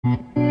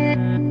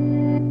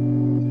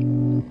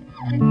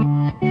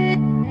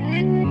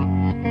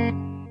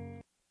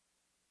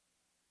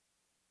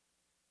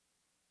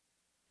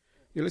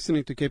You're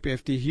listening to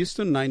KPFT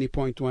Houston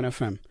 90.1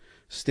 FM.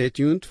 Stay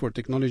tuned for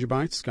Technology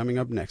Bites coming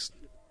up next.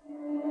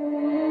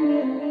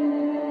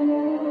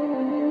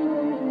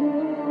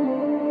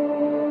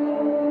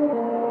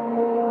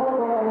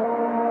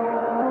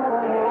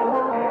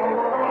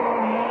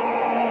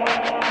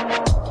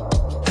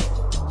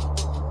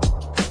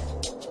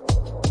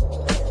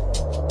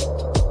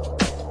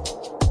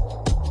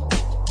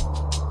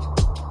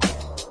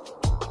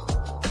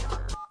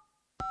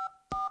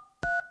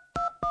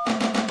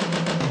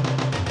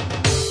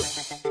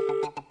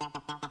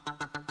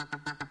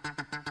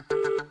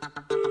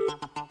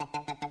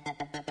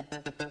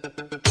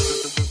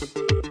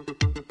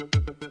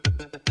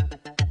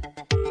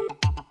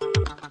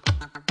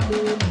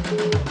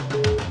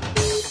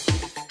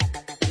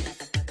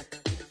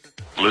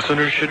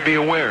 Listeners should be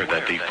aware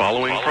that the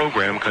following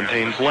program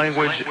contains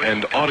language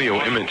and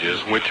audio images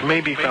which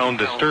may be found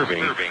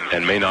disturbing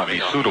and may not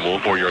be suitable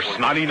for your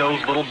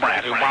snotty-nosed little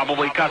brat who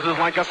probably cusses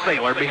like a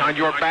sailor behind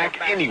your back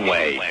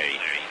anyway.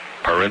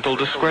 Parental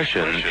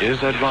discretion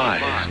is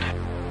advised.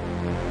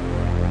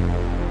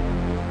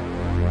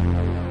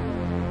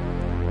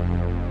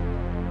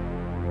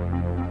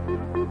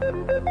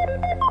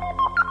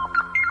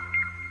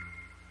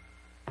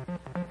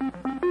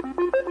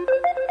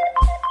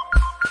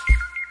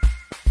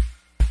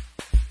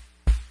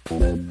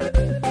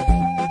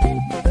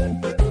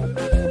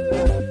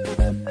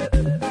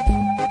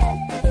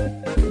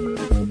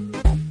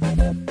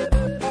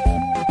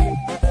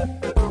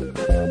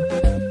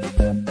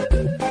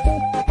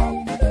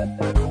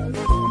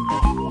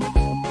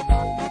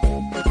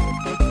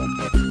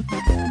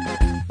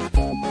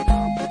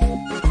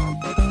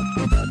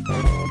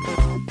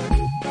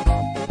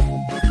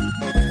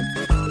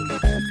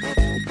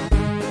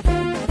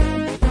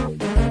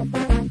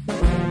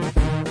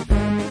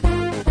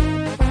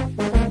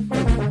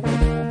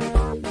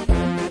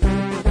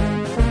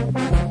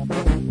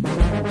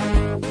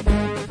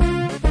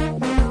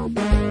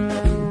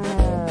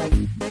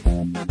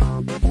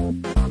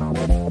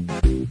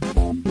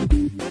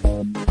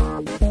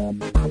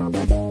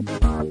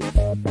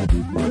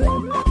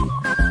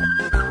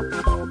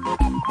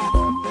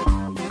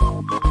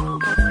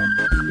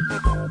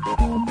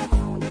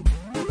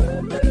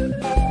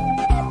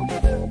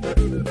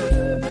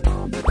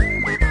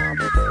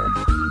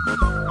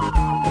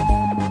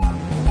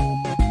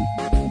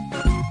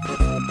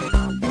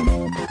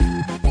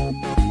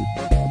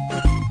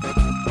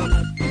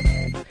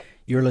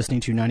 You're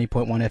listening to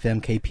 90.1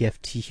 FM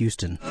KPFT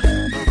Houston.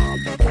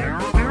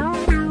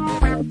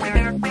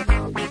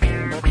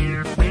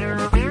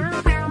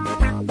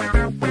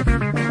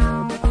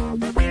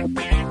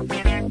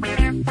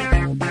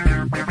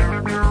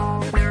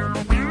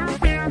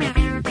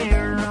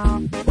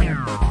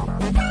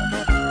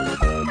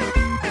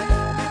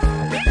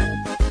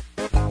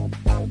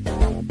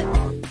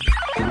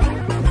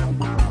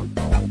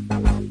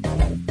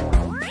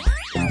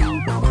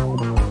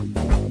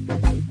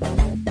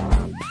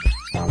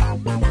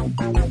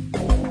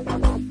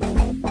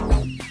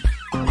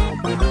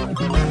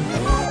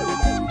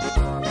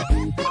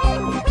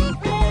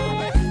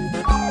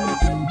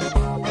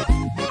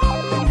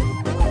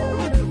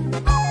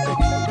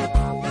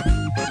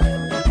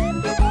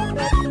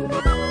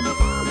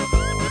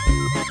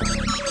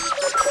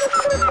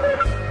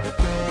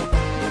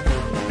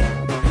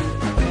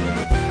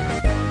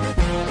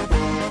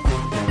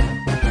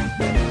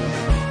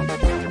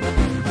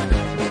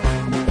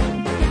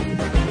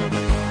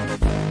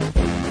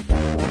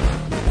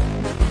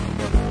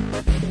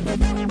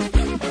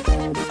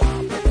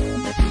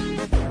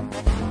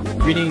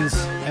 Greetings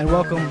and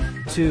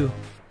welcome to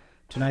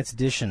tonight's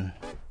edition,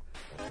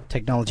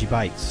 Technology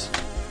Bites.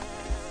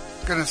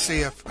 Gonna see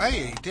if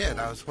he did.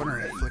 I was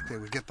wondering if they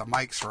would get the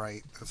mics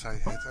right. I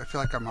feel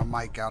like I'm a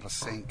mic out of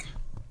sync.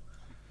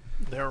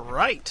 They're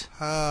right.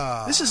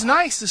 This is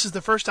nice. This is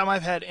the first time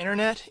I've had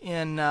internet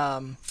in,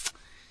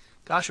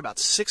 about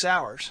 6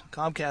 hours.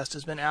 Comcast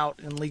has been out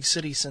in League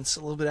City since a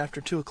little bit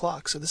after 2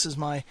 o'clock. So this is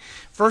my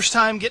first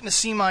time getting to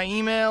see my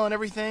email and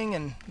everything,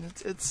 and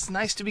it's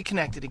nice to be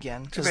connected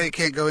again. Too bad you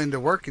can't go into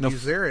work and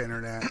use their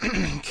internet.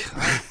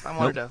 I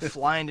wanted to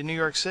fly into New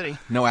York City.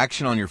 No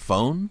action on your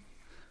phone?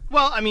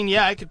 Well, I mean,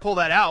 yeah, I could pull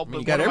that out. But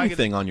you got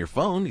everything on your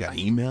phone. You got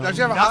email, Don't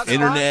you have a hotspot?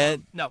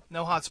 internet. No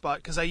hotspot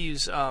because I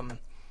use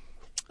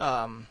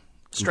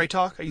Straight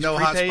Talk. I use no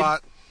prepaid. Hotspot.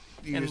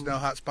 You use no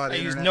hotspot internet?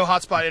 I use no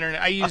hotspot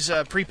internet. I use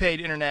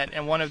prepaid internet,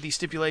 and one of the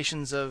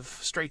stipulations of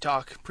Straight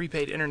Talk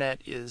prepaid internet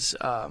is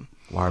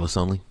wireless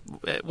only.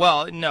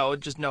 Well, no,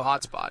 just no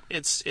hotspot.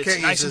 It's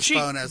can't nice use and his cheap,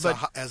 phone as but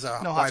a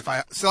no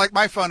Wi-Fi. hotspot. So, like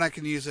my phone, I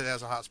can use it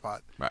as a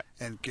hotspot, right?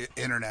 And get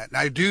internet. And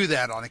I do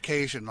that on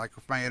occasion, like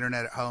if my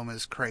internet at home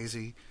is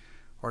crazy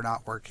or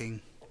not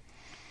working.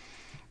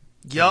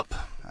 Yup.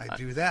 I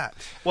do that.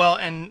 Well,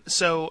 and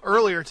so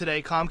earlier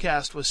today,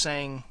 Comcast was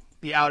saying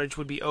the outage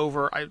would be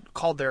over. I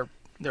called their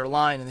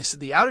line, and they said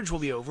the outage will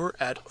be over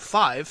at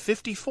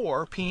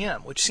 5:54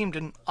 p.m., which seemed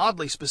an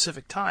oddly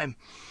specific time.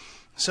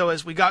 So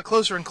as we got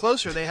closer and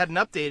closer, they hadn't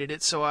updated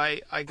it. So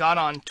I got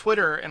on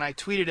Twitter and I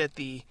tweeted at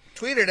the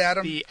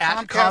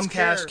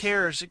Comcast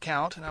Cares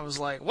account, and I was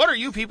like, "What are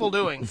you people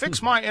doing?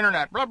 Fix my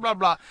internet." Blah blah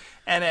blah.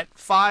 And at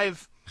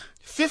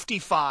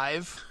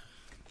 5:55,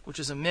 which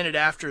is a minute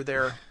after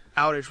their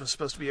outage was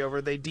supposed to be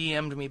over, they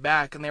DM'd me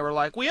back, and they were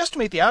like, "We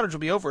estimate the outage will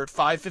be over at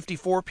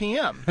 5:54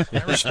 p.m."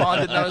 And I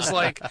responded, and I was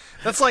like,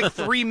 "That's like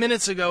 3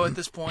 minutes ago at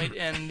this point,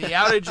 and the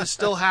outage is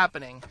still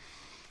happening."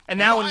 And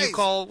now when you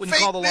call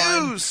the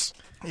line,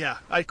 yeah,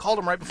 I called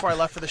them right before I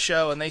left for the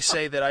show, and they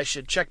say that I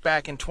should check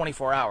back in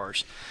 24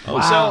 hours. Oh,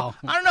 wow. So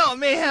I don't know.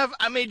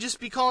 I may just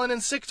be calling in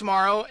sick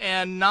tomorrow,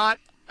 and not.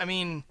 I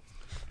mean,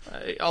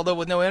 although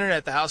with no internet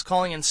at the house,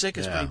 calling in sick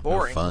is pretty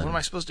boring. No fun. What am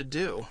I supposed to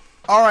do?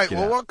 All right,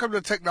 welcome to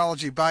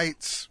Technology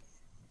Bites.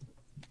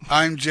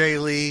 I'm Jay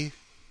Lee.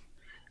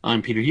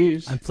 I'm Peter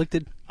Hughes. I'm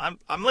Flickted. I'm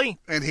Lee.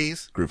 And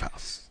he's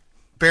Groovehouse.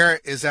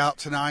 Barrett is out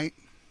tonight.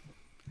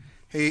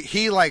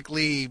 He like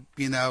Lee,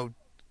 do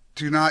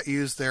not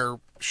use their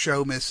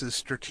show misses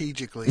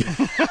strategically.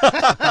 Screwed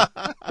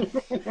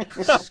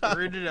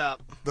it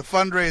up. The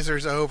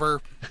fundraiser's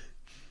over.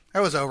 That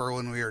was over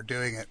when we were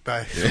doing it,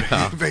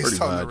 based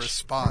on the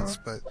response.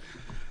 But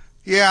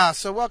yeah,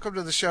 so welcome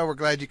to the show. We're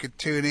glad you could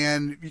tune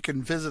in. You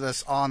can visit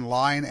us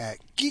online at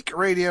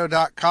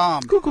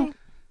geekradio.com. Cuckoo.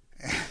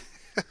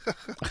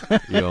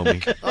 You owe me.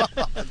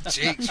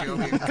 Jinx, you owe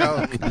me a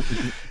Coke.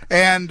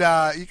 And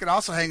you can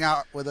also hang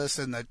out with us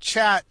in the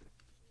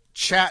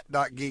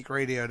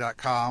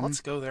chat.geekradio.com.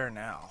 Let's go there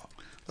now.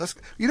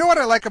 You know what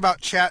I like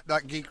about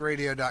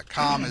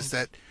chat.geekradio.com is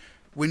that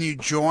when you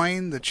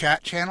join the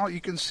chat channel, you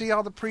can see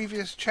all the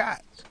previous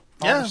chats.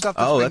 All the stuff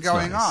that's been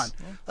going on.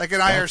 Like in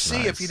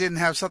IRC, if you didn't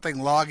have something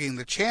logging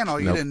the channel,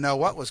 you didn't know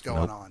what was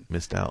going on.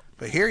 Missed out.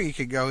 But here you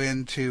could go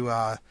into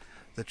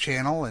the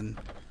channel and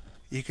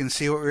you can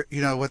see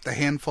what the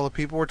handful of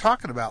people were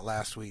talking about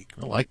last week.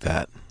 I like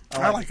that.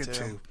 I like it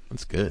too.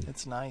 That's good.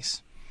 It's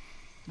nice.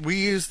 We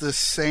use the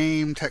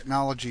same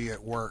technology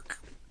at work.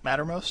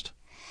 Mattermost?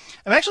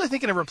 I'm actually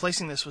thinking of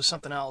replacing this with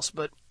something else,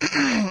 but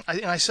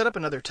I set up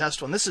another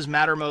test one. This is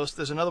Mattermost.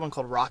 There's another one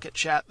called Rocket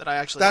Chat that I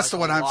actually That's like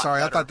the one. a I'm lot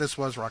sorry. better. I thought this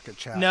was Rocket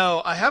Chat.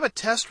 No, I have a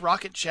test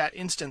Rocket Chat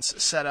instance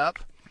set up.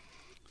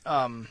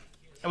 And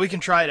we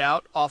can try it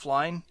out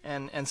offline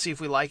and see if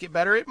we like it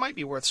better. It might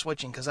be worth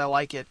switching because I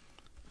like it.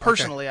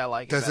 Personally, I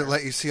like it. Does better. it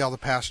let you see all the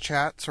past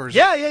chats? Or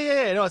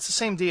Yeah. No, it's the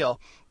same deal.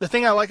 The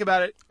thing I like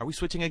about it... Are we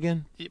switching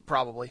again?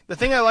 Probably. The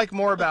thing I like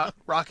more about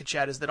Rocket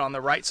Chat is that on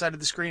the right side of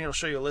the screen, it'll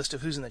show you a list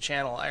of who's in the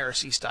channel,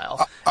 IRC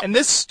style. And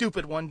this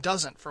stupid one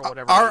doesn't, for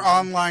whatever reason. Our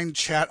online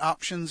chat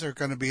options are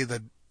going to be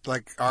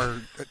our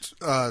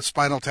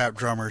Spinal Tap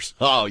drummers.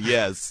 Oh,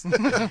 yes.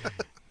 We'll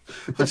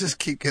just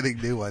keep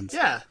getting new ones.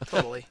 Yeah,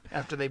 totally.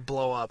 After they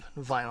blow up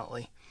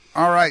violently.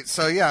 All right,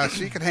 so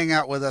you can hang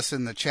out with us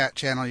in the chat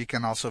channel. You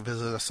can also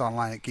visit us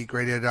online at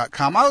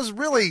geekradio.com. I was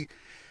really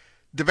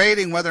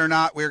debating whether or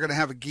not we were going to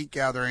have a geek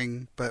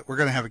gathering, but we're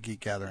going to have a geek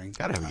gathering.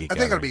 Gotta have a geek I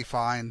think it'll gathering. be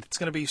fine. It's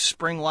going to be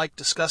spring-like,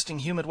 disgusting,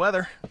 humid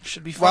weather.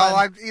 Should be fun.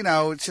 Well,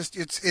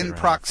 it's in around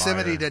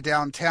proximity fire. to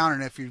downtown,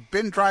 and if you've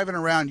been driving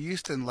around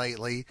Houston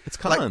lately, It's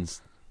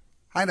Collins.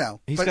 I know.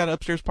 He's got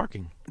upstairs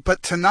parking.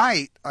 But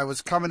tonight, I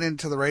was coming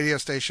into the radio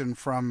station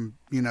from,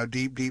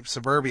 deep, deep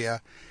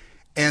suburbia,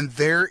 and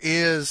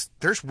there's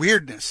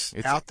weirdness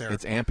out there.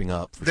 It's amping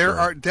up. There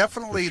are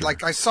definitely,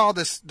 like, I saw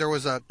there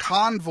was a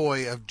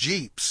convoy of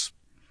Jeeps,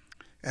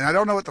 and I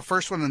don't know what the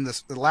first one and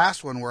the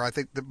last one were, I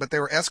think, but they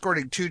were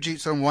escorting two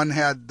Jeeps, and one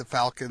had the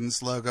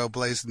Falcons logo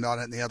blazoned on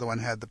it, and the other one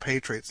had the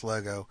Patriots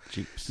logo.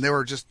 Jeeps. And they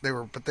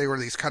were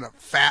these kind of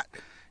fat,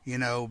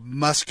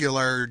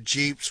 muscular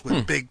Jeeps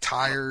with big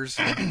tires,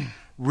 and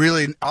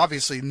really,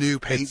 obviously, new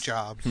paint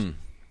jobs.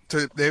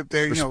 They're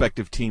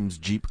Respective teams'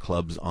 Jeep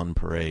clubs on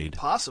parade.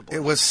 Possibly. It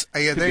was.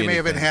 They may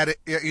have had it.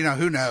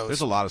 Who knows? There's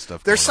a lot of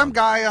stuff. There's going some on.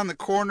 guy on the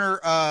corner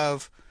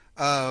of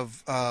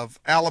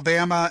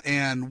Alabama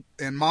and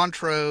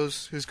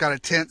Montrose who's got a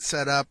tent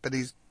set up, and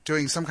he's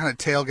doing some kind of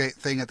tailgate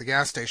thing at the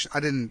gas station.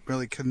 I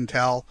couldn't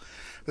tell.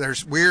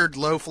 There's weird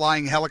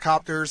low-flying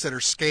helicopters that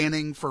are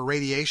scanning for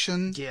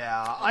radiation.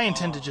 Yeah, I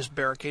intend to just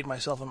barricade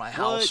myself in my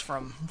house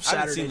from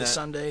Saturday to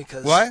Sunday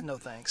because no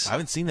thanks. I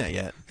haven't seen that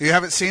yet. You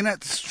haven't seen it?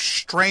 It's a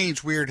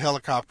strange, weird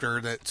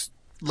helicopter that's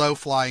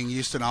low-flying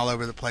Houston all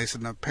over the place,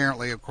 and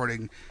apparently,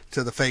 according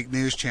to the fake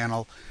news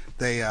channel,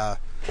 they're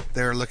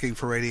looking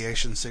for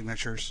radiation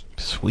signatures.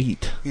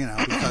 Sweet.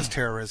 Because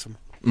terrorism.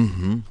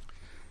 Mm-hmm.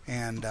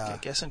 And I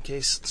guess in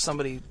case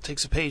somebody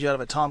takes a page out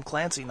of a Tom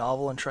Clancy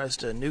novel and tries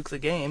to nuke the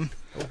game,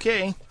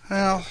 okay.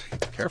 Well,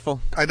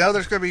 Careful. I know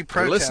there's going to be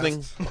protests. You're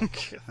listening.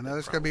 I know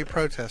there's going to be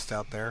protests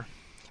out there.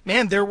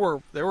 Man, there were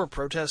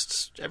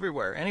protests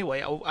everywhere.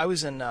 Anyway, I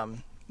was in.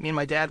 Me and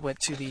my dad went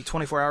to the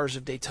 24 Hours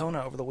of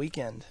Daytona over the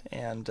weekend,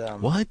 and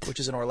what? Which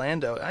is in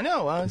Orlando. I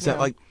know. Is that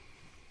like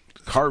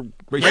car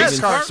racing? Yes,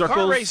 in car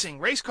circles? racing,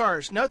 race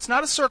cars. No, it's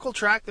not a circle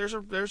track. There's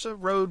a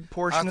road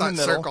portion in the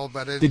middle. Circle,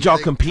 but did y'all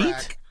big compete?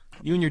 track.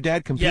 You and your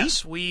dad compete?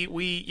 Yes, we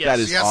yes. That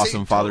is Yes, awesome,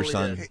 he father totally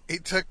son. did. He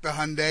took the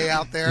Hyundai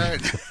out there.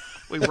 And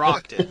We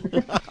rocked it.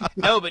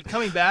 No, but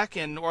coming back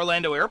in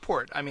Orlando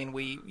Airport, I mean,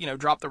 we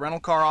dropped the rental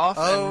car off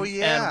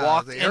and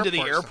walked into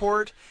the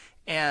airport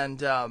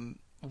and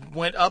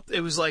went up.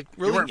 It was like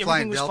really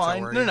everything was Delta,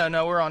 fine.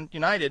 No, we're on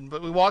United.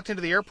 But we walked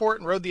into the airport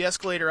and rode the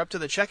escalator up to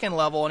the check-in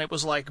level, and it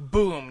was like,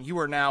 boom, you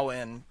are now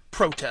in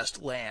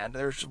protest land.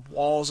 There's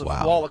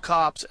wall of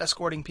cops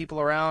escorting people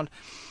around.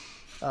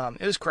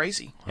 It was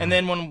crazy. And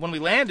then when we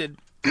landed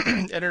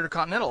at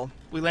Intercontinental,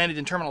 we landed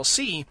in Terminal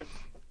C,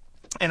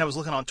 and I was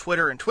looking on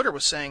Twitter, and Twitter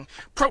was saying,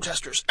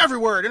 protesters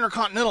everywhere at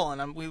Intercontinental,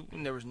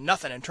 and there was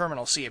nothing in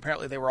Terminal C.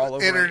 Apparently they were all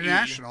over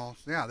International.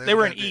 Yeah, they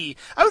were in E.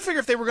 I would figure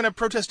if they were going to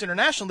protest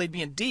International, they'd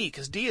be in D,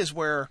 because D is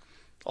where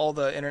all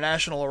the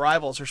international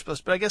arrivals are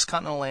supposed to, but I guess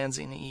Continental lands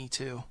in E,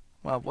 too.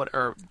 Well,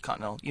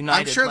 Continental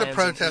United. I'm sure the lands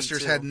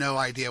protesters in E, had no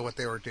idea what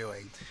they were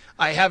doing.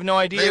 I have no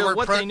idea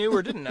what they knew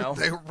or didn't know.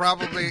 They were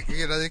probably,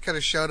 they could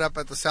have showed up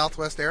at the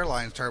Southwest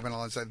Airlines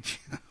terminal and said,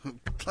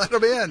 let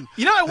them in.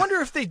 I wonder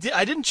if they did.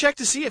 I didn't check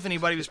to see if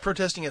anybody was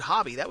protesting at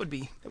Hobby. That would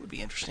be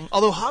interesting.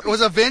 Although Hobby... It was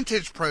a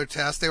vintage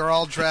protest. They were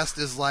all dressed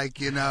as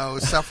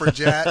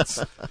suffragettes.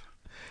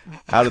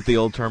 Out at the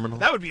old terminal.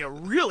 That would be a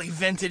really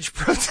vintage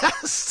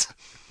protest.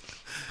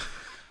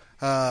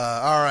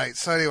 All right.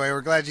 So anyway,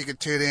 we're glad you could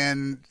tune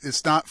in.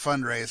 It's not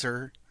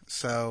fundraiser.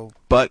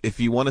 But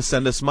if you want to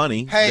send us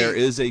money, there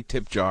is a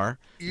tip jar.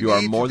 You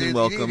are more than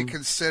welcome. You need to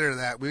consider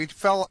that. We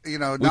fell,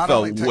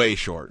 way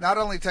short. Not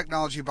only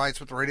Technology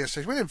Bites with the radio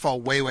station, we didn't fall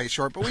way, way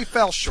short, but we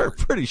fell short.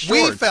 Pretty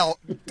short.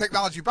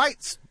 Technology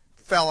Bites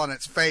fell on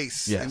its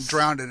face and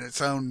drowned in its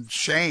own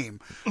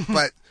shame.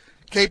 But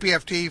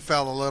KPFT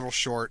fell a little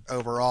short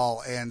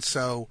overall. And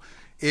so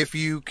if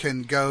you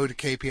can go to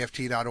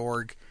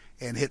kpft.org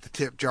and hit the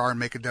tip jar and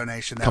make a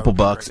donation. A couple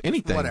bucks,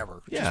 anything.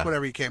 Whatever. Yeah. Just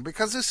whatever you can.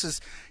 Because this is,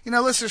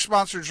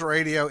 listener-sponsored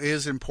radio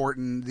is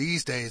important.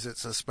 These days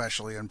it's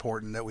especially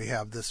important that we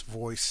have this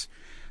voice,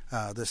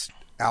 this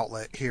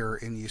outlet here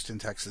in Houston,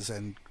 Texas,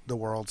 and the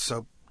world.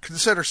 So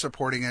consider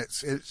supporting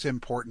it. It's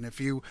important. If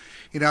you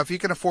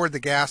can afford the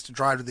gas to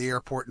drive to the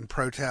airport and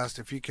protest,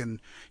 if you can,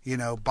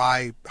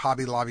 buy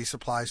Hobby Lobby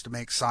supplies to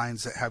make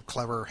signs that have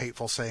clever,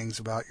 hateful sayings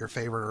about your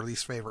favorite or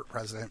least favorite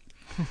president,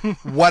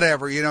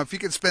 whatever, if you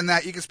can spend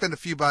that, you can spend a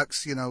few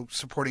bucks,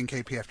 supporting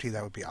KPFT.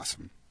 That would be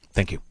awesome.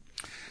 Thank you.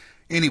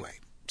 Anyway,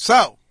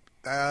 so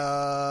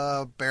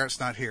Barrett's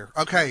not here.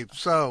 Okay,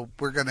 so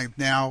we're going to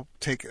now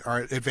take our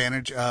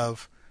advantage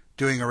of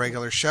doing a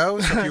regular show.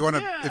 So if you want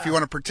to, if you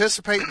want to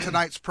participate in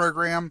tonight's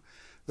program,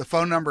 the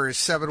phone number is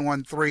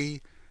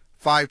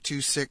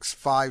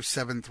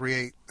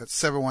 713-526-5738.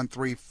 That's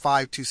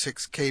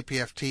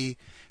 713-526-KPFT.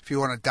 If you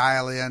want to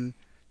dial in,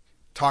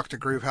 talk to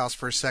Groovehouse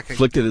for a second.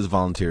 Afflicted has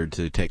volunteered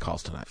to take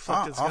calls tonight.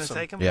 Afflicted's going to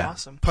take them? Yeah.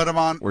 Awesome. Put them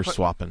on. We're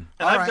swapping.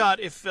 And I've got,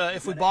 if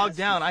we bog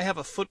down, I have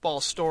a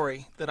football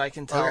story that I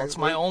can tell. Okay, it's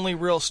my only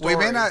real story.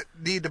 We may not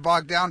need to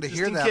bog down to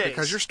hear that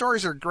because your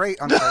stories are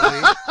great, Uncle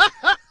Lee.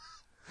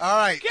 All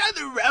right.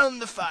 Gather around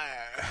the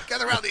fire.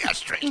 Gather around the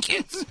ashtray,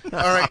 kids. All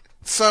right.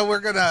 So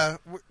we're gonna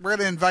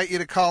invite you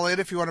to call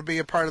in if you want to be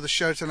a part of the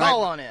show tonight.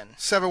 Call on in.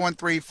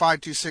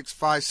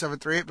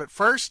 713-526-5738. But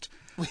first,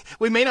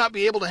 we may not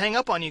be able to hang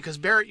up on you because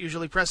Barrett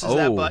usually presses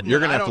that button. You're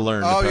gonna have to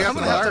learn. I'm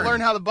gonna have to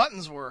learn how the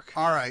buttons work.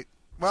 All right.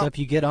 Well, so if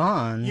you get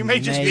on, you may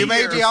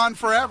be on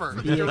forever.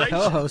 Be a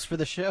co-host for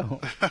the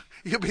show.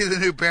 You'll be the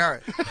new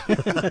Barrett.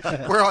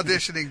 We're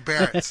auditioning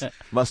Barretts.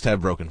 Must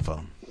have broken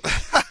phone.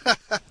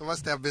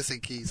 Must have missing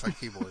keys on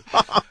keyboard.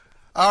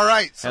 All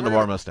right. So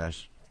handlebar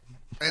mustache.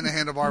 And a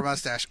handlebar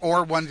mustache,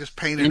 or one just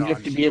painted and on. You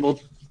have to be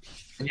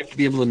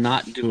able to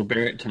not do a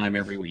Barrett time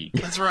every week.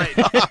 That's right.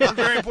 That's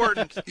very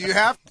important. You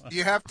have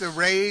to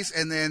raise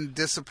and then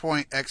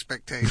disappoint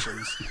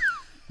expectations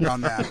on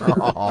that.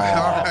 All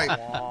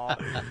right.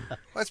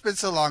 Well, it's been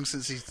so long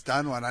since he's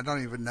done one. I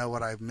don't even know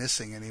what I'm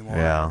missing anymore.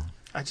 Yeah.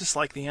 I just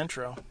like the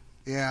intro.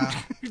 Yeah.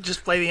 You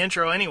just play the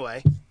intro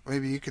anyway.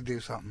 Maybe you could do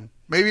something.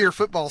 Maybe your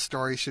football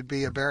story should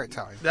be a Barrett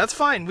time. That's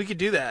fine. We could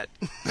do that.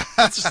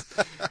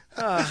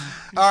 All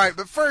right,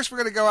 but first we're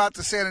going to go out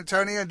to San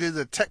Antonio and do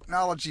the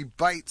Technology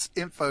Bites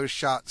Info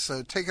Shot.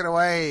 So take it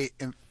away,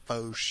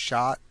 Info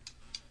Shot.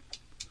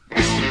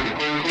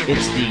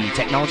 It's the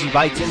Technology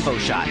Bites Info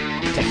Shot.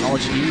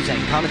 Technology news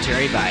and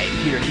commentary by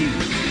Peter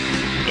Hughes.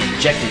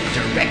 Injected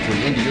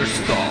directly into your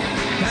skull.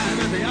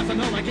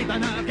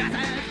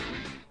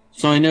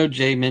 So I know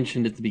Jay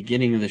mentioned at the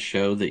beginning of the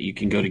show that you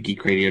can go to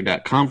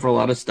geekradio.com for a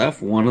lot of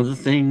stuff. One of the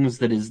things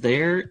that is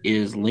there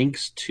is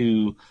links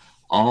to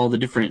all the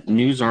different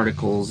news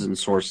articles and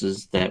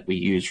sources that we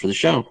use for the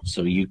show.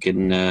 So you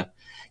can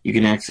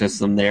access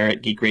them there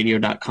at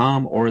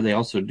geekradio.com, or they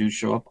also do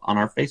show up on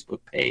our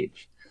Facebook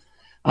page.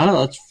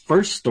 Let's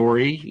first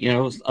story.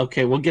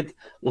 Okay, we'll get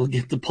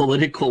the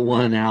political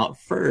one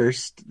out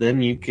first.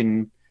 Then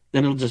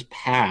it'll just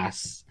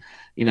pass.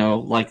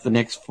 Like the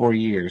next 4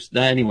 years.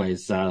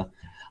 Anyways,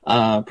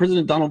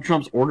 President Donald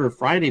Trump's order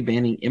Friday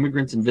banning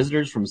immigrants and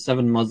visitors from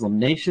 7 Muslim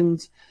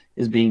nations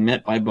is being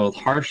met by both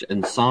harsh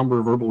and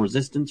somber verbal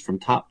resistance from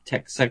top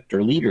tech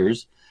sector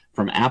leaders,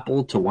 from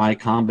Apple to Y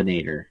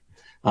Combinator.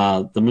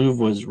 The move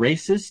was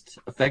racist,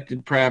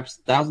 affected perhaps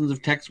thousands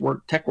of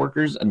tech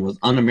workers, and was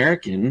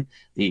un-American,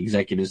 the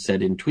executive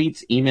said in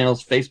tweets,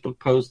 emails, Facebook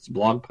posts,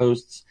 blog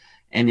posts,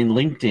 and in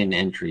LinkedIn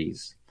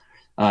entries.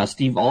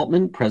 Steve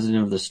Altman,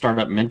 president of the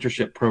startup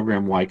mentorship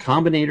program Y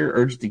Combinator,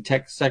 urged the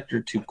tech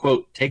sector to,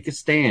 quote, take a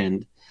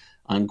stand,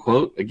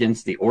 unquote,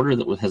 against the order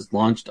that has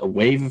launched a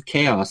wave of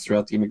chaos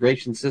throughout the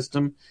immigration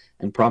system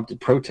and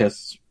prompted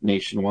protests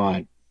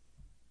nationwide.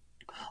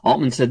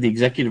 Altman said the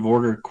executive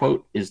order,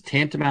 quote, is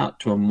tantamount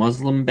to a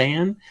Muslim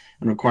ban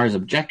and requires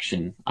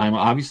objection. I'm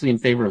obviously in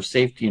favor of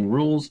safety and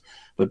rules,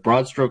 but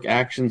broad stroke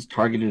actions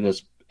targeted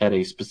at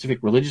a specific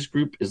religious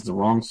group is the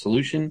wrong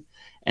solution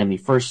and the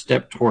first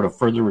step toward a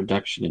further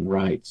reduction in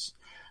rights.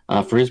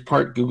 For his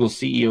part, Google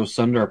CEO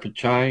Sundar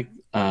Pichai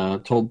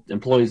told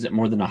employees that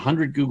more than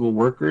 100 Google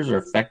workers are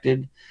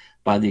affected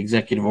by the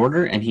executive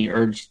order, and he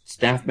urged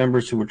staff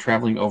members who were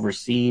traveling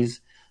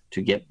overseas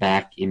to get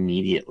back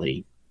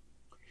immediately.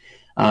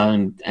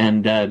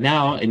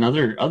 Now in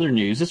other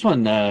news, this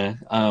one,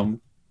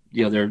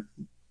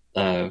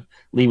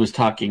 Lee was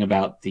talking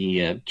about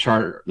the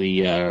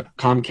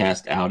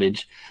Comcast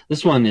outage.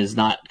 This one is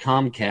not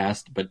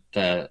Comcast,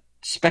 but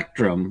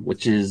Spectrum,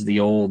 which is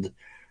the old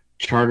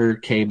Charter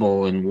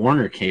Cable and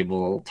Warner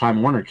Cable,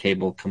 Time Warner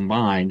Cable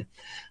combined.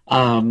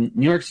 New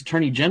York's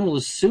Attorney General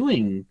is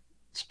suing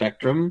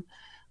Spectrum,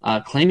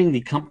 claiming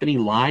the company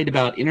lied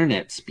about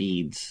internet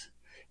speeds.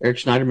 Eric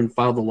Schneiderman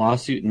filed the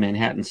lawsuit in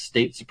Manhattan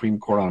State Supreme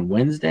Court on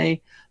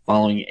Wednesday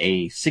following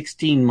a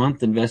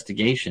 16-month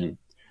investigation.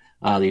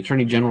 The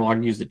Attorney General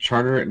argues that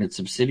Charter and its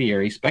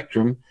subsidiary,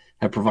 Spectrum,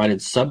 have provided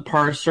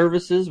subpar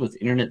services with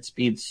internet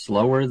speeds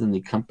slower than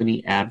the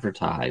company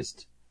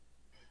advertised.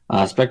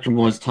 Spectrum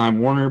was Time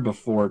Warner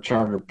before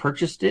Charter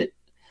purchased it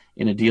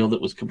in a deal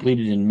that was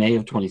completed in May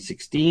of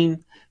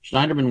 2016.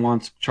 Schneiderman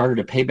wants Charter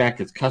to pay back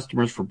its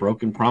customers for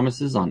broken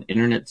promises on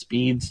internet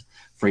speeds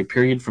for a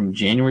period from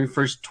January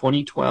 1st,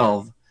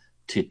 2012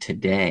 to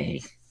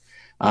today.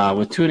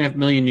 With 2.5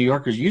 million New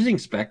Yorkers using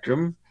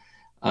Spectrum,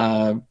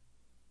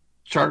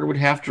 Charter would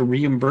have to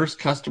reimburse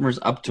customers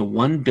up to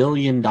 $1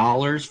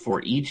 billion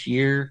for each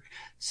year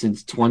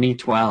since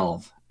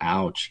 2012.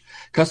 Ouch.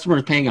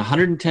 Customers paying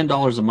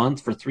 $110 a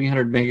month for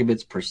 300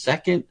 megabits per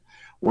second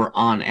were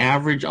on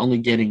average only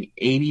getting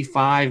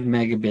 85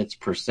 megabits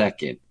per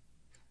second.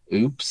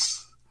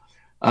 Oops.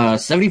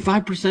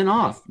 75%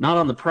 off, not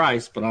on the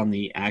price, but on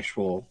the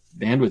actual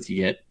bandwidth you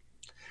get.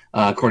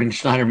 According to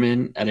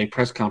Schneiderman at a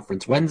press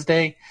conference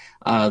Wednesday,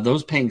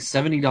 those paying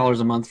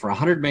 $70 a month for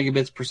 100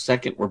 megabits per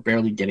second were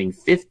barely getting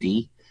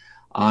 50.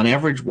 On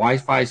average,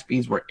 Wi-Fi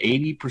speeds were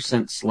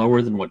 80%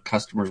 slower than what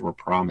customers were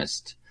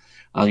promised.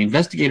 The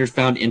investigators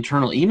found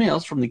internal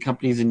emails from the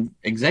company's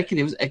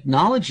executives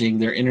acknowledging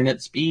their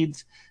internet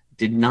speeds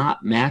did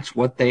not match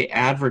what they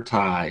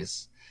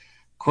advertise.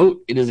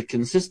 Quote, it is a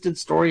consistent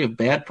story of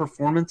bad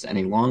performance and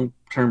a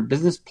long-term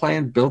business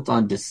plan built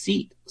on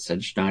deceit, said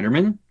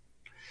Schneiderman.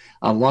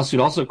 The lawsuit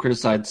also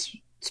criticized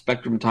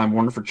Spectrum Time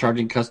Warner for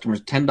charging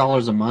customers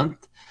 $10 a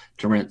month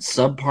to rent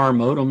subpar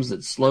modems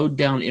that slowed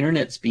down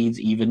internet speeds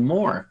even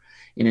more.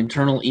 In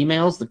internal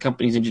emails, the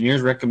company's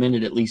engineers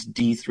recommended at least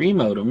D3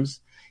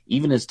 modems,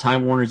 even as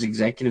Time Warner's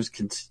executives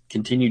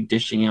continued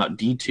dishing out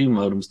D2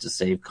 modems to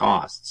save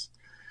costs.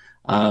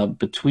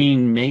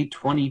 Between May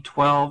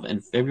 2012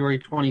 and February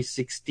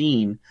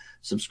 2016,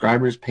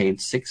 subscribers paid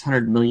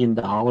 $600 million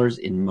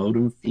in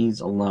modem fees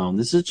alone.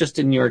 This is just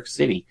in New York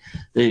City.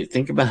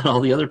 Think about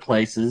all the other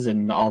places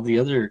and all the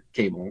other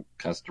cable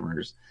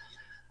customers.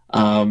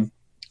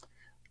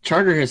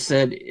 Charter has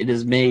said it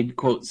has made,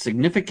 quote,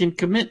 significant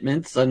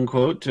commitments,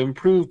 unquote, to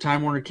improve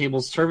Time Warner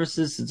Cable's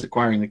services since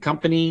acquiring the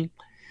company.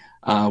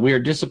 We are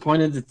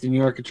disappointed that the New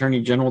York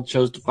Attorney General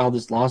chose to file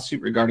this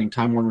lawsuit regarding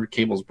Time Warner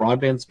Cable's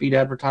broadband speed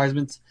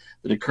advertisements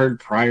that occurred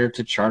prior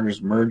to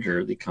Charter's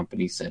merger, the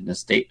company said in a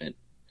statement.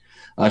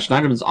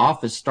 Schneiderman's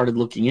office started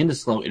looking into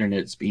slow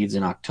internet speeds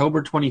in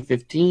October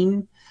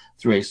 2015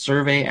 through a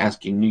survey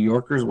asking New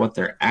Yorkers what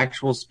their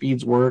actual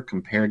speeds were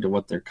compared to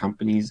what their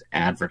companies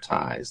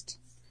advertised.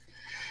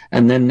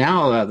 And then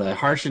now the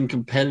harsh and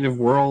competitive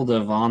world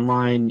of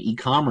online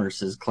e-commerce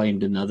has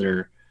claimed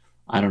another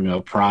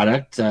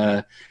product.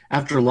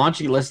 After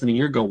launching less than a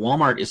year ago,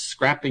 Walmart is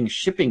scrapping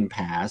Shipping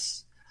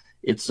Pass,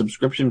 its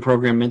subscription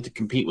program meant to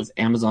compete with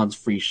Amazon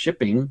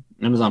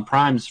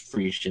Prime's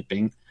free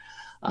shipping.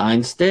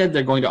 Instead,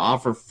 they're going to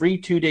offer free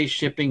 2-day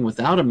shipping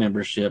without a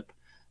membership,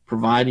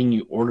 providing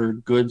you order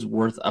goods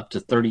worth up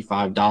to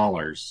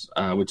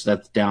 $35, which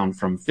that's down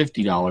from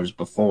 $50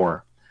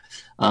 before.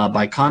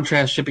 By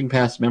contrast, Shipping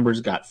Pass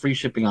members got free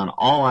shipping on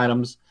all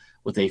items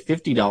with a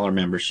 $50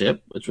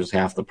 membership, which was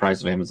half the price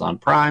of Amazon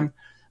Prime,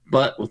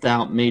 but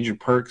without major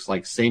perks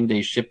like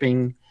same-day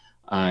shipping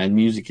and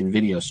music and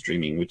video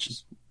streaming, which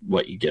is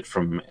what you get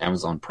from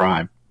Amazon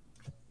Prime.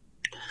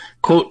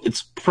 Quote,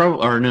 it's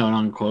probably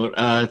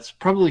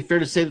fair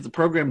to say that the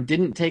program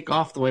didn't take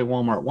off the way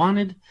Walmart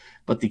wanted,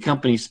 but the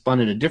company spun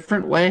it a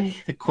different way.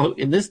 Quote,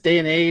 in this day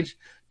and age,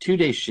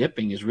 2-day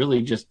shipping is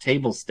really just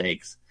table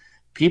stakes.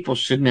 People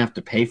shouldn't have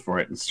to pay for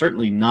it, and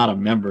certainly not a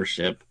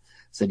membership,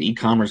 said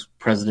e-commerce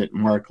president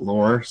Mark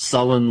Lohr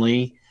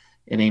sullenly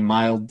in a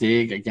mild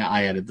dig.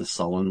 I added the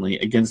sullenly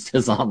against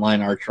his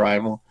online arch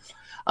rival.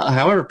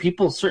 However,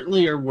 people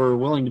certainly were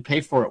willing to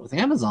pay for it with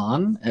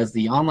Amazon, as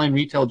the online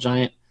retail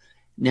giant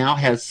now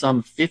has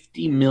some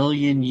 50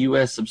 million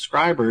U.S.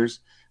 subscribers,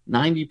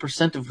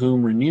 90% of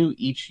whom renew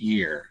each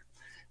year.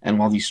 And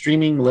while the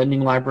streaming,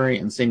 lending library,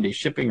 and same-day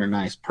shipping are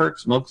nice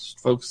perks, most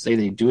folks say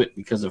they do it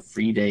because of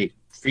free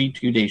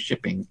 2-day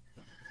shipping,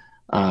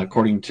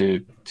 according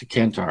to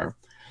Kantar.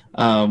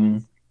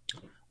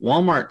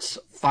 Walmart's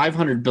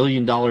 $500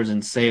 billion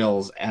in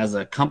sales as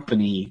a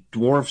company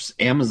dwarfs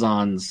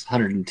Amazon's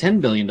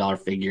 $110 billion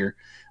figure,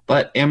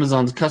 but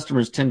Amazon's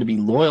customers tend to be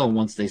loyal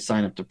once they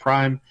sign up to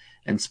Prime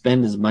and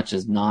spend as much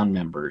as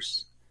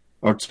non-members,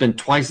 or spend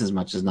twice as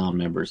much as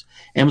non-members.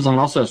 Amazon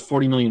also has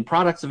 40 million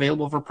products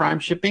available for Prime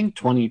shipping,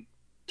 20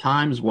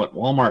 times what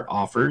Walmart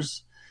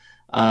offers.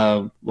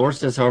 Lohr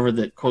says, however,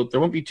 that, quote, there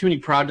won't be too many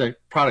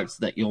products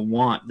that you'll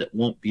want that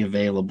won't be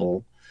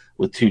available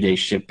with 2-day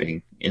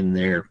shipping in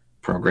their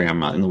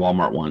program, in the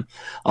Walmart one.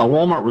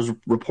 Walmart was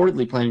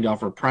reportedly planning to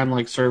offer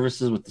Prime-like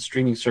services with the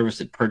streaming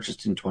service it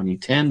purchased in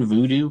 2010,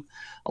 Vudu,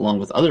 along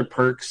with other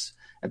perks.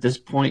 At this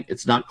point,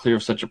 it's not clear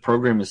if such a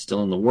program is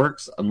still in the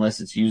works, unless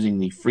it's using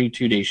the free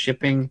 2-day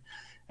shipping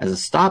as a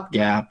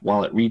stopgap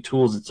while it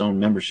retools its own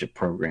membership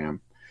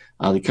program.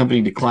 The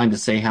company declined to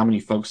say how many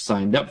folks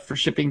signed up for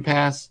Shipping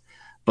Pass,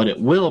 but it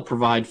will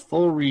provide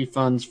full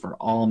refunds for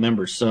all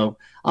members. So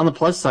on the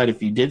plus side,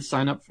 if you did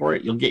sign up for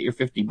it, you'll get your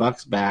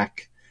 $50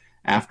 back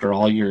after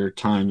all your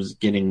times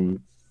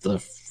getting the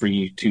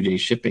free 2-day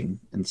shipping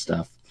and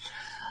stuff.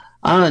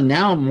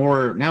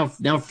 Now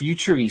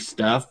future-y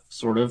stuff,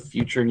 sort of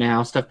future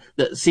now stuff.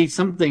 See,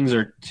 some things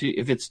are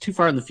if it's too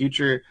far in the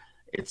future,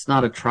 it's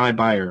not a try,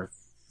 buy, or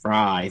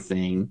fry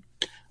thing.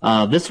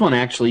 This one,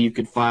 actually, you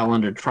could file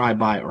under try,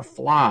 buy, or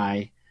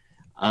fly,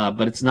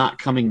 but it's not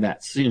coming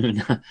that soon.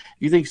 If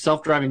you think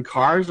self-driving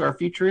cars are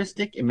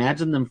futuristic,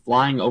 imagine them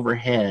flying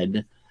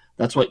overhead.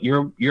 That's what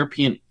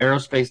European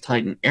aerospace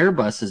titan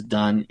Airbus has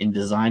done in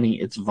designing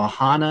its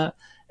Vahana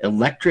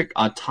electric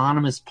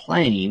autonomous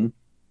plane,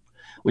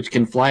 which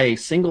can fly a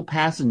single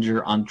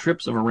passenger on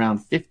trips of around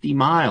 50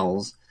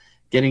 miles,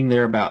 getting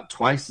there about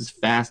twice as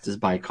fast as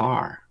by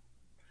car.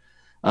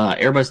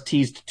 Airbus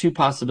teased 2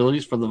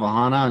 possibilities for the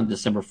Vahana on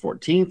December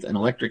 14th, an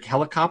electric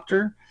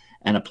helicopter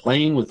and a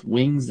plane with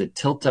wings that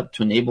tilt up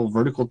to enable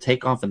vertical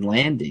takeoff and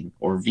landing,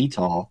 or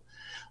VTOL.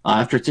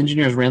 After its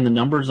engineers ran the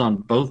numbers on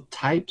both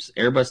types,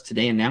 Airbus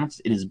today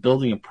announced it is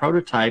building a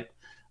prototype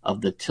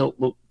of the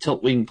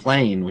tilt-wing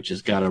plane, which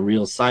has got a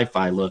real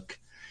sci-fi look,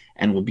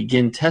 and will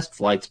begin test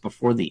flights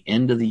before the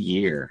end of the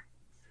year.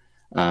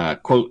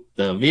 Quote,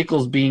 the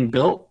vehicle's being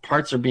built,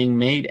 parts are being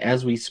made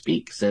as we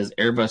speak, says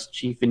Airbus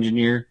chief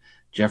engineer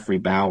Jeffrey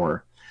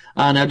Bauer.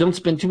 Now, don't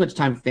spend too much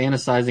time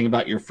fantasizing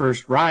about your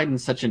first ride in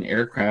such an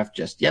aircraft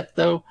just yet,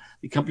 though.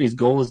 The company's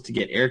goal is to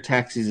get air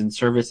taxis in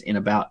service in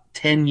about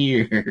 10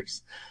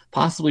 years,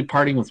 possibly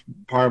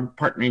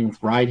partnering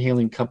with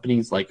ride-hailing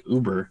companies like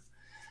Uber.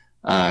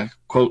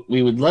 Quote,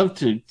 we would love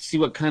to see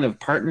what kind of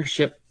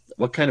partnership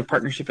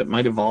it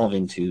might evolve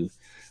into,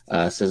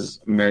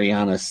 says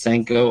Mariana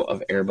Sanko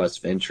of Airbus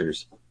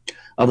Ventures.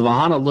 The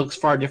Vahana looks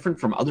far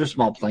different from other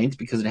small planes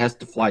because it has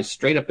to fly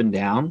straight up and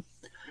down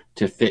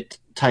to fit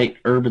tight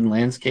urban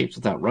landscapes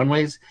without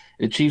runways.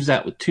 It achieves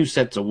that with 2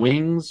 sets of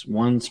wings.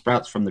 One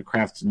sprouts from the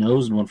craft's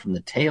nose and one from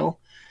the tail,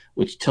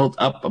 which tilt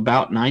up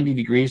about 90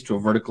 degrees to a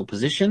vertical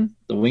position.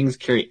 The wings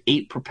carry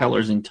 8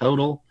 propellers in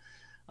total,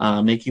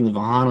 making the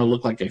Vahana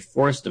look like a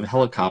forest of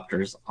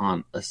helicopters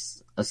on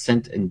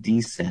ascent and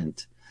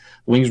descent.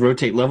 The wings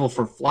rotate level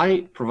for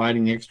flight,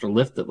 providing the extra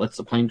lift that lets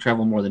the plane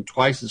travel more than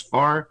twice as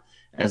far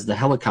as the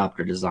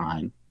helicopter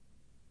design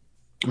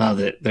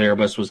that the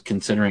Airbus was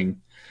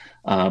considering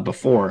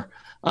before.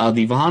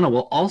 The Vahana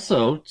will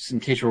also, just in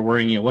case you're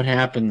worrying, what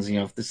happens,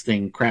 if this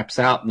thing craps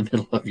out in the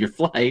middle of your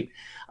flight,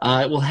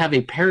 it will have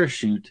a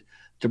parachute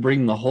to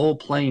bring the whole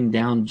plane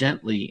down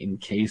gently in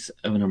case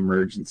of an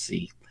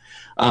emergency.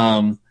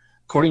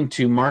 According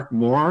to Mark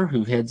Moore,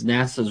 who heads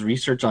NASA's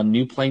research on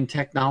new plane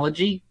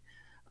technology,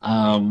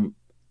 the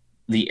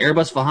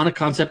Airbus Vahana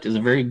concept is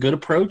a very good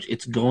approach.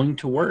 It's going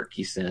to work,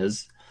 he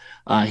says.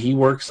 He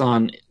works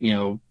on,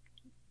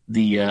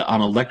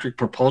 on electric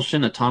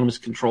propulsion, autonomous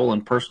control,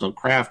 and personal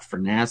craft for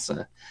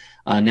NASA.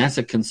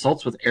 NASA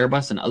consults with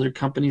Airbus and other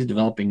companies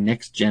developing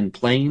next-gen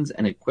planes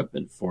and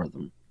equipment for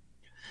them.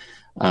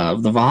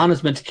 The Vahana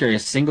is meant to carry a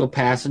single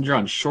passenger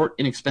on short,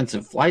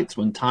 inexpensive flights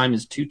when time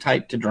is too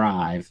tight to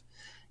drive,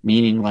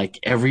 meaning like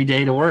every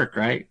day to work,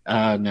 right?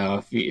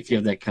 No, if you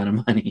have that kind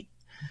of money.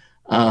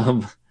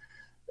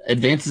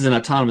 Advances in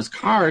autonomous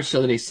cars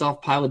show that a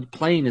self-piloted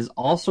plane is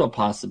also a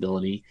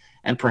possibility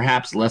and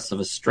perhaps less of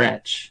a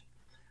stretch.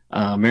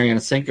 Mariana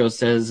Senko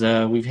says,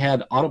 we've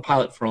had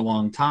autopilot for a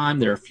long time.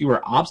 There are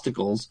fewer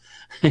obstacles.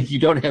 You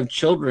don't have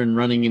children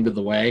running into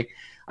the way,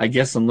 I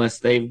guess,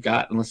 unless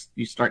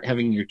you start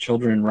having your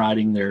children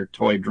riding their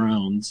toy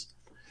drones.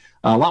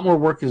 A lot more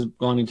work has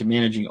gone into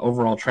managing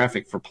overall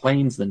traffic for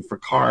planes than for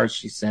cars,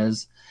 she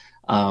says.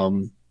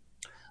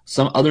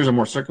 Some others are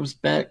more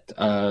circumspect,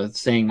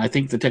 saying, I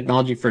think the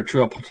technology for a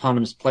true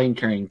autonomous plane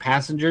carrying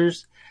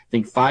passengers, I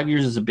think 5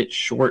 years is a bit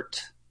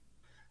short.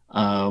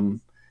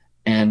 And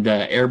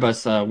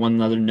Airbus,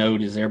 one other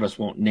note is Airbus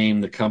won't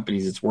name the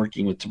companies it's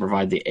working with to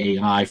provide the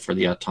AI for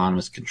the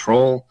autonomous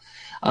control.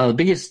 The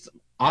biggest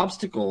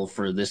obstacle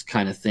for this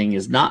kind of thing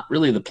is not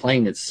really the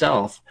plane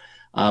itself,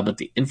 but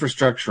the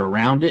infrastructure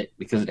around it,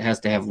 because it has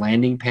to have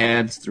landing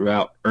pads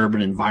throughout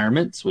urban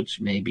environments,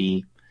 which may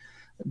be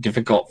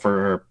difficult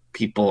for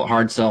people,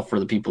 hard sell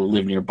for the people who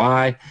live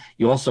nearby.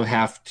 You also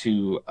have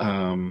to,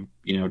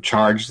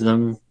 charge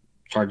them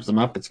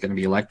up. It's going to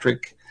be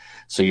electric,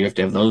 so you have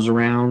to have those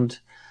around.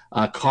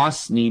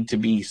 Costs need to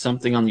be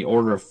something on the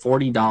order of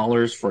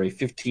 $40 for a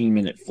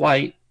 15-minute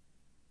flight.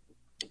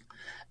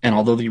 And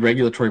although the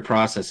regulatory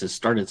process has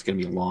started, it's going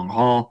to be a long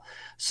haul.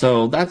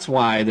 So that's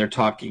why they're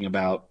talking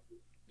about,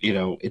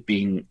 it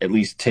being at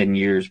least 10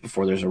 years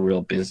before there's a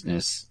real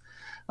business.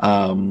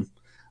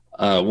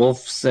 Wolf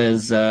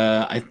says,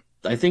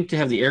 I think to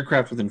have the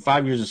aircraft within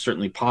 5 years is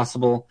certainly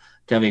possible.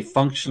 To have a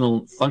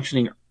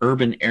functioning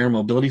urban air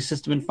mobility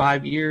system in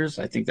 5 years,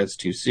 I think that's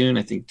too soon.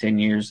 I think 10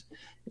 years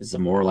is the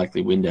more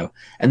likely window.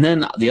 And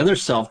then the other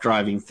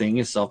self-driving thing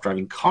is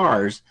self-driving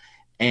cars.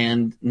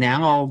 And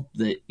now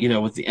that,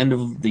 at the end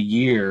of the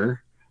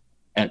year,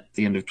 at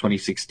the end of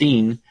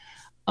 2016,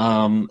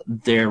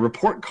 their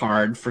report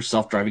card for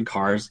self-driving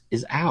cars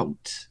is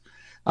out.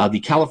 The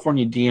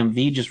California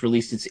DMV just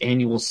released its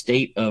annual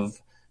State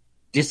of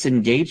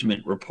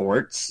Disengagement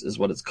Reports, is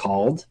what it's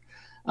called.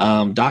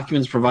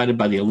 Documents provided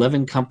by the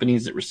 11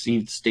 companies that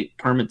received state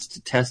permits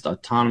to test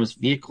autonomous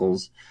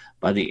vehicles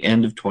by the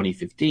end of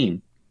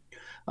 2015.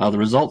 The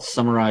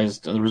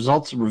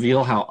results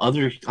reveal how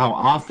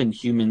often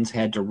humans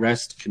had to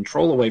wrest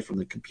control away from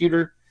the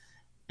computer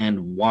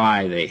and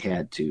why they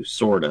had to,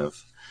 sort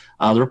of.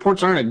 The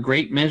reports aren't a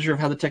great measure of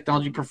how the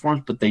technology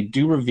performs, but they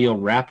do reveal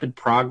rapid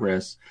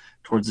progress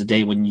towards the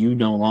day when you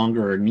no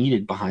longer are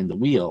needed behind the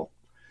wheel.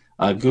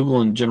 Google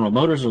and General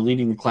Motors are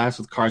leading the class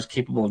with cars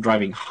capable of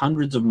driving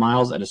hundreds of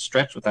miles at a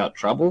stretch without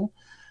trouble.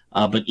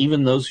 But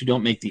even those who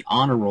don't make the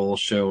honor roll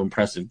show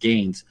impressive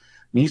gains.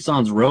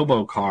 Nissan's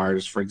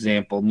robocars, for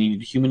example,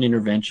 needed human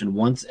intervention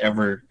once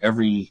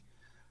every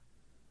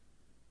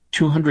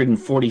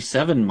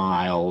 247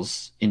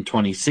 miles in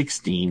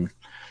 2016,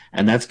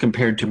 and that's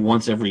compared to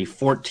once every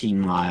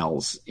 14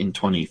 miles in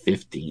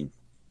 2015.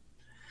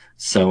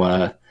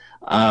 So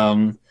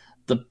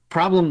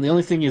the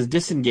only thing is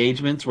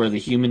disengagements where the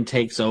human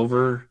takes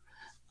over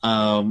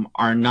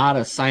are not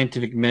a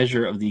scientific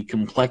measure of the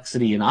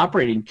complexity and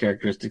operating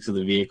characteristics of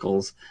the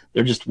vehicles.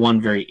 They're just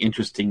one very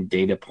interesting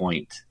data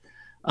point.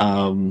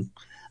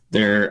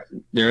 They're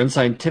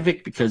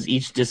unscientific because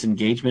each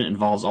disengagement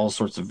involves all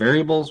sorts of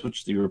variables,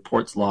 which the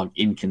reports log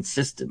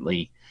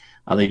inconsistently.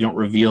 They don't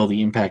reveal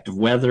the impact of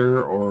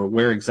weather or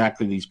where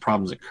exactly these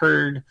problems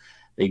occurred.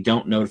 They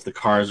don't note if the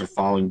cars are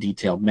following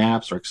detailed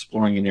maps or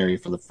exploring an area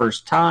for the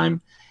first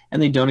time,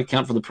 and they don't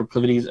account for the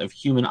proclivities of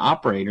human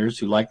operators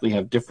who likely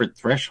have different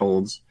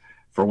thresholds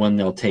for when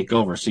they'll take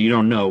over. So you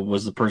don't know,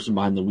 was the person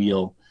behind the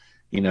wheel,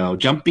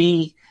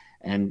 jumpy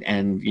and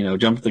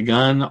jump the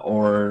gun,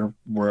 or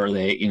were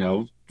they,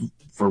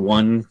 for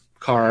one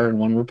car in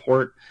one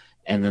report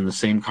and then the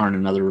same car in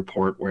another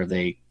report where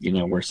they,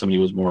 where somebody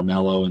was more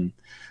mellow and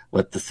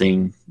let the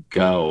thing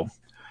go.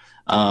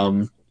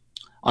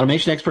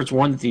 Automation experts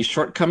warn that these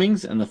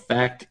shortcomings and the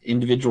fact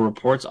individual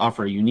reports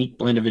offer a unique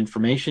blend of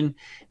information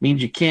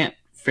means you can't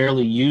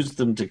fairly use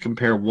them to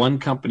compare one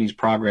company's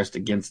progress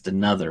against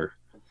another.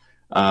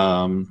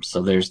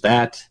 So there's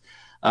that.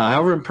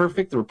 However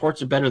imperfect, the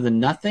reports are better than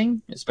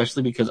nothing,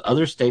 especially because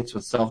other states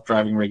with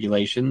self-driving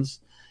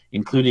regulations,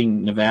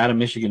 including Nevada,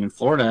 Michigan, and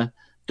Florida,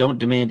 don't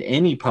demand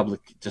any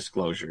public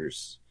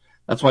disclosures.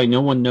 That's why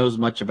no one knows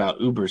much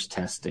about Uber's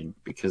testing,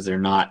 because they're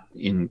not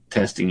in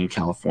testing in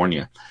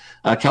California.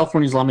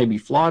 California's law may be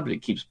flawed, but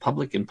it keeps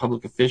public and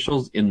public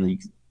officials in the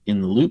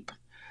loop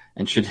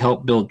and should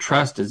help build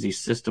trust as these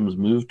systems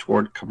move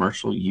toward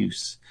commercial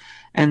use.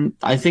 And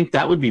I think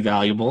that would be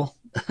valuable.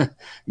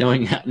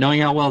 knowing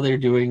how well they're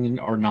doing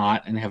or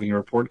not, and having a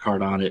report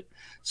card on it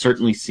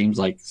certainly seems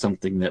like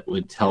something that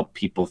would help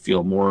people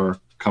feel more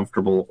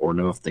comfortable or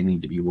know if they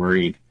need to be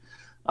worried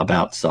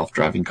about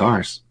self-driving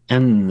cars.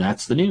 And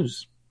that's the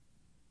news.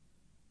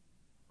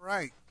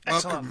 Right.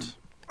 Excellent.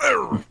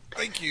 Welcome.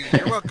 Thank you.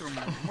 You're welcome.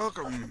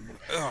 Welcome.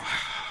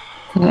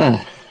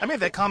 I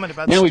made that comment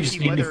about now we just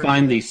need to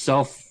find the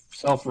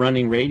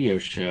self-running radio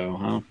show,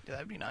 huh? Yeah,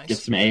 that'd be nice. Get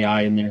some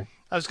AI in there.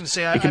 I was going to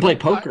say, I can play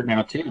poker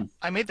now too.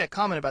 I made that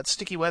comment about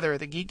sticky weather at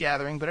the Geek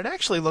Gathering, but it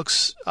actually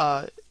looks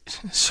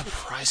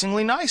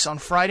surprisingly nice on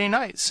Friday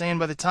night. Saying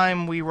by the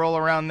time we roll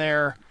around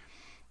there,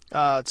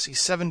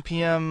 7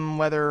 p.m.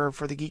 weather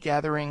for the Geek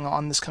Gathering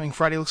on this coming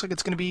Friday looks like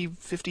it's going to be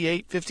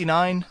 58,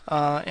 59,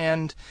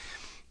 and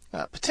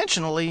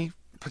potentially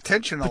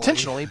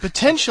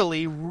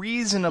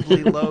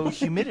reasonably low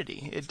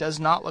humidity. It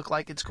does not look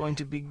like it's going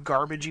to be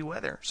garbagey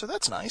weather, so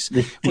that's nice.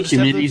 The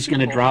humidity is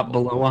going to drop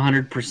below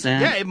 100%.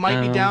 Yeah, it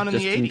might be down in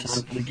the 80s. Just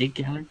in time for the Geek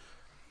Gathering.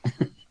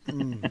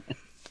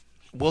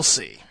 We'll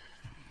see.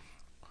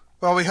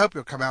 Well, we hope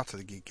you'll come out to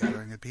the Geek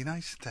Gathering. It'd be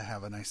nice to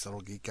have a nice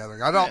little Geek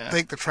Gathering. I don't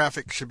think the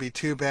traffic should be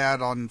too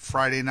bad on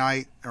Friday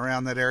night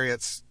around that area.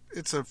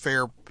 It's a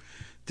fair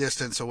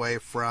distance away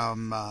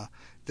from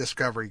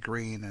Discovery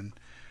Green, and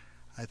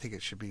I think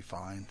it should be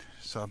fine.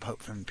 So I'm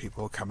hoping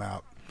people will come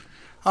out.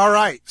 All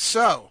right,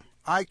 so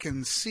I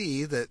can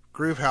see that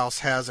Groovehouse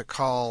has a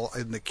call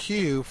in the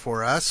queue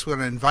for us. We're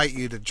going to invite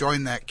you to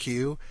join that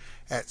queue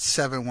at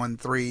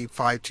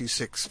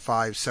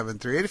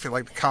 713-526-5738. If you'd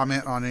like to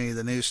comment on any of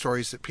the news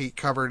stories that Pete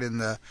covered in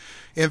the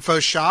info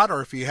shot, or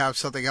if you have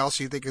something else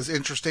you think is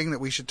interesting that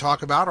we should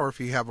talk about, or if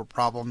you have a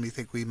problem you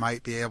think we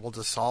might be able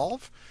to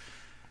solve,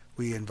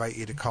 we invite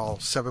you to call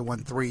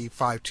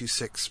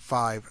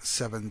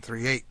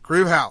 713-526-5738.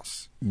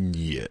 Groovehouse.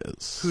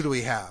 Yes. Who do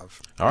we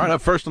have? All right,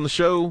 up first on the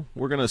show,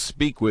 we're going to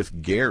speak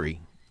with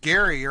Gary.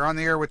 Gary, you're on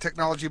the air with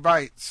Technology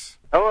Bites.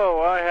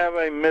 Hello, I have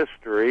a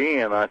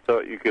mystery, and I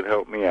thought you could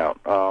help me out.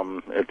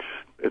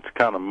 It's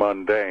kind of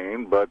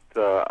mundane, but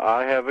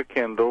I have a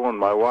Kindle, and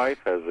my wife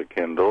has a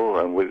Kindle,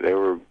 and they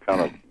were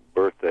kind of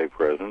birthday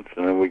presents,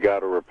 and then we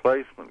got a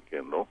replacement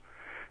Kindle,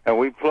 and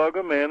we plug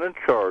them in and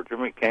charge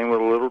them. It came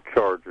with a little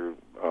charger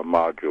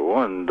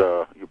module, and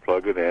you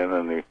plug it in,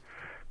 and you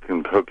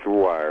can hook your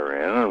wire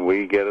in, and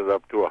we get it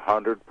up to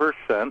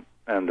 100%,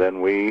 and then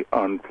we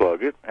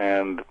unplug it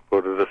and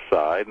put it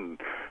aside,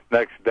 and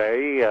next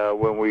day,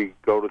 when we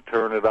go to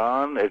turn it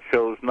on, it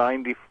shows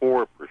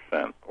 94%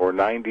 or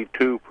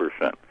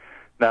 92%.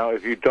 Now,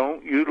 if you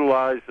don't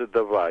utilize the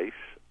device,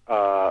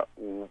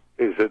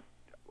 is it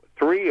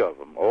three of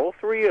them? All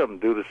three of them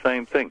do the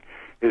same thing.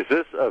 Is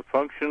this a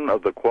function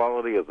of the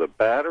quality of the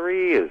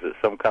battery? Is it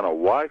some kind of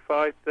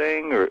Wi-Fi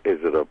thing, or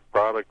is it a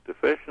product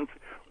deficiency?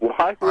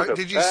 Why would a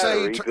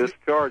battery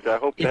discharge? I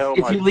hope the hell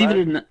my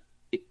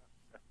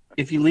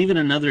If you leave it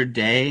another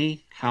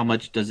day, how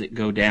much does it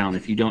go down?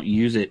 If you don't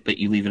use it, but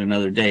you leave it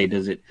another day,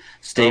 does it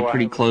stay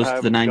pretty close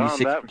to the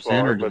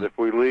 96%? But if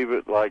we leave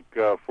it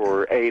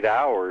for 8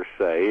 hours,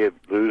 say, it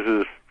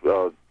loses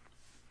 4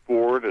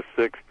 to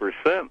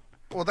 6%.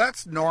 Well,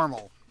 that's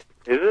normal.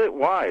 Is it?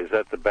 Why? Is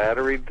that the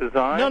battery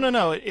design?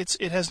 No.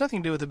 It has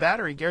nothing to do with the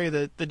battery, Gary.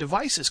 The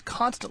device is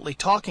constantly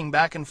talking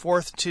back and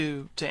forth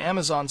to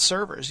Amazon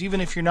servers, even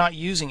if you're not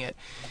using it.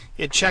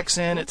 It checks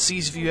in, it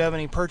sees if you have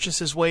any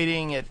purchases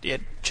waiting,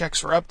 it checks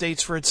for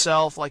updates for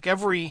itself. Like I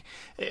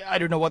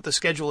don't know what the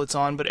schedule it's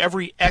on, but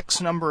every X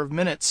number of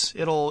minutes,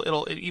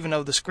 it'll even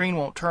though the screen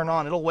won't turn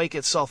on, it'll wake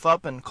itself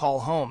up and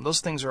call home.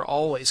 Those things are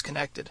always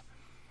connected.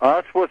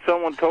 That's what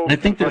someone told me. I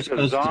think it's like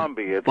a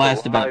zombie. It's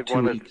last alive about 2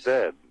 when weeks. It's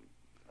dead.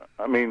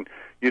 I mean,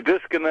 you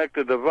disconnect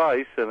the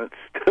device and it's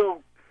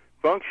still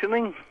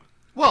functioning?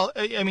 Well,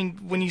 I mean,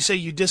 when you say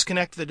you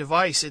disconnect the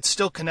device, it's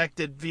still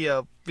connected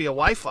via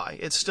Wi-Fi.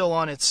 It's still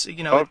on its,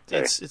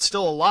 it's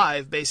still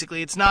alive,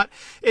 basically. It's not,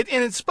 and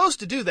it's supposed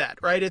to do that,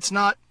 right? It's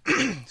not,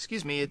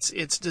 excuse me,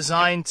 it's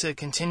designed to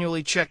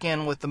continually check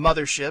in with the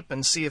mothership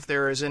and see if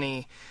there is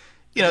any,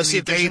 see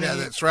if there's data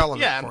that's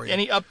relevant for you.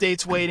 Any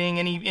updates waiting,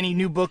 any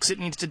new books it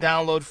needs to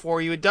download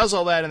for you. It does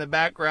all that in the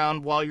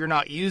background while you're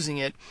not using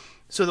it,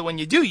 so that when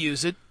you do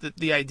use it,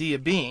 the idea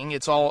being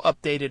it's all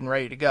updated and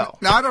ready to go.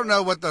 Now, I don't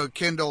know what the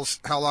Kindle's,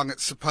 how long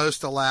it's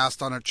supposed to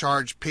last on a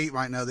charge. Pete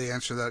might know the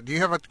answer to that. Do you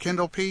have a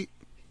Kindle, Pete?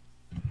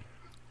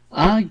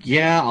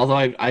 Yeah, although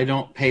I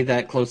don't pay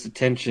that close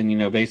attention.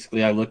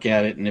 Basically I look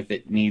at it, and if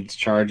it needs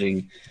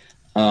charging,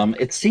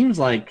 it seems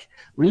like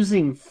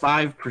losing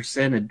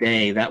 5% a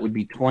day, that would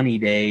be 20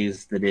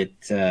 days that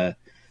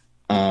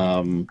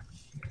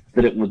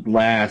it would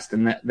last,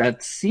 and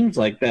that seems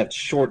like that's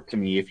short to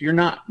me. If you're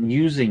not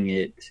using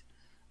it,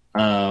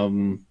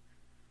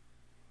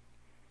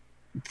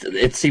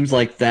 it seems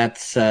like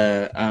that's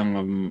it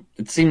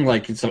seemed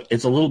like it's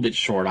a little bit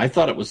short. I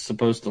thought it was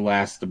supposed to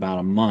last about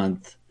a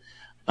month.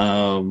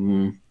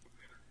 Well,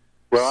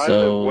 I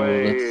live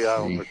way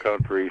out in the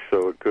country,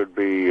 so it could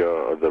be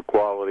the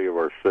quality of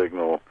our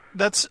signal.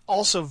 That's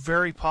also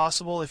very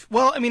possible. If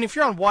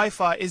you're on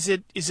Wi-Fi, is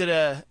it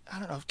I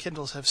don't know if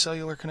Kindles have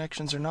cellular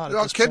connections or not.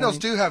 Well, Kindles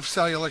do have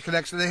cellular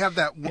connection. They have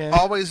that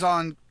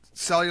always-on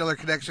cellular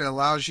connection that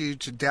allows you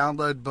to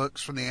download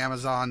books from the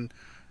Amazon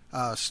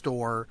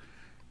store,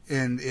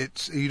 and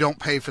you don't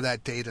pay for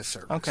that data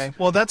service. Okay,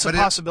 well that's a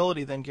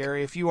possibility then,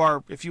 Gary. If you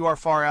are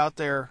far out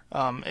there,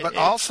 but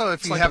also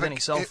if you have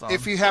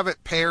if you have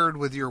it paired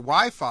with your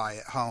Wi-Fi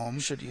at home, you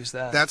should use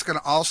that. That's going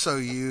to also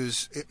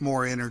use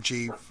more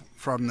energy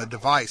from the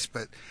device,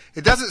 but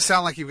it doesn't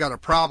sound like you've got a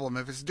problem.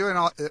 If it's doing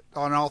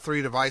on all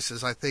three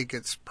devices, I think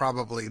it's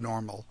probably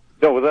normal.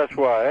 No, well, that's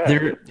why I asked.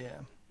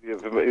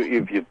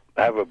 If you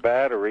have a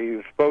battery,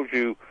 you've solved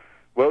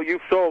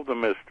the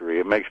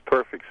mystery. It makes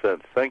perfect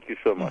sense. Thank you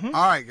so much. Mm-hmm.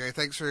 All right, Gary,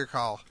 thanks for your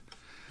call.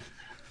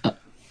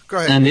 Go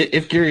ahead. And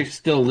if Gary's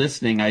still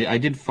listening, I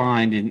did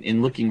find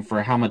in looking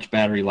for how much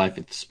battery life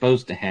it's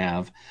supposed to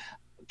have,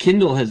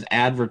 Kindle has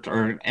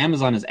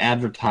Amazon has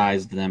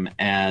advertised them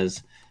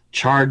as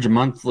charge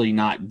monthly,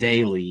 not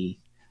daily,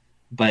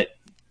 but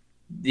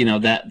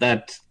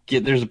that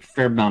there's a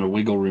fair amount of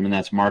wiggle room, and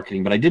that's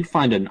marketing. But I did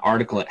find an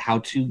article at How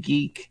to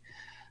Geek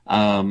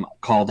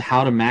called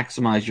How to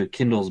Maximize Your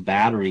Kindle's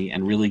Battery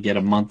and Really Get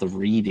a Month of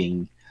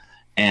Reading.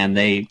 And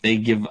they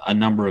give a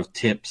number of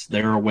tips.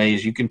 There are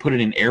ways you can put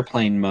it in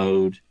airplane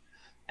mode,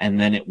 and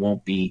then it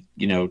won't be,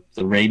 the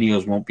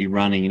radios won't be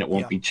running and it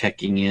won't be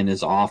checking in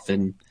as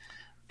often.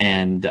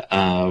 And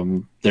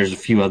there's a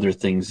few other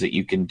things that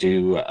you can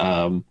do.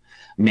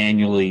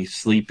 Manually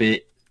sleep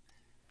it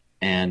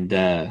and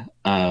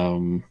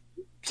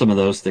some of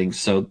those things.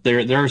 So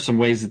there are some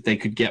ways that they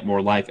could get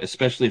more life,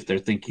 especially if they're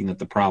thinking that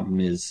the problem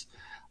is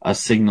a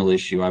signal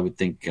issue. I would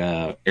think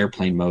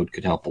airplane mode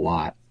could help a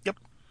lot. Yep.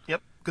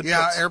 Good.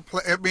 Yeah,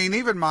 airplane. I mean,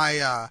 even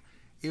my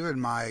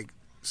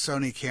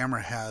Sony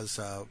camera has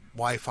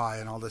Wi-Fi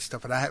and all this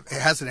stuff, and it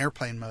has an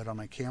airplane mode on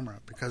my camera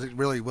because it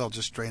really will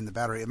just drain the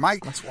battery. And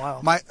that's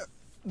wild.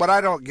 What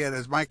I don't get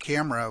is my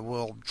camera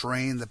will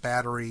drain the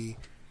battery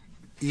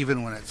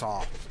even when it's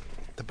off.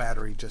 The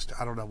battery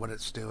I don't know what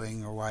it's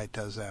doing or why it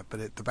does that,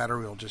 but the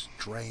battery will just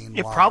drain.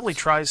 It probably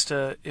tries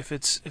to, if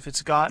it's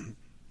got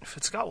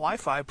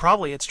Wi-Fi,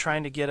 probably it's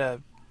trying to get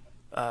a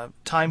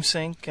time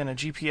sync and a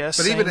GPS.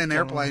 But even in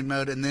airplane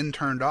mode and then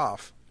turned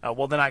off. Oh,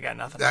 well, then I got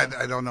nothing.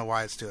 I don't know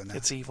why it's doing that.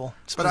 It's evil.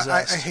 It's but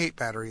I hate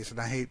batteries and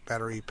I hate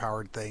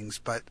battery-powered things,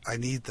 but I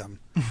need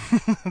them.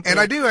 And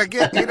I do. I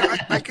get.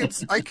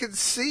 I could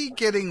see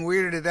getting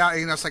weirded out.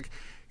 It's like,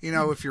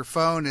 if your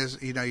phone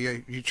is,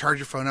 you charge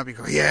your phone up, you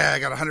go, yeah, I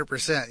got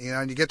 100%.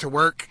 And you get to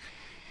work,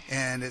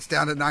 and it's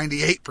down to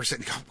 98%.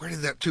 You go, where did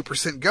that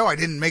 2% go? I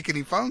didn't make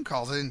any phone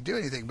calls. I didn't do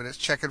anything, but it's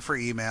checking for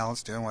email.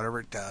 It's doing whatever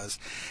it does.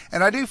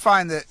 And I do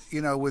find that,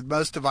 with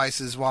most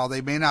devices, while they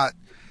may not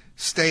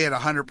stay at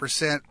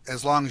 100%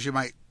 as long as you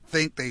might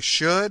think they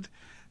should,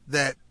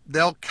 that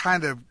they'll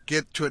kind of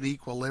get to an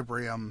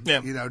equilibrium,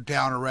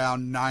 down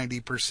around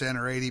 90%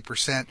 or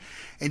 80%.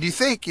 And you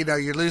think,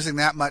 you're losing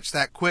that much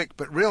that quick,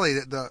 but really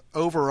the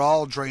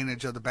overall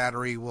drainage of the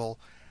battery will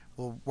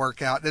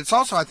work out. And it's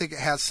also, I think it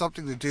has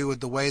something to do with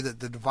the way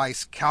that the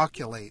device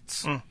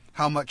calculates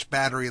how much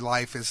battery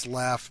life is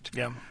left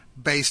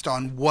based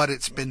on what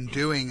it's been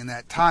doing in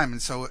that time.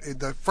 And so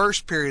the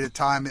first period of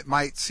time, it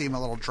might seem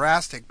a little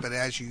drastic, but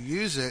as you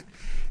use it,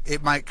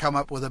 it might come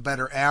up with a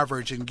better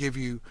average and give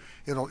you,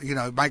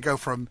 it might go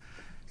from,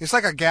 it's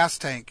like a gas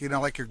tank,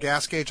 like your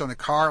gas gauge on the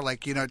car,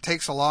 it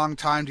takes a long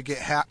time to get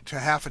to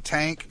half a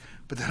tank,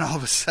 but then all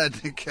of a sudden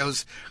it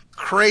goes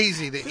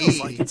crazy to Feels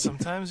E. like it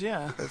sometimes,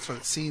 yeah. That's what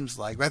it seems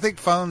like. But I think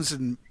phones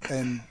and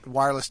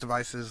wireless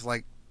devices,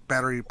 like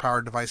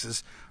battery-powered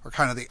devices, are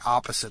kind of the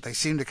opposite. They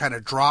seem to kind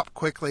of drop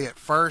quickly at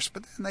first,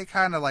 but then they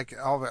kind of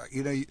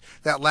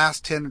that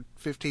last 10,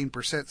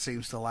 15%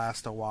 seems to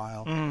last a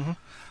while. Mm-hmm.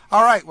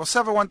 All right, well,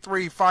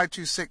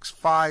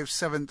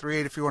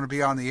 713-526-5738 if you want to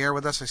be on the air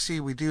with us. I see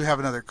we do have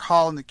another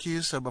call in the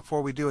queue, so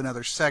before we do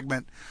another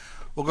segment,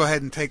 we'll go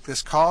ahead and take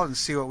this call and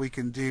see what we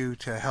can do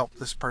to help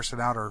this person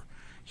out or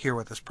hear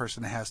what this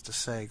person has to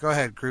say. Go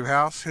ahead, Groove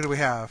House. Who do we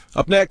have?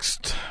 Up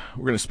next,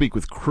 we're going to speak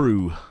with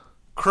Crew.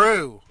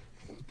 Crew.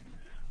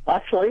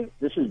 Actually,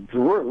 this is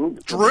Drew.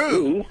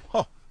 Drew.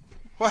 Oh,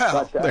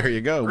 well, there you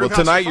go. Groove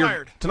Well,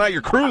 House tonight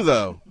you're Crew,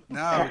 though.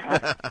 No.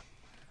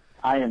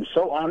 I am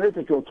so honored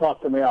that you'll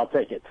talk to me. I'll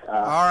take it.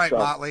 All right,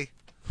 Motley.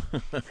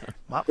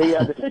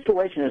 The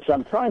situation is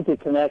I'm trying to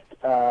connect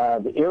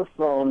the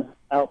earphone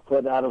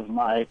output out of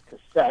my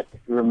cassette, if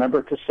you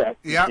remember cassette,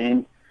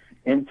 machine,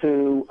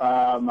 into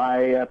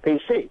my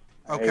PC.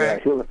 Okay. A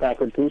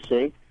Hewlett-Packard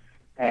PC.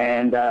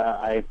 And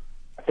I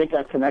think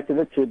I've connected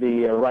it to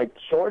the right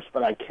source,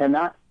 but I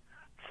cannot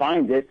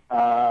find it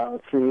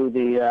through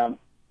the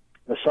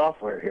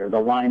software here, the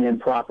line-in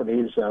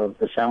properties of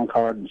the sound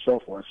card and so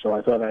forth. So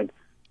I thought I'd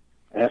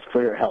ask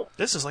for your help.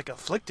 This is like a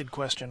afflicted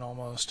question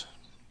almost.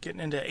 Getting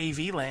into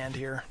AV land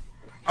here.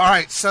 All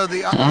right, so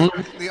the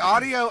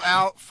audio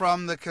out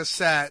from the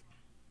cassette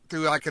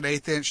through like an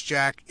 1/8-inch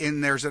jack,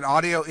 and there's an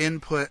audio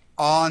input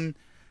on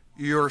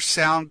your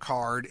sound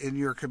card in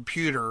your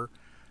computer.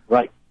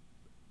 Right.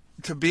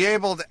 To be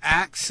able to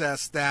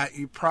access that,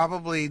 you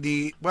probably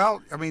need,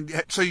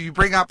 so you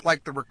bring up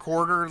like the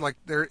recorder, like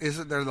the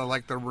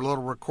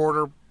little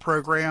recorder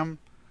program?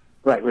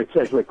 Right, it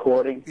says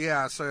recording.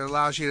 Yeah, so it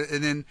allows you to,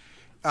 and then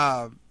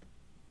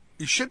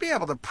you should be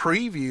able to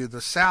preview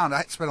the sound.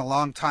 It's been a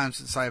long time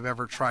since I've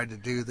ever tried to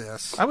do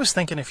this. I was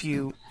thinking if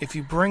you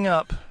bring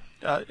up,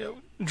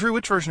 Drew,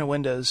 which version of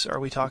Windows are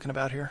we talking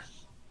about here?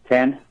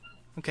 10.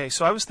 Okay,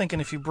 so I was thinking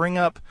if you bring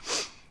up,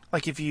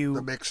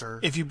 the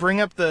mixer. If you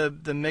bring up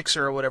the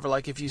mixer or whatever,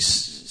 like if you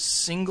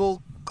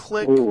single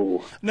click.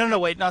 Ooh. No,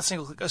 wait, not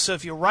single click. So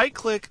if you right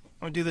click,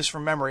 I'm going to do this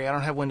from memory. I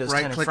don't have Windows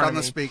 10 in front of me. Right click on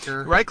the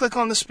speaker. Right click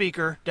on the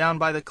speaker down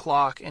by the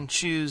clock and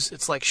choose,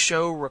 it's like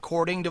show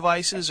recording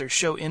devices or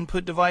show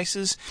input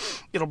devices.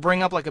 It'll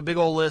bring up like a big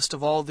old list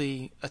of all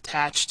the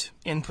attached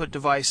input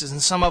devices,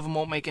 and some of them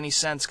won't make any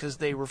sense because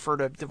they refer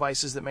to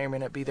devices that may or may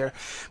not be there.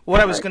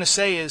 What I was going to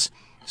say is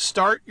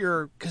start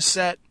your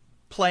cassette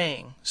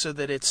playing so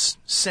that it's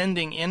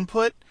sending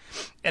input.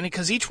 And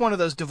because each one of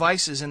those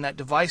devices in that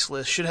device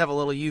list should have a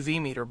little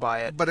UV meter by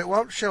it. But it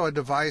won't show a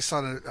device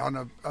on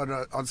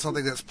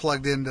something that's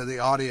plugged into the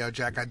audio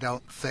jack, I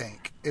don't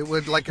think. It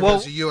would, like if it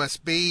was a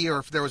USB or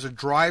if there was a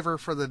driver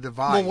for the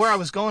device. Well, where I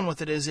was going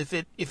with it is if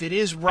it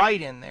is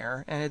right in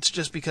there, and it's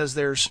just because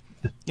there's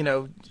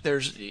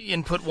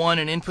input 1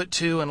 and input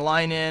 2 and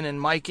line in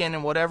and mic in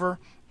and whatever,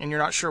 and you're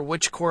not sure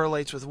which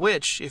correlates with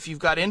which, if you've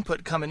got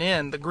input coming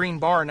in, the green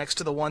bar next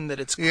to the one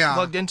that it's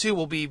plugged into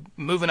will be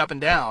moving up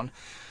and down.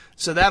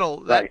 So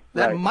that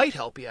might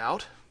help you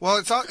out. Well,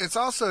 it's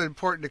also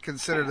important to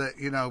consider that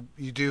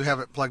you do have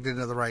it plugged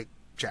into the right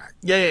jack.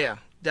 Yeah,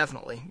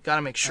 definitely. Got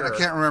to make sure. And I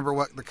can't remember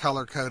what the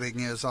color coding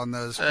is on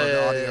those for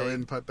the audio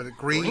input, but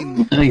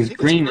green. I think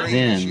green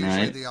is in,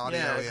 right?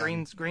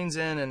 Green's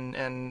in,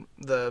 and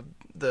the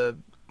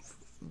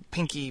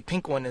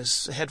pink one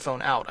is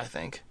headphone out, I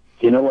think.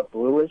 Do you know what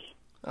blue is?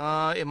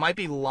 It might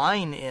be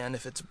line in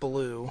if it's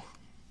blue.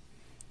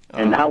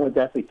 And how would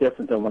that be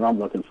different than what I'm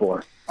looking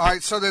for? All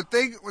right, so the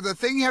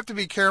thing you have to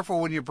be careful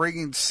when you're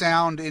bringing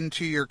sound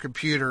into your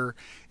computer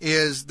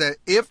is that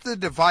if the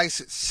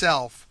device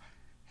itself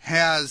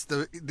has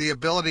the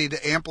ability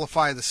to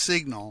amplify the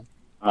signal,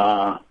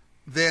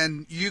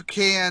 then you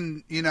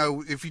can,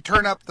 if you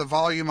turn up the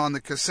volume on the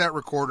cassette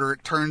recorder,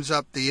 it turns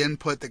up the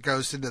input that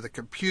goes into the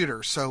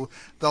computer. So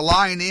the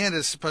line in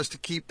is supposed to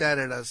keep that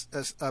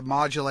at a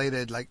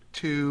modulated, like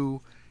 2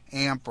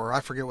 amp, or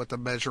I forget what the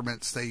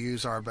measurements they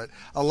use are, but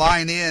a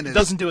line in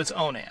doesn't do its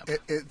own amp.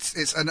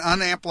 It's an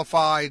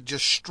unamplified,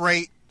 just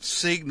straight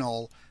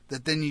signal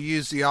that then you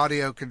use the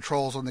audio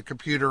controls on the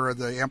computer or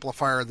the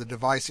amplifier of the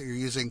device that you're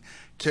using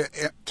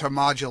to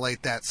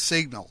modulate that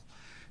signal.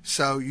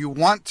 So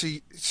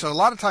a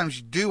lot of times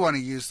you do want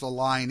to use the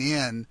line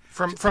in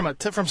from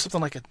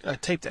something like a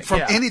tape deck.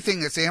 From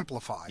anything that's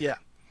amplified. Yeah.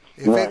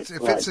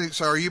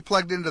 So are you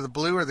plugged into the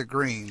blue or the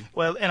green?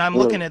 Well, and I'm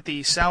looking at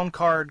the sound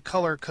card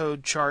color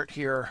code chart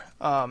here,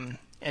 and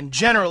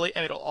generally,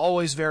 and it'll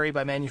always vary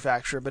by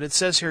manufacturer, but it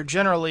says here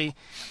generally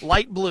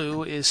light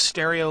blue is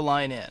stereo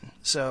line in.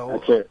 So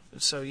that's it.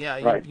 So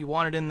yeah, you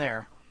want it in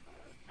there.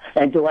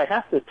 And do I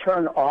have to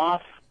turn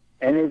off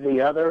any of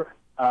the other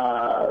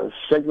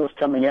signals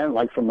coming in,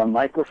 like from a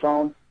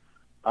microphone,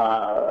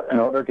 in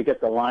order to get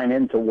the line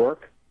in to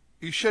work?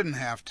 You shouldn't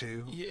have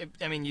to.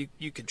 I mean,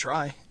 you could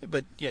try,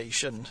 but yeah, you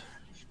shouldn't.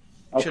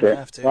 Okay. Shouldn't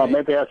have to. Well,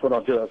 maybe that's what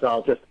I'll do. Is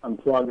I'll just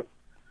unplug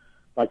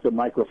like the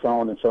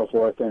microphone and so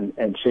forth, and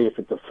see if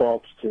it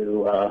defaults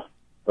to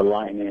the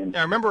line in.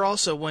 Now, remember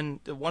also, one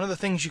of the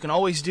things you can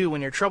always do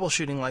when you're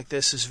troubleshooting like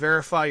this is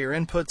verify your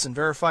inputs and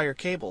verify your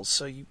cables.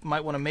 So you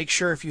might want to make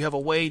sure if you have a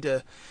way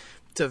to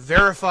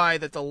verify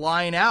that the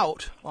line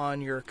out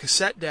on your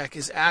cassette deck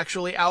is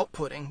actually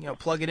outputting.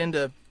 Plug it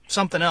into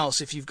something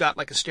else. If you've got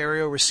like a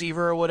stereo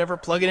receiver or whatever,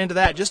 plug it into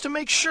that just to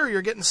make sure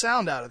you're getting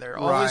sound out of there.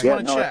 Always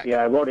want to check.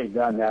 Yeah, I've already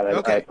done that.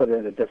 I put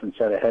in a different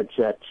set of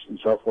headsets and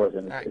so forth,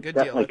 and it's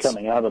definitely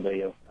coming out of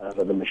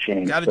the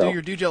machine. Got to do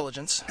your due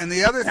diligence. And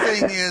the other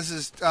thing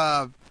is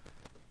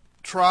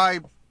try,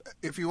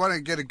 if you want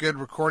to get a good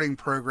recording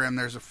program,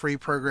 there's a free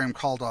program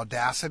called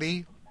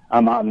Audacity.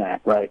 I'm on that,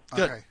 right?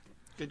 Okay.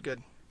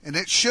 Good. And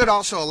it should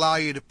also allow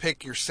you to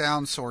pick your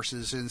sound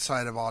sources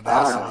inside of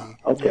Audacity.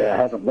 Okay, I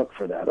haven't looked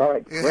for that. All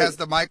right, It has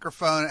the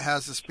microphone, it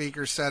has the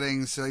speaker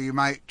settings, so you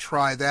might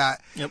try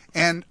that. Yep.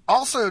 And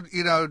also,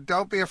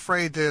 don't be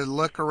afraid to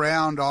look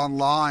around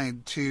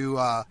online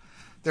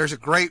there's a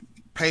great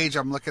page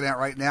I'm looking at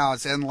right now.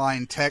 It's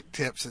Nline Tech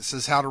Tips. It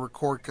says how to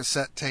record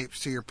cassette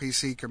tapes to your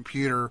PC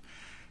computer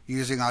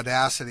using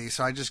Audacity.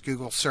 So I just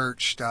Google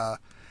searched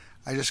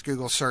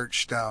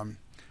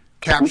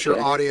capture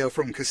audio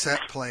from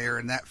cassette player,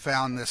 and that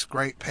found this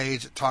great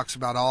page that talks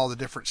about all the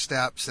different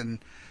steps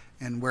and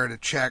where to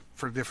check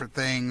for different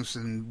things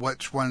and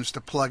which ones to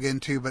plug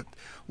into. But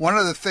one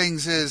of the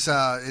things is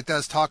it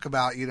does talk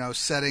about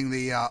setting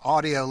the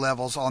audio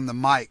levels on the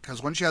mic,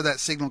 because once you have that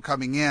signal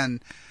coming in,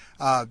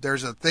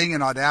 there's a thing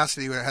in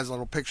Audacity where it has a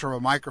little picture of a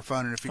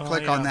microphone, and if you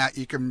click on that,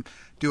 you can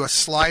do a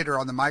slider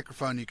on the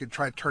microphone. You can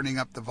try turning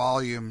up the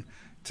volume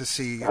to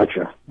see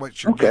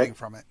what you're getting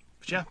from it.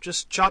 But yeah,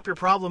 just chop your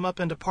problem up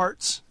into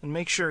parts and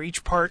make sure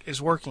each part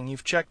is working.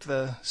 You've checked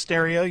the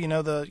stereo,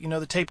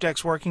 the tape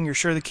deck's working. You're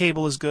sure the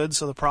cable is good,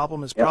 so the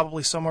problem is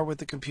probably somewhere with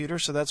the computer.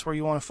 So that's where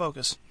you want to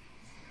focus.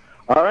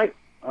 All right.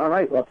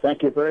 Well,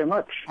 thank you very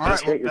much. All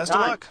right. Best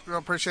of luck. We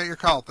appreciate your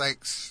call.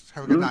 Thanks.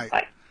 Have a good night.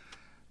 Bye.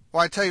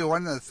 Well, I tell you,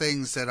 one of the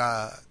things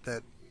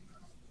that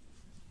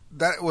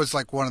was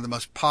like one of the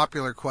most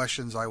popular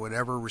questions I would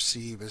ever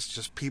receive is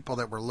just people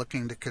that were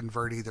looking to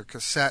convert either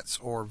cassettes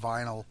or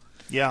vinyl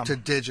to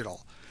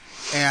digital.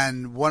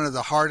 And one of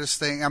the hardest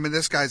things,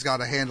 this guy's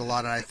got a handle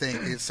on it, I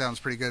think. It sounds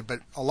pretty good.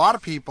 But a lot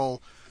of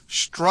people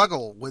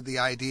struggle with the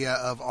idea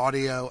of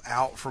audio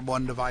out from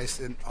one device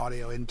and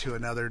audio into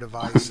another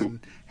device and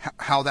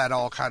how that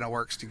all kind of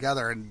works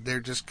together. And they're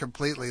just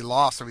completely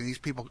lost. These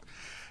people,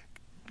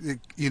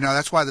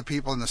 that's why the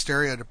people in the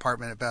stereo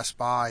department at Best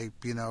Buy,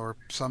 are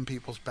some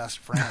people's best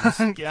friends.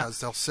 Yeah. Because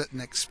they'll sit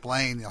and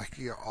explain,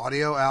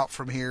 audio out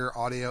from here,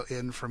 audio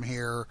in from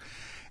here.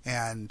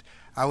 And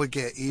I would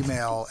get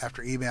email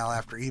after email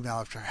after email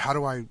after, how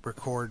do I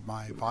record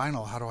my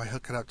vinyl? How do I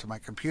hook it up to my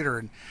computer?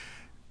 And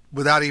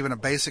without even a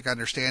basic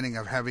understanding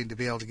of having to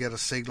be able to get a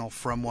signal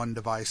from one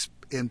device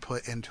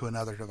input into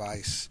another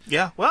device.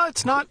 Yeah, well,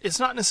 it's not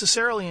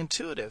necessarily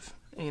intuitive.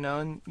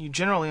 And you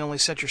generally only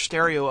set your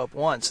stereo up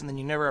once, and then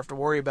you never have to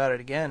worry about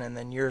it again. And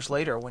then years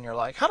later, when you're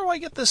like, how do I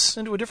get this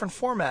into a different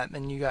format?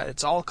 And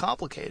it's all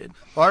complicated.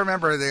 Well, I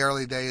remember the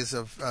early days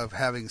of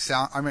having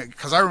sound.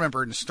 Because I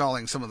remember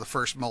installing some of the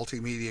first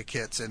multimedia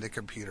kits into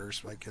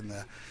computers, like in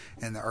the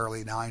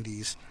early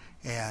 '90s,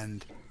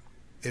 and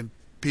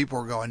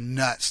people were going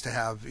nuts to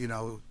have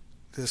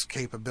this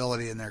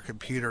capability in their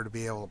computer to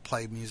be able to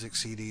play music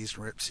CDs,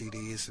 rip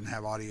CDs, and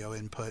have audio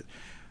input.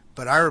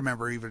 But I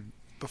remember even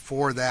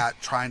before that,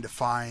 trying to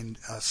find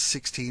a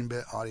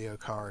 16-bit audio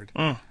card,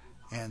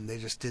 and they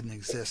just didn't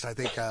exist. I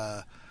think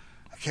I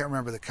can't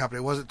remember the company.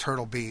 It wasn't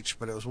Turtle Beach,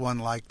 but it was one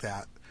like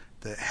that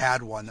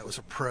had one that was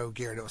a pro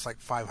gear. And it was like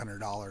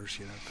 $500,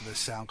 for this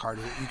sound card.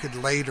 You could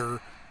later,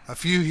 a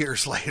few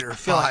years later,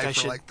 buy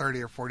for like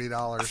 $30 or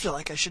 $40. I feel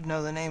like I should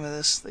know the name of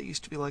this. That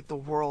used to be like the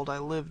world I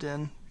lived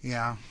in.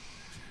 Yeah.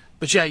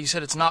 But yeah, you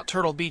said it's not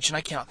Turtle Beach, and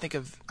I cannot think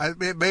of.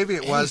 Maybe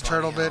it was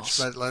Turtle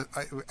else. Beach, but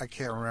I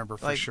can't remember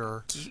for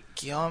sure.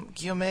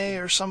 Guillaume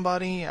or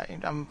somebody.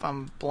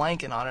 I'm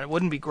blanking on it. It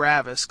wouldn't be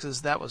Gravis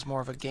because that was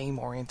more of a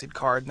game-oriented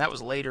card, and that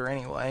was later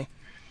anyway.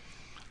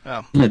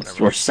 Oh,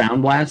 or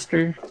Sound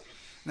Blaster.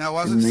 No, it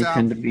wasn't Sound.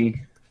 Tend to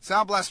be.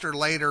 Sound Blaster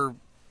later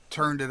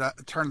turned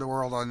the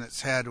world on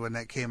its head when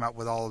they came out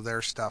with all of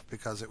their stuff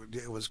because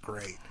it was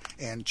great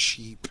and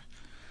cheap.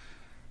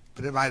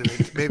 But it might have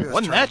been. Maybe it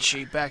wasn't that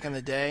cheap back in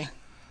the day.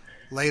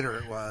 Later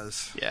it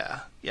was.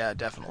 Yeah,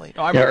 definitely.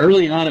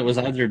 Early on it was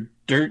either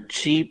dirt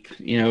cheap,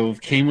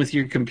 came with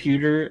your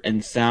computer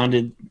and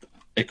sounded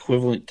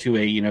equivalent to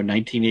a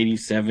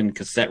 1987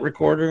 cassette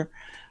recorder,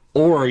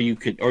 or you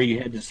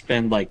had to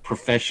spend like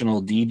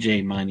professional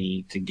DJ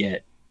money to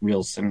get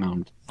real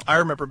sound. I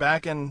remember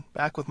back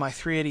with my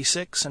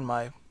 386 and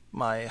my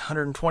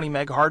 120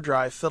 meg hard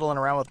drive, fiddling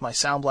around with my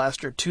Sound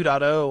Blaster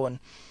 2.0 and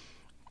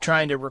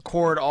trying to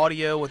record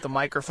audio with the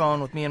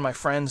microphone with me and my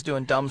friends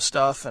doing dumb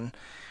stuff, and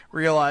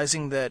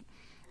realizing that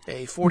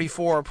a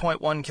 44.1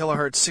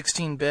 kilohertz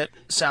 16-bit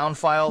sound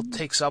file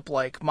takes up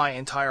like my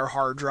entire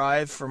hard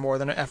drive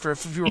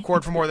if you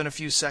record for more than a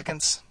few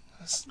seconds.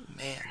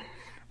 Man,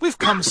 we've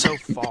come so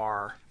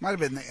far. Might have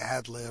been the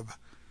Ad-Lib.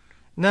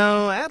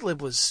 No, Ad-Lib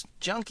was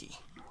junky.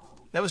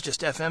 That was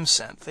just FM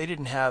synth. They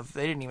didn't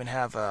even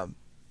have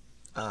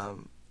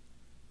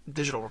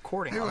digital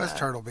recording. It was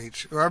Turtle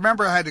Beach. I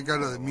remember I had to go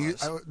to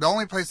the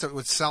only place that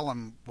would sell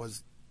them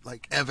was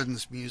like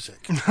Evans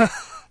Music.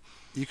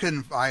 You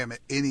couldn't buy them at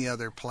any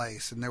other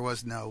place, and there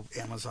was no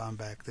Amazon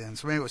back then.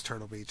 So maybe it was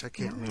Turtle Beach. I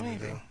can't remember.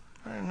 Maybe.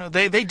 I don't know.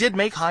 They did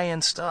make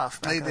high-end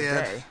stuff back in the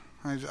day.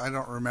 I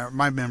don't remember.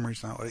 My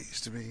memory's not what it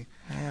used to be.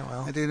 Yeah,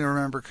 well. I didn't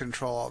remember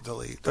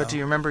Control-Alt-Delete. But do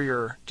you remember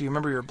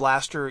your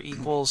blaster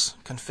equals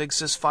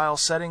configsys file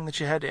setting that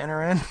you had to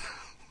enter in?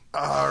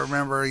 I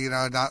remember,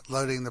 not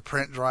loading the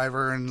print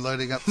driver and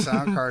loading up the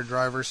sound card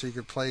driver so you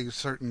could play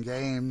certain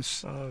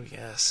games. Oh,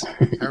 yes.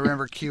 I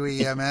remember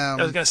QEMM.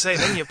 I was going to say,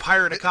 then you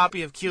pirate a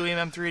copy of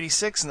QEMM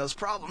 386 and those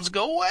problems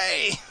go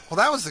away. Well,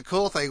 that was the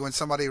cool thing when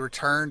somebody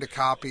returned a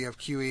copy of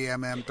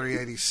QEMM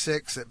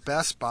 386 at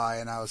Best Buy,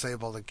 and I was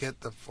able to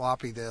get the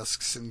floppy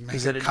disks and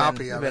make a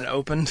copy of it. Been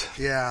opened?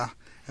 Yeah.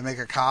 And make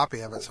a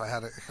copy of it, so I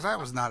had it, because that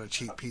was not a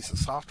cheap piece of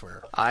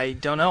software. I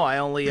don't know. I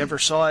only ever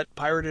saw it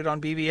pirated on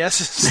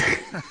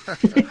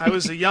BBSs. I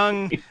was a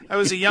young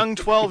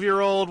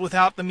 12-year-old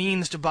without the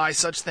means to buy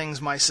such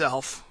things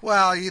myself.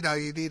 Well, you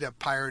need a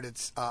pirated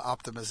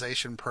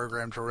optimization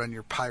program to run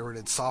your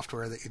pirated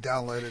software that you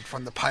downloaded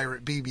from the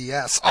pirate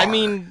BBS. I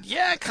mean,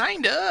 yeah,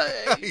 kinda.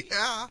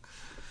 Yeah.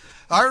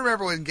 I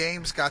remember when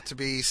games got to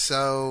be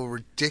so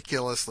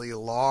ridiculously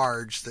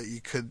large that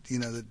you could,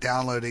 that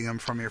downloading them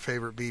from your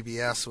favorite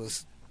BBS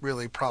was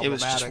really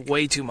problematic. It was just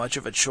way too much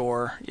of a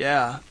chore.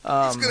 Yeah.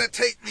 It's going to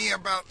take me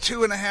about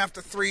 2.5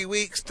 to 3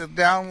 weeks to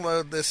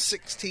download this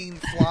 16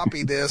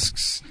 floppy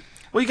disks.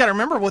 Well, you got to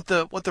remember what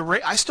the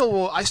rate. I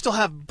still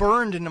have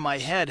burned into my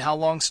head how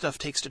long stuff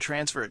takes to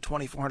transfer at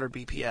 2400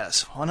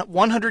 BPS.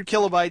 100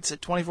 kilobytes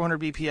at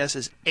 2400 BPS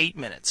is 8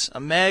 minutes.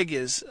 A meg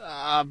is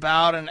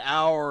about an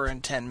hour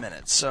and 10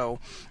 minutes. So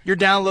you're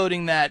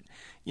downloading that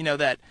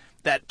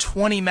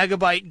 20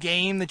 megabyte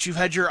game that you've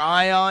had your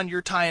eye on.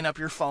 You're tying up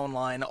your phone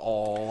line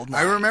all night.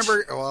 I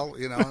remember. Well,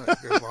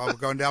 while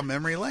going down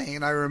memory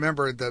lane, I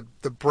remember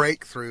the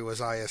breakthrough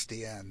was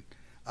ISDN.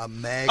 A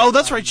meg. Oh,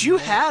 that's right. You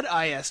had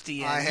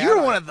ISDN. You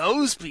were one of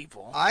those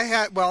people. I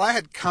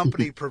had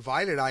company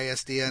provided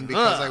ISDN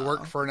because I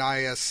worked for an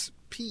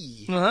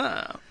ISP.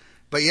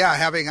 But yeah,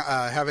 having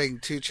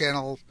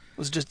 2-channel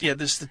was just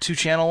this the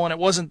 2-channel one. It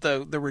wasn't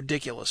the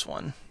ridiculous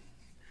one.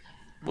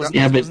 But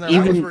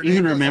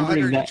even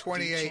remembering that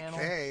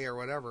 128K or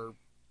whatever.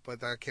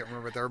 but I can't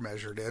remember what they're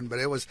measured in. But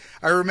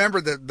I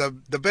remember that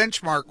the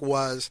benchmark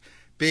was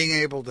being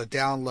able to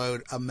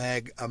download a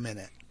meg a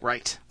minute.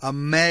 Right. A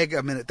meg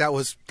a minute. That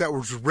was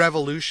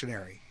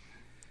revolutionary.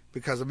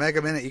 Because a meg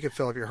a minute, you could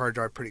fill up your hard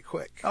drive pretty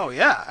quick. Oh,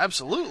 yeah,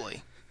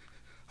 absolutely.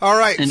 All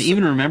right. And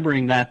even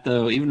remembering that,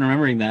 though,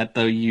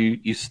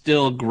 you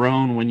still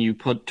groan when you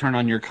turn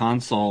on your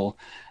console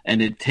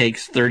and it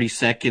takes 30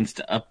 seconds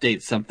to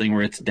update something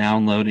where it's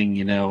downloading,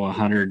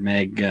 100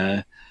 meg,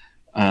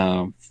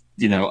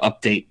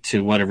 update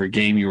to whatever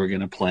game you were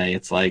going to play.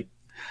 It's like,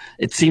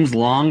 it seems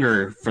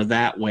longer for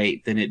that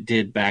wait than it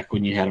did back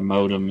when you had a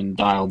modem and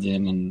dialed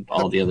in and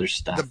all the other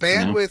stuff. The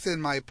bandwidth in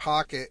my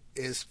pocket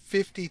is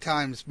 50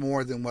 times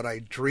more than what I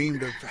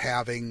dreamed of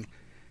having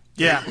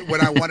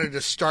when I wanted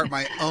to start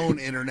my own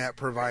internet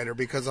provider,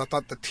 because I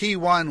thought the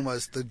T1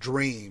 was the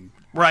dream.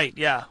 Right,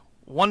 yeah.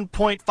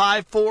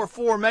 1.544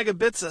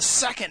 megabits a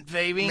second,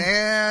 baby.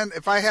 Man,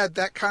 if I had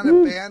that kind of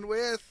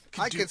bandwidth,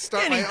 I could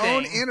start my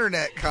own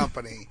internet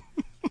company.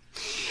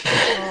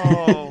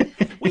 Oh,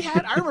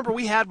 I remember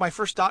we had my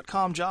first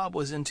 .com job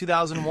was in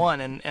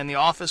 2001, and the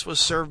office was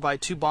served by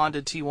 2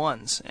 bonded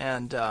T1s,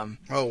 and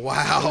oh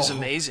wow, it was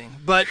amazing.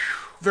 But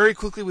very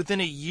quickly,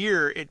 within a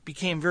year, it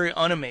became very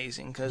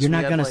unamazing because you're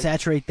not going to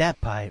saturate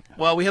that pipe.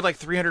 Well, we had like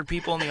 300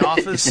 people in the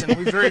office, and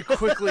we very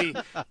quickly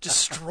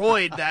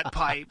destroyed that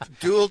pipe.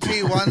 Dual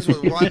T1s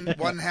with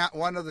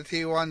one of the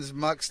T1s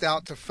muxed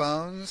out to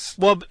phones.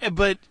 Well,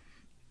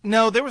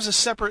 no, there was a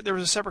separate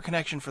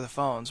connection for the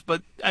phones,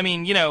 but I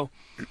mean,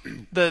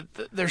 they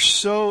were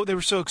so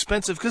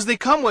expensive because they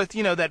come with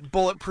that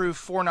bulletproof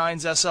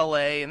 4.9s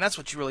SLA, and that's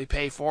what you really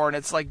pay for, and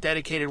it's like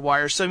dedicated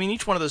wires. So I mean,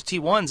 each one of those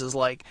T1s is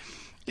like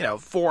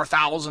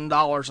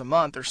 $4,000 a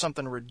month or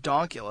something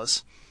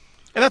redonkulous.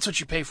 And that's what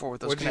you pay for with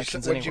those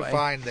connections anyway. What'd you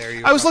find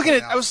there? I was looking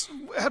at,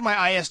 had my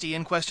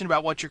ISDN question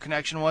about what your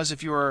connection was.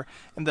 If you were,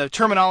 and the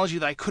terminology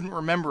that I couldn't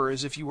remember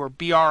is if you were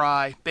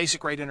BRI,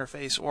 basic rate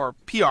interface, or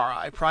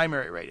PRI,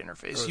 primary rate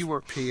interface. You were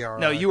PRI.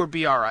 No, you were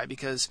BRI,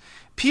 because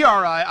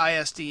PRI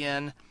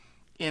ISDN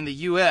in the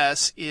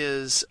U.S.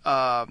 is,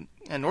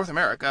 in North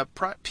America,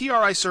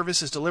 PRI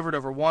service is delivered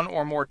over one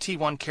or more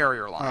T1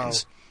 carrier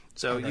lines. Oh.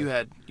 So you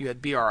had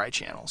BRI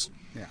channels.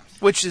 Yeah.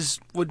 Which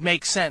would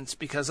make sense,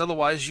 because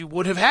otherwise you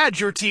would have had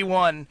your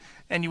T1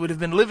 and you would have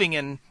been living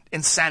in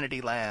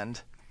insanity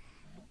land.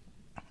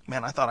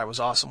 Man, I thought I was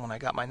awesome when I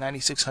got my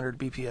 9600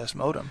 BPS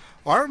modem.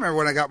 Well, I remember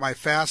when I got my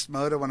fast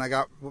modem,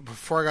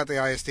 before I got the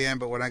ISDN,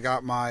 but when I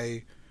got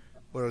my,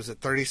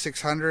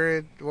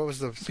 3600? What was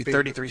the speed?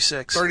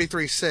 33.6.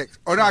 33.6.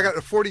 Oh, no, I got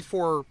the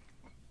 44,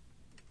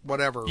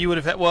 whatever. You would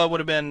have had, it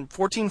would have been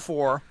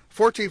 14.4.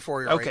 14.4,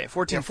 you're right. Okay,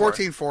 14.4. Yeah,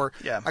 14.4.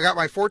 Yeah. I got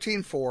my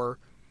 14.4.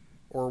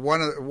 Or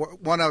one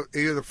of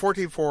either the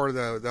 14.4 or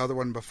the other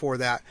one before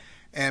that,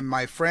 and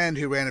my friend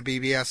who ran a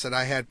BBS said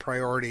I had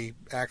priority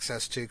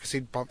access to, because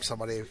he'd bump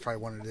somebody if I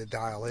wanted to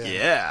dial in.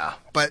 Yeah.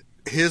 But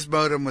his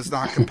modem was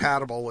not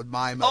compatible with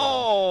my modem.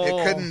 Oh.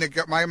 It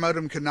couldn't. My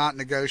modem could not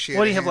negotiate.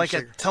 What do you have, like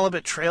a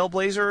Telebit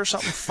Trailblazer or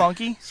something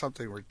funky?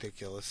 Something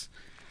ridiculous.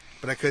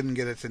 But I couldn't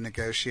get it to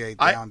negotiate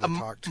down to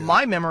talk to.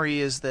 My memory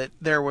is that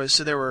there was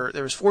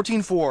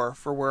 14.4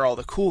 for where all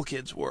the cool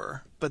kids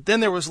were. But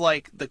then there was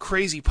like the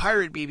crazy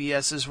pirate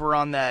BBSs were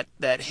on that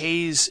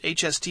Hayes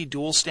HST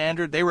dual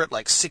standard. They were at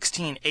like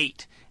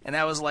 16.8, and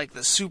that was like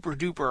the super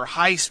duper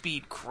high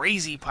speed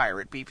crazy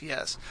pirate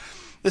BPS.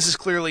 This is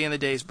clearly in the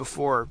days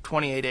before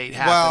 28.8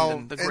 happened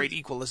and the great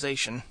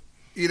equalization.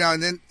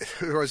 And then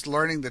I was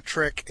learning the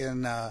trick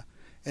in the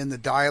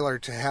dialer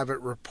to have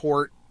it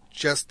report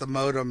just the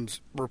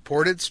modem's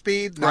reported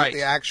speed, not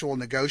the actual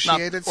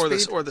negotiated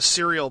speed. Or the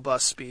serial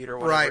bus speed or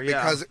whatever. Right,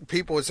 because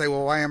people would say,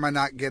 well, why am I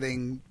not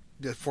getting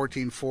the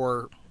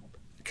 14.4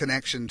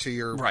 connection to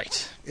your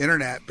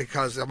internet?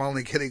 Because I'm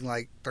only getting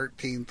like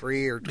 13.3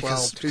 or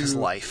 12.2. Because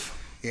life.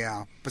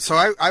 Yeah. But so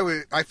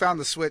I found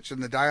the switch in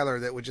the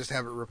dialer that would just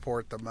have it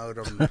report the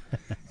modem.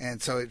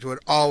 And so it would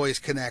always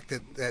connect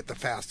it at the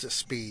fastest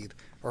speed,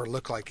 or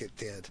look like it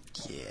did.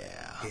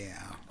 Yeah.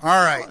 Yeah.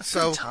 All right.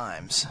 So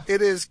times.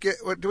 It is.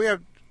 What do we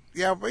have?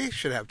 Yeah, we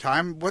should have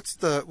time.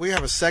 We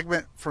have a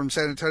segment from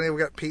San Antonio. We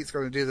got Pete's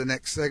going to do the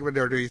next segment.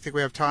 Or do you think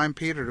we have time,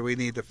 Pete, or do we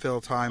need to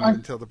fill time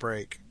until the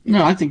break?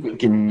 No, I think we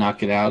can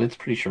knock it out. It's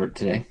pretty short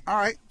today. All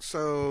right.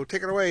 So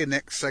take it away.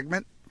 Next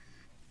segment.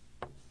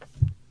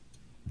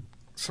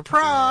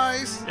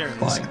 Surprise! There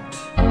it is.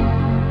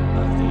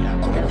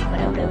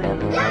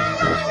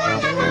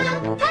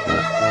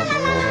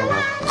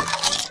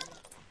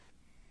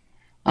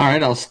 All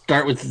right, I'll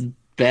start with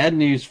bad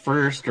news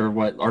first, or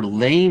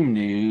lame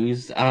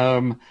news.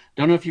 Don't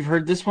know if you've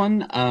heard this one.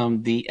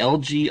 The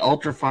LG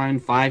Ultrafine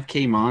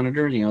 5K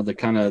monitor,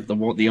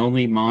 the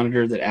only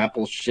monitor that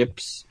Apple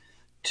ships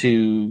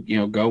to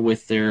go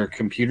with their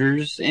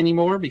computers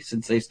anymore,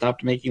 since they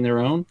stopped making their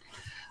own.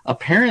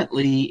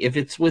 Apparently, if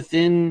it's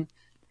within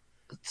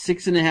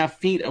 6.5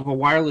 feet of a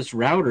wireless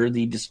router,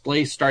 the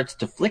display starts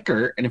to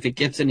flicker, and if it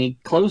gets any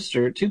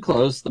too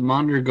close, the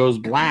monitor goes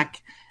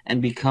black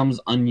and becomes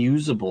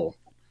unusable.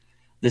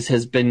 This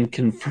has been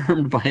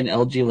confirmed by an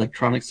LG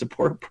electronic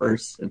support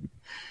person,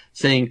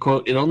 saying,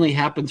 quote, "It only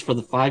happens for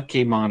the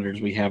 5K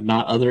monitors we have,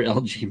 not other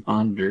LG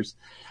monitors."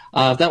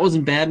 If that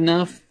wasn't bad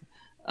enough,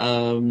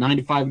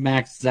 95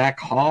 Mac's Zach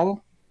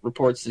Hall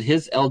reports that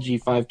his LG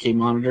 5K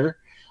monitor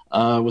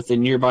with a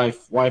nearby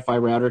Wi-Fi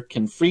router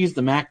can freeze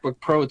the MacBook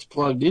Pro it's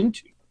plugged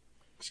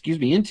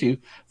into,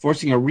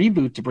 forcing a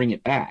reboot to bring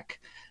it back.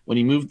 When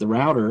he moved the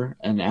router,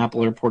 an Apple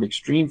AirPort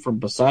Extreme, from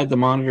beside the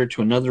monitor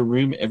to another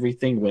room,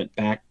 everything went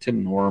back to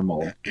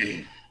normal.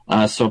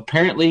 So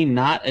apparently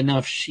not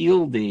enough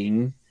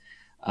shielding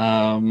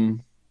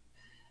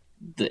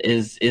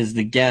is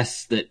the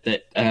guess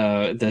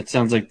that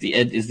sounds like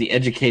is the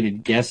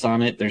educated guess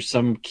on it. There's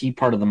some key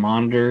part of the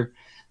monitor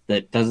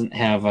that doesn't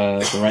have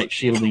the right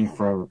shielding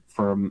for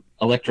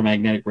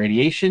electromagnetic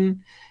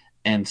radiation,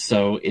 and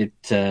so it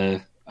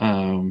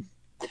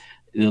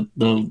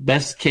the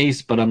best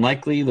case, but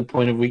unlikely, the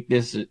point of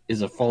weakness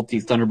is a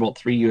faulty Thunderbolt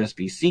 3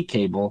 USB-C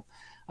cable.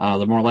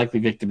 The more likely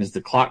victim is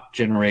the clock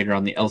generator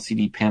on the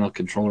LCD panel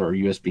controller or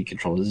USB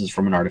controller. This is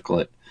from an article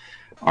at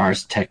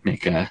Ars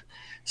Technica.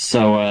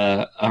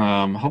 So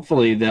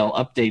hopefully they'll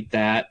update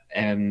that,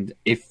 and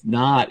if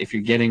not, if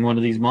you're getting one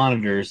of these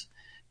monitors,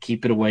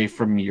 keep it away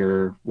from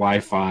your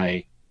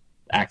Wi-Fi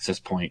access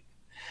point.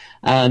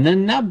 And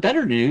then now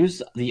better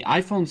news, the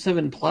iPhone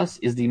 7 Plus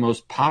is the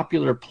most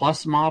popular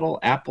Plus model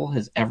Apple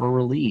has ever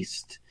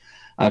released.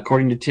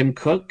 According to Tim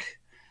Cook,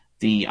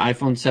 the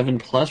iPhone 7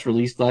 Plus,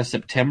 released last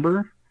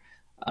September,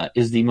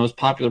 is the most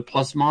popular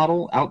Plus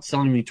model,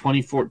 outselling the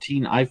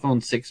 2014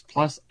 iPhone 6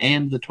 Plus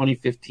and the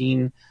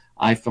 2015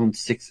 iPhone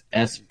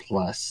 6s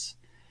Plus.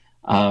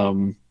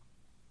 I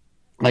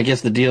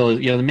guess the deal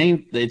is,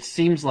 it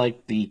seems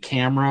like the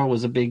camera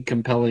was a big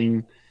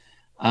compelling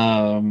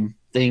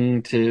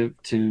thing to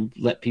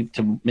let people,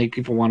 to make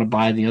people want to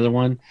buy the other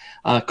one.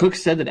 Cook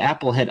said that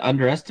Apple had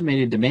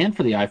underestimated demand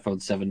for the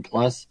iPhone 7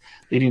 Plus,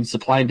 leading to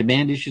supply and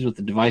demand issues with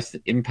the device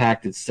that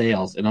impacted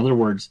sales. In other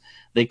words,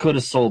 they could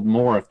have sold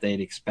more if they'd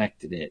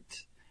expected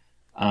it.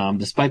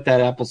 Despite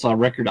that, Apple saw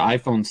record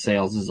iPhone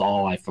sales, this is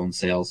all iPhone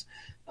sales,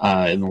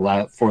 in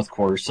the fourth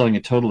quarter, selling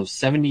a total of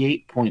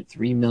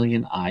 78.3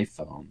 million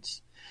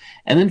iPhones.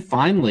 And then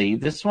finally,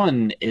 this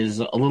one is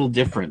a little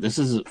different. This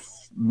is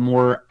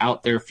more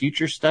out there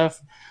future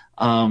stuff,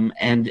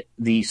 and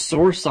the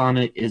source on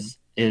it is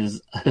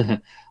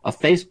a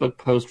Facebook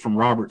post from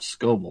Robert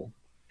Scoble.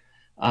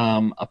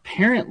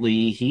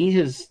 Apparently, he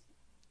has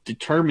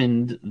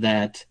determined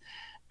that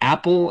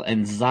Apple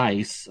and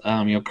Zeiss,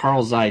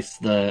 Carl Zeiss,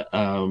 the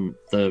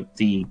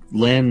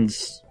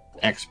lens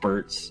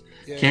experts,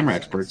 camera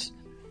experts,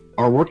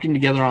 are working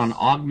together on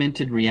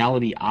augmented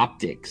reality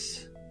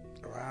optics.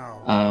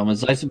 A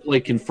Zeiss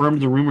employee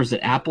confirmed the rumors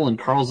that Apple and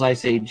Carl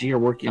Zeiss AG are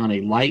working on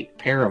a light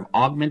pair of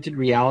augmented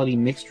reality,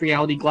 mixed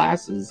reality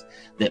glasses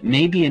that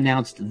may be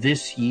announced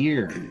this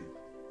year.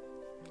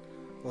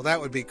 Well,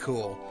 that would be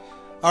cool.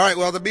 All right,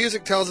 well, the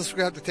music tells us we're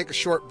going to have to take a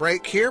short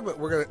break here, but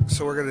we're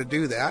going to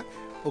do that.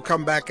 We'll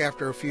come back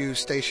after a few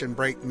station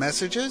break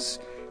messages.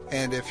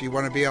 And if you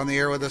want to be on the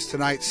air with us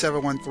tonight,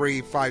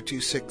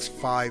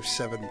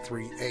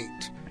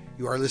 713-526-5738.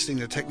 You are listening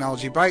to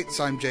Technology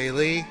Bites. I'm Jay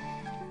Lee.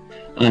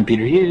 I'm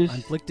Peter Hughes.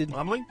 I'm Flickted.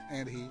 Lumley.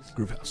 And he's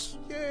Groovehouse.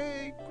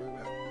 Yay,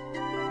 Groovehouse.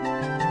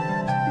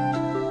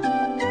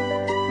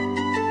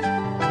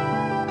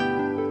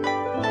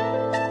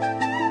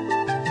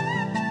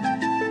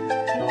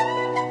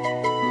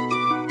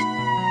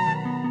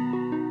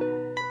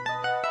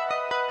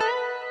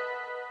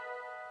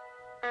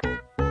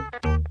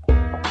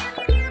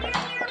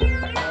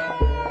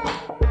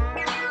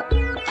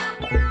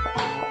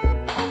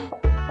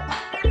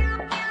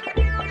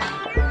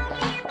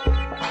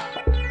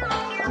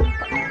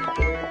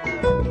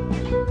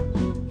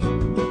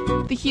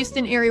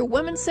 Houston Area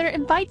Women's Center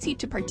invites you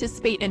to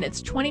participate in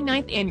its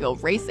 29th annual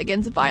Race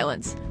Against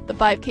Violence. The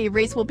 5K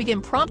race will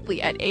begin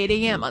promptly at 8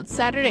 a.m. on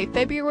Saturday,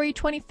 February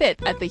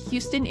 25th at the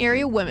Houston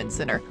Area Women's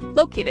Center,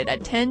 located at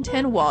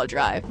 1010 Wall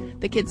Drive.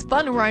 The Kids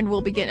Fun Run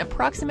will begin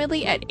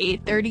approximately at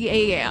 8:30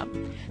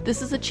 a.m.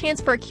 This is a chance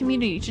for our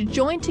community to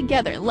join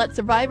together and let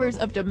survivors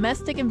of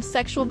domestic and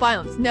sexual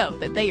violence know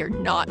that they are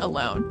not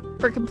alone.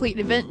 For complete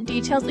event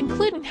details,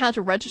 including how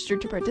to register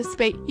to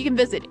participate, you can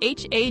visit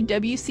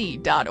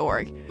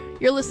hawc.org.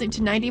 You're listening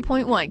to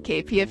 90.1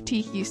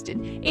 KPFT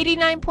Houston,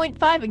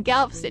 89.5 in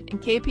Galveston,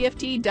 and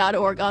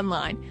kpft.org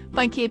online.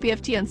 Find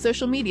KPFT on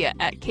social media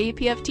at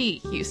KPFT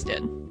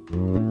Houston.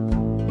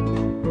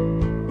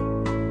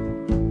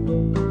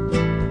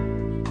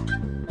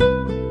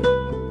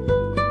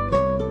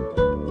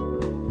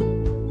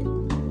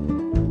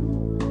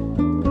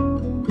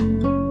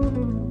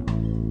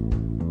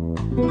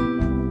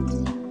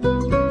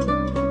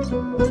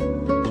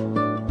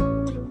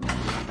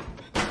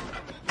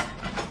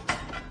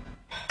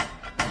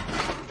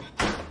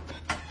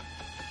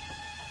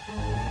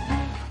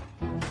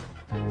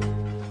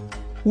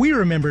 We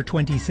remember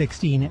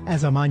 2016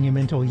 as a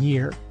monumental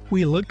year.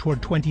 We look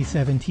toward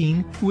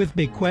 2017 with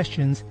big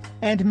questions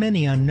and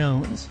many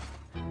unknowns.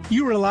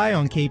 You rely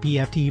on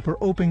KPFT for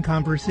open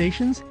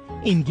conversations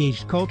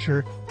engaged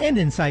culture, and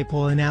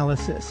insightful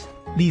analysis.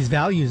 These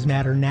values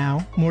matter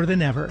now more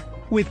than ever.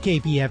 With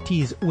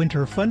KPFT's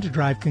Winter Fund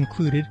Drive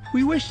concluded,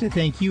 we wish to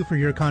thank you for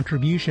your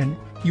contribution.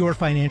 Your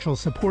financial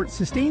support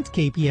sustains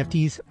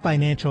KPFT's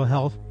financial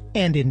health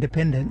and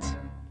independence.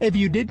 If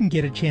you didn't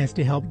get a chance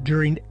to help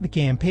during the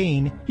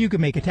campaign, you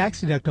can make a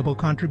tax-deductible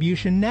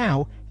contribution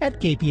now at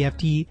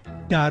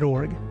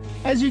kpft.org.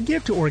 As you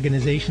give to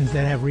organizations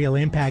that have real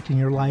impact in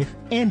your life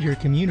and your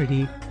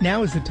community,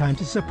 now is the time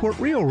to support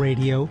real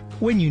radio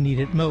when you need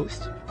it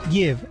most.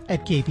 Give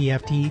at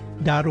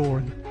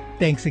kpft.org.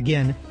 Thanks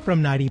again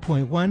from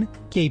 90.1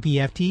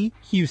 KPFT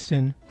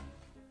Houston.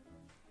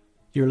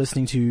 You're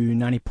listening to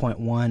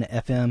 90.1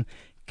 FM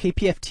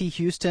KPFT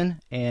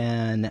Houston,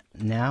 and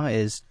now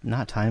is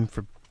not time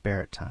for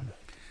Barrett time.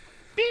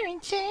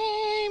 Barrett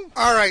time.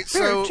 All right,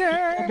 so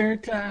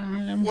Barrett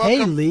time.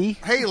 Hey Lee.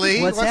 Hey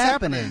Lee. What's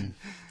happening?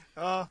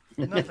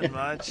 Nothing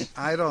much.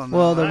 I don't know.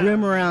 Well, the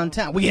room around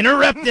town. We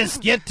interrupt this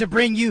skit to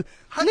bring you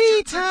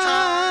Lee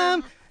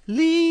time.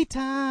 Lee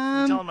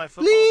time. Telling my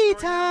football Lee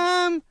story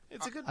time.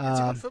 It's a good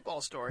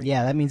football story.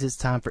 Yeah, that means it's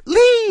time for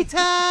Lee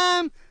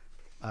time.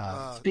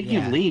 Speaking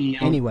of Lee,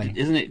 anyway,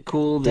 isn't it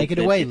cool that take it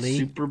away, it's Lee.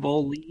 Super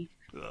Bowl Lee?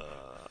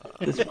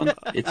 This one,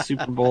 it's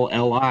Super Bowl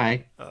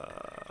LI.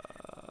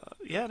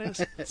 Yeah, it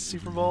is. It's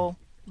Super Bowl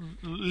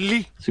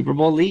Lee. Super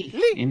Bowl Lee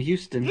in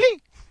Houston.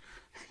 Lee.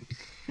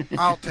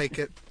 I'll take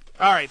it.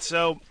 All right,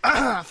 so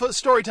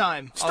story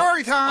time.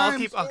 Story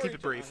time. I'll keep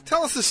it brief.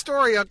 Tell us the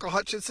story, Uncle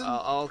Hutchinson.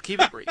 I'll keep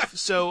it brief.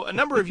 So a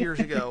number of years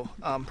ago,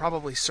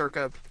 probably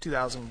circa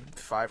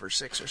 2005 or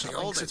 6 or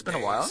something. It's been a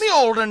while. The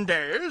olden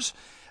days.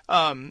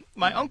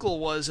 My uncle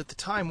was at the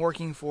time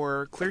working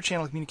for Clear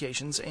Channel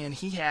Communications, and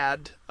he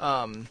had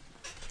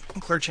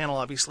Clear Channel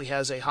obviously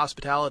has a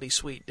hospitality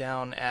suite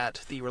down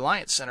at the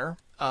Reliance Center,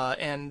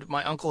 and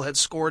my uncle had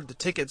scored the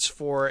tickets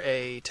for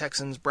a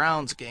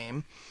Texans-Browns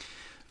game.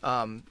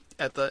 The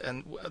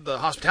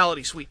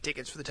hospitality suite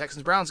tickets for the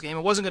Texans-Browns game.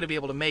 I wasn't going to be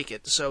able to make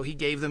it, so he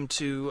gave them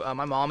to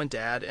my mom and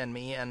dad and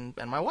me and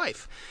my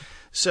wife.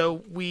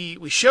 So we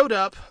showed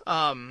up,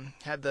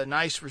 had the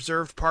nice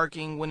reserved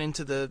parking, went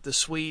into the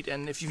suite,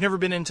 and if you've never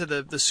been into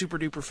the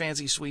super-duper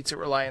fancy suites at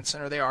Reliance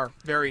Center, they are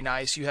very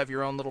nice. You have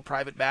your own little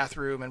private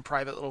bathroom and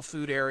private little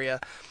food area,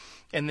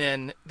 and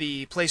then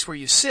the place where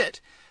you sit,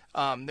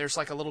 there's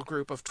like a little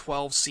group of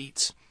 12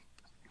 seats,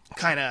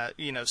 kind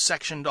of,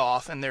 sectioned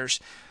off, and there's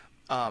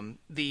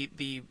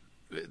the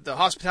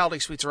hospitality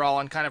suites are all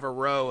on kind of a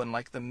row in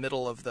like the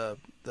middle of the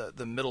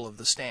middle of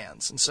the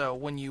stands. And so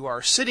when you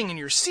are sitting in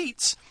your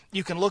seats,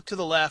 you can look to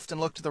the left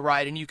and look to the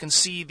right, and you can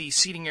see the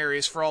seating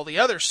areas for all the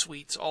other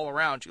suites all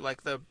around you.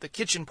 Like the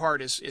kitchen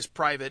part is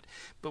private,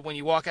 but when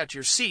you walk out to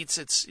your seats,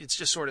 it's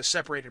just sort of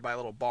separated by a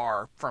little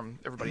bar from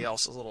everybody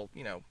else's little,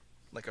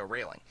 like a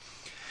railing.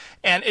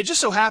 And it just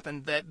so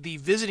happened that the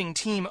visiting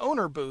team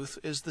owner booth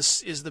is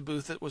the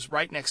booth that was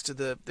right next to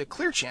the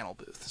Clear Channel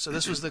booth. So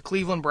this was the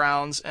Cleveland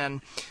Browns,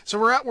 and so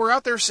we're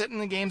out there sitting,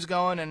 the game's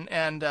going,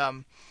 and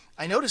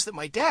I noticed that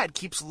my dad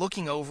keeps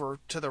looking over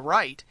to the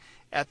right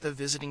at the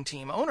visiting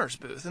team owner's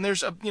booth, and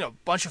there's a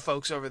bunch of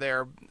folks over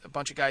there, a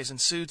bunch of guys in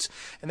suits,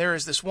 and there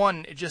is this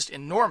one just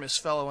enormous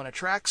fellow in a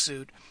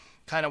tracksuit,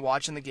 kind of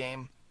watching the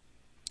game.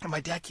 And my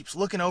dad keeps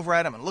looking over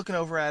at him and looking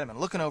over at him and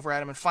looking over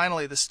at him. And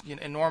finally, this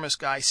enormous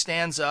guy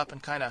stands up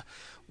and kind of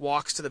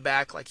walks to the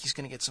back like he's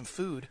going to get some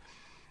food.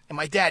 And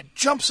my dad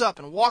jumps up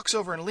and walks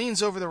over and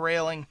leans over the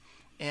railing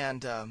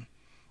and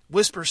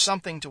whispers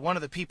something to one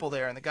of the people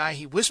there. And the guy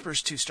he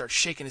whispers to starts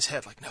shaking his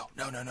head like, no.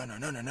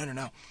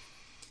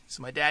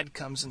 So my dad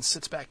comes and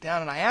sits back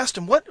down. And I asked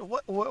him, what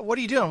are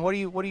you doing?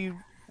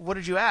 What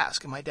did you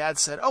ask? And my dad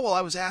said, oh, well,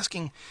 I was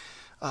asking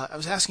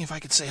if I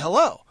could say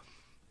hello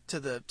to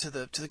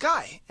the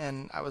guy.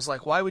 And I was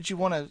like, why would you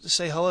want to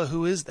say hello?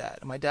 Who is that?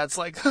 And my dad's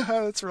like,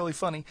 that's really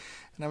funny.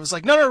 And I was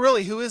like, no,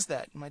 really, who is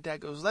that? And my dad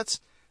goes, that's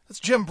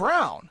Jim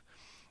Brown.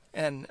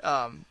 And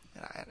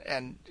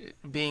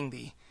being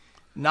the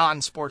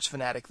non-sports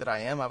fanatic that I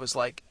am, I was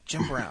like,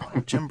 Jim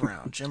Brown.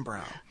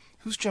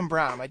 Who's Jim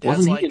Brown? My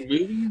dad's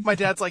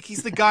like,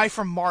 he's the guy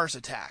from Mars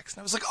Attacks. And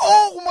I was like,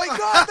 oh my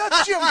God,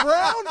 that's Jim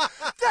Brown?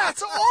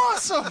 That's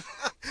awesome.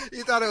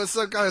 You thought it was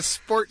some kind of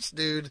sports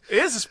dude. It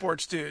is a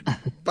sports dude.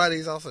 But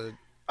he's also...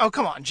 Oh,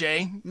 come on,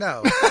 Jay.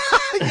 No.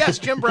 Yes,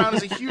 Jim Brown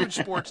is a huge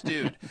sports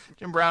dude.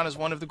 Jim Brown is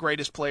one of the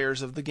greatest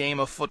players of the game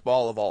of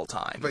football of all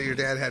time. But your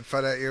dad had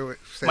fun at you?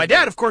 My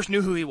dad, of course,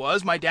 knew who he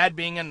was. My dad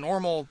being a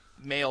normal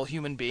male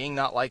human being,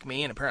 not like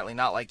me, and apparently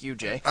not like you,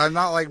 Jay. I'm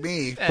not like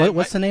me.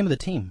 What's the name of the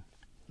team?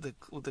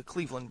 The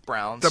Cleveland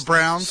Browns. The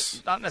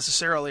Browns? Not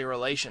necessarily a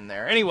relation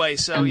there. Anyway,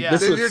 so yeah.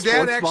 Did your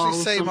dad actually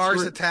say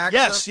Mars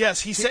Attacks?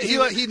 Yes. He said he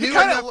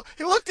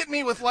looked at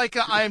me with like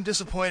I am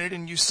disappointed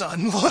in you,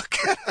 son. Look,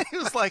 he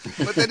was like,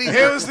 but then he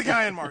was the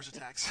guy in Mars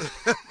Attacks.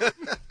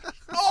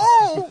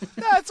 Oh,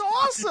 that's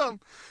awesome.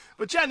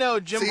 But yeah,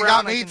 no, Jim Brown. You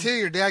got me too.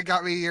 Your dad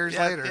got me years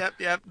later.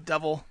 Yep,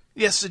 double.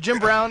 Yes, so Jim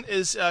Brown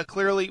is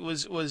clearly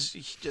was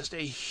just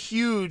a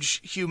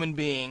huge human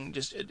being.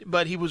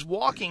 But he was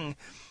walking.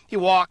 He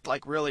walked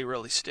like really,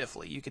 really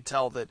stiffly. You could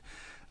tell that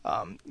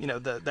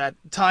that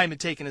time had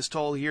taken his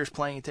toll, years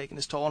playing had taken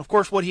his toll. And of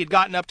course, what he had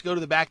gotten up to go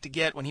to the back to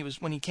get when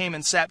he came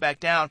and sat back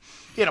down,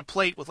 he had a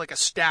plate with like a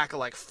stack of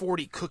like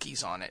 40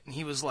 cookies on it. And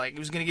he was going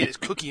to get his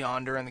cookie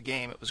on during the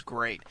game. It was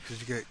great.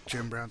 Did you get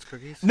Jim Brown's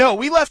cookies? No,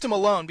 we left him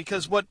alone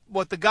because what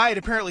the guy had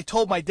apparently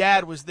told my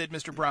dad was that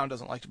Mr. Brown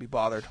doesn't like to be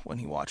bothered when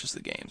he watches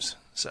the games.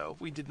 So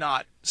we did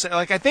not say,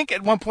 like, I think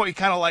at one point he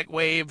kind of like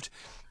waved.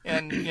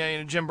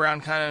 And Jim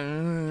Brown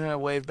kind of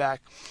waved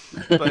back,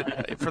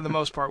 but for the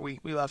most part, we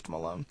left him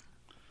alone.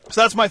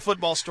 So that's my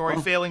football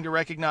story, failing to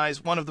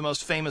recognize one of the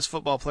most famous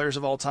football players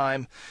of all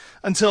time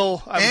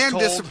until I was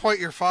told... And disappoint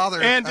your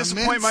father And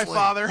disappoint my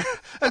father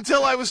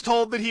until I was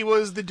told that he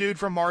was the dude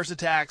from Mars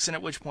Attacks, and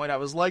at which point I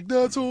was like,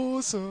 that's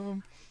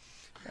awesome.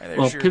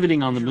 Well,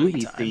 pivoting on the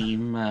movie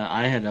theme,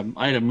 I had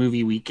a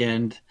movie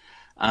weekend.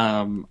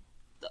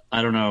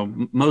 I don't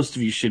know. Most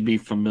of you should be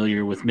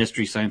familiar with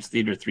Mystery Science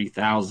Theater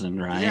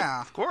 3000, right?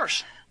 Yeah, of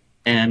course.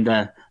 And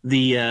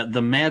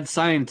the mad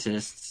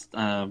scientists,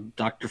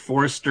 Dr.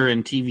 Forrester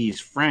and TV's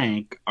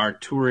Frank, are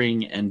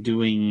touring and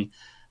doing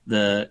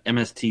the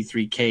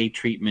MST3K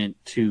treatment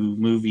to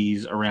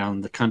movies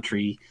around the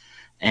country.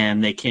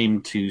 And they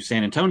came to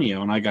San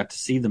Antonio, and I got to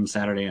see them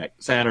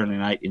Saturday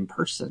night in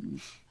person.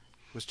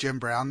 Was Jim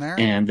Brown there?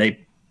 And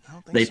they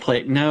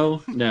played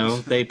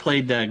they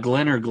played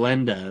Glenn or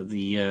Glenda,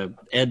 the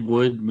Ed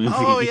Wood movie.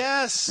 Oh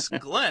yes,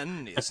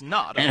 Glenn is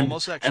not a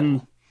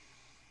homosexual.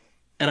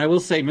 And I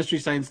will say, Mystery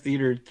Science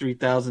Theater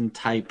 3000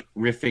 type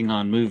riffing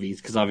on movies,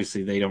 because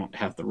obviously they don't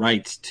have the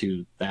rights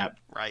to that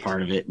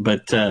part of it.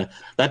 But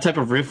that type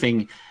of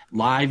riffing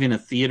live in a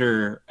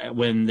theater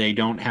when they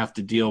don't have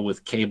to deal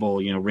with cable,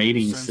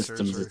 rating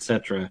systems,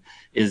 etc.,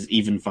 is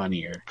even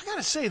funnier. I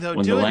gotta say though,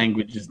 when the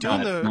language is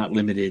not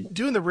limited,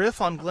 doing the riff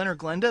on Glenn or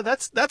Glenda,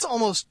 that's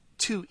almost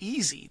too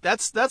easy.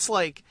 That's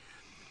like,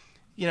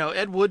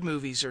 Ed Wood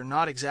movies are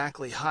not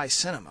exactly high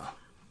cinema.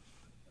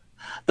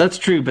 That's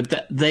true,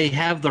 but they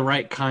have the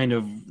right kind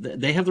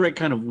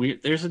of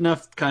weird. There's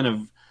enough kind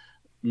of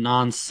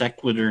non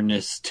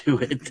sequiturness to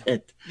it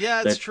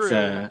that's true.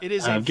 It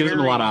is gives them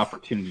a lot of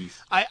opportunities.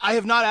 I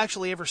have not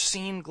actually ever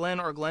seen Glenn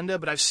or Glenda,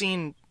 but I've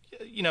seen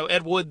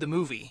Ed Wood the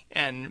movie,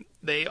 and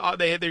they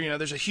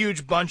there's a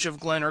huge bunch of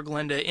Glenn or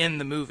Glenda in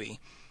the movie.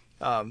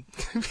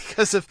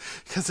 Because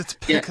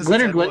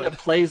Glenn or Glenda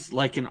plays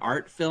like an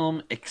art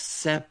film,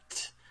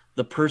 except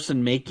the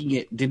person making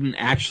it didn't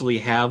actually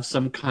have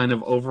some kind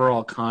of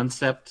overall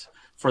concept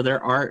for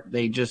their art.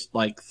 They just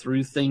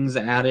threw things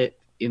at it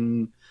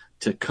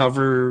to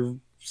cover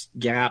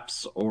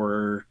gaps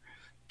or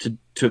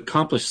to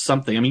accomplish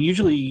something. I mean,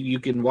 usually you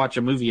can watch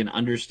a movie and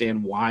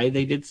understand why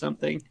they did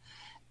something.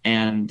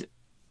 And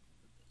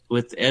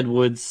with Ed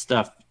Wood's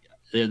stuff,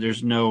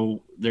 there's no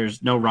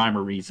rhyme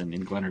or reason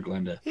in Glenn or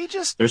Glenda.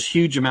 There's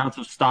huge amounts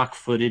of stock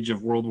footage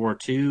of World War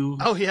II.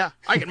 Oh yeah,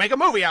 I could make a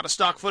movie out of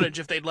stock footage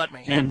if they'd let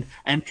me.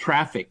 And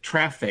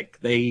traffic.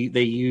 They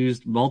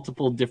used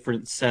multiple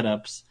different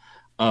setups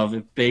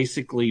of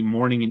basically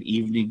morning and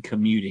evening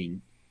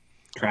commuting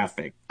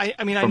traffic. I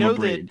know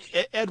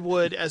that Ed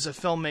Wood as a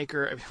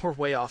filmmaker, we're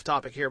way off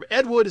topic here, but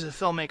Ed Wood as a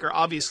filmmaker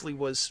obviously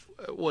was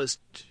we're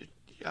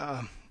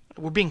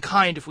being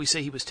kind if we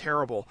say he was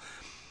terrible.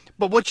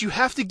 But what you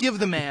have to give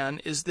the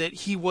man is that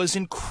he was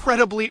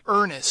incredibly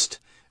earnest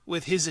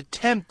with his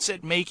attempts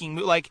at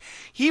making,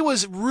 he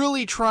was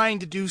really trying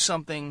to do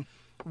something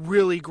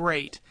really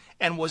great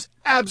and was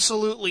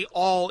absolutely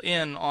all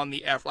in on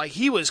the effort.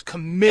 He was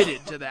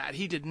committed to that.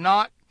 He did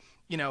not,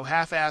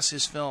 half-ass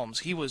his films.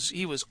 He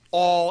was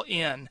all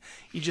in.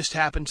 He just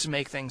happened to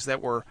make things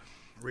that were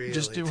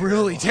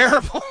really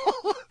terrible.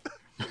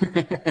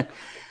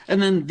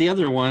 And then the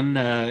other one,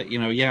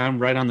 I'm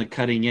right on the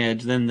cutting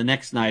edge. Then the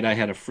next night I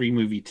had a free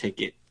movie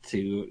ticket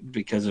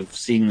because of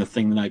seeing the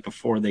thing the night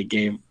before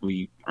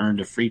we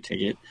earned a free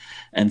ticket.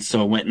 And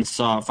so went and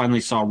finally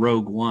saw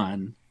Rogue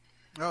One.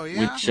 Oh,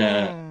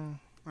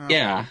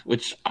 yeah?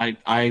 Which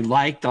I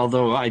liked,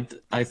 although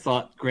I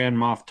thought Grand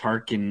Moff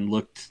Tarkin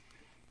looked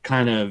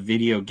kind of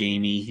video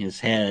gamey, his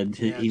head.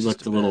 He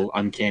looked a little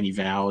Uncanny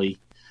Valley.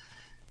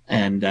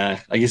 And I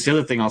guess the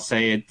other thing I'll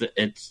say,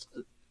 it's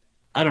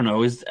I don't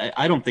know.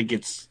 I don't think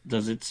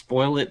does it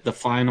spoil it, the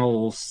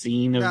final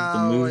scene of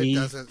the movie? No,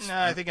 it doesn't. No,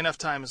 I think enough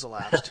time has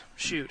elapsed.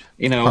 Shoot.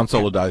 Han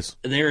Solo dies.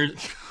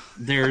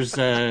 There's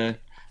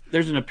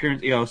an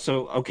appearance,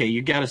 so, okay,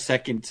 you got a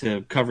second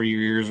to cover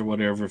your ears or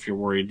whatever if you're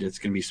worried it's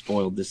going to be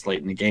spoiled this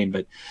late in the game.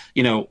 But,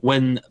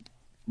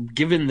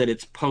 given that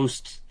it's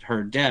post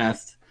her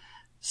death,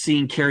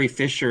 seeing Carrie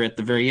Fisher at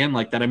the very end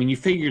like that, you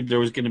figured there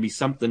was going to be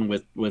something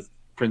with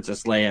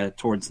Princess Leia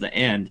towards the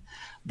end.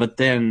 But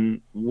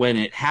then when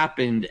it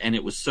happened and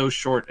it was so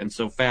short and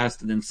so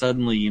fast, and then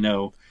suddenly,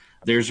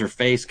 there's her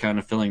face kind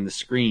of filling the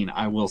screen,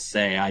 I will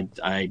say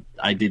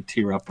I did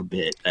tear up a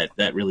bit.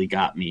 That really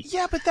got me.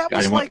 Yeah, but that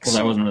was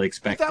I wasn't really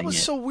expecting it. That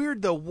was so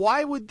weird, though.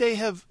 Why would they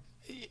have...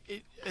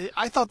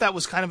 I thought that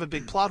was kind of a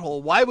big plot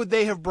hole. Why would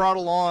they have brought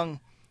along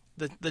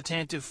the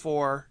Tantive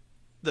 4,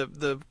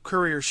 the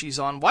courier she's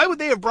on? Why would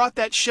they have brought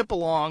that ship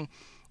along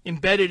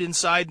embedded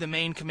inside the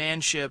main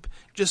command ship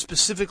just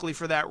specifically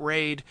for that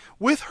raid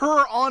with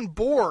her on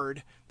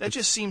board. That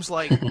just seems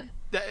like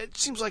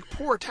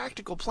poor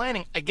tactical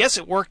planning. I guess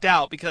it worked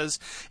out because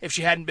if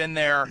she hadn't been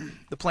there,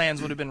 the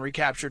plans would have been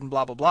recaptured and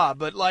blah blah blah.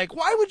 But like,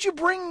 why would you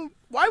bring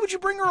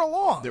her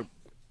along?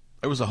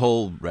 There was a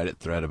whole Reddit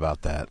thread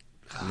about that.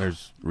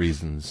 There's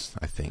reasons,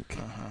 I think.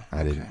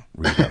 I didn't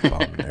read up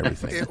on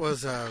everything. It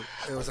was a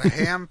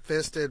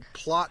ham-fisted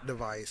plot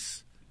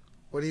device.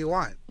 What do you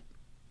want?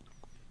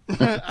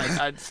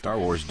 Star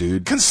Wars,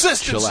 dude.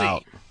 Consistency. Chill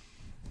out.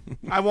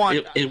 I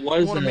want. It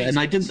was, and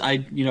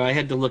I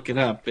had to look it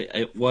up.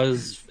 It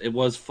was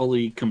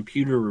fully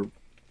computer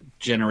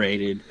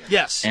generated.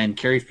 Yes. And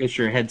Carrie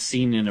Fisher had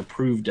seen and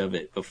approved of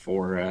it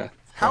before.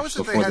 How is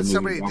it they had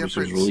so many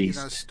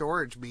different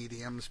storage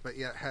mediums, but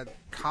yet had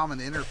common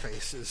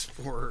interfaces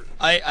for?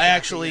 I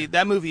actually,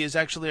 that movie is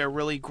actually a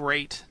really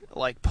great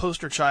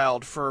poster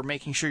child for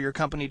making sure your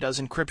company does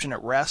encryption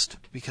at rest,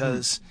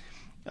 because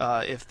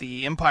if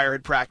the Empire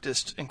had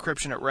practiced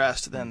encryption at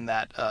rest, then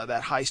that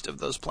heist of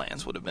those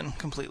plans would have been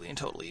completely and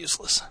totally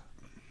useless,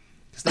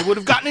 because they would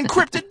have gotten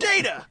encrypted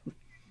data.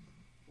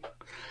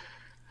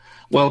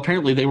 Well,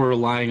 apparently they were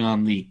relying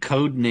on the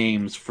code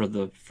names for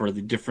the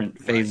different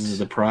phases of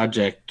the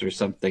project or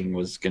something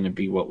was going to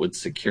be what would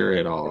secure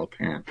it all,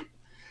 apparently.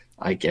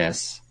 I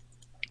guess.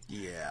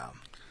 Yeah.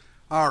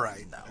 All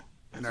right. No.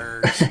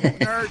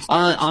 Nerds.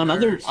 On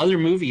other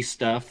movie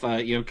stuff,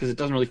 because it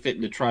doesn't really fit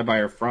into Try, Buy,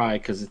 or Fry,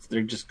 because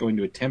they're just going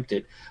to attempt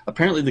it.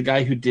 Apparently the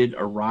guy who did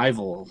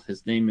Arrival,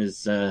 his name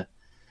is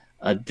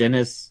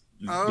Dennis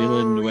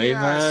Villanueva,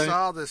 yeah, I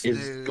saw this is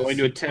news. Going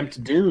to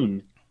attempt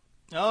Dune.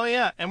 Oh,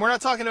 yeah. And we're not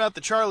talking about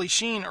the Charlie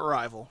Sheen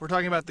Arrival. We're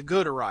talking about the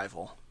good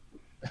Arrival.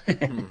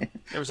 There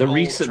was the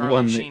recent Charlie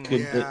one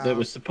that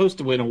was supposed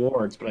to win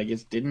awards, but I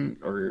guess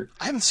didn't. Or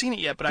I haven't seen it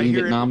yet, but I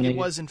hear it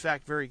was, in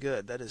fact, very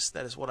good. That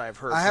is what I've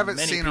heard. I haven't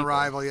many seen people.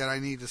 Arrival yet. I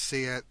need to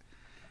see it.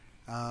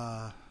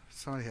 I've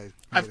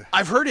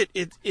heard it.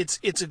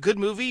 It's a good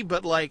movie,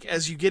 but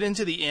as you get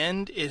into the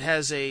end, it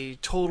has a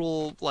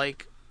total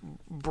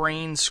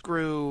brain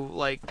screw.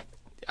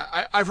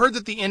 I've heard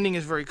that the ending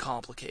is very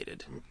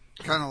complicated.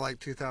 Kind of like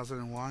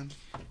 2001?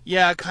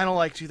 Yeah, kind of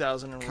like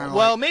 2001.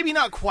 Well, maybe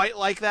not quite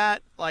like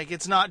that.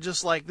 It's not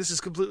just this is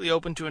completely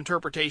open to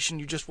interpretation.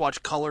 You just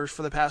watch colors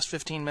for the past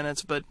 15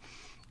 minutes, but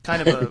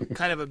kind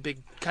of a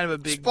big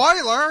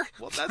spoiler.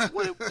 Well, that's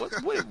what it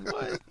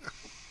was.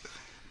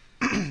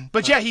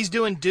 But yeah, he's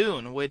doing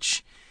Dune,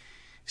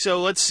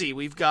 so let's see.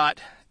 We've got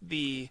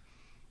the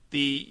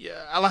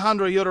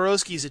Alejandro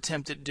Jodorowsky's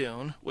attempt at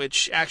Dune,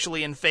 which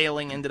actually in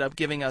failing ended up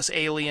giving us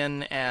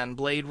Alien and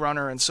Blade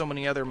Runner and so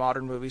many other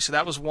modern movies. So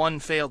that was one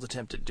failed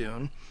attempt at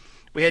Dune.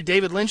 We had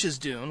David Lynch's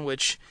Dune,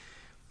 which,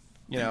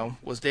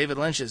 was David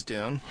Lynch's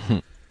Dune.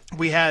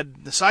 We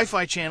had the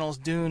Sci-Fi Channel's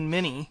Dune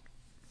Mini,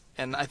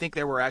 and I think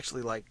there were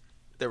actually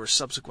there were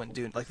subsequent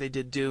Dune. They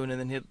did Dune, and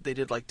then they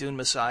did Dune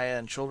Messiah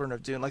and Children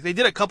of Dune. They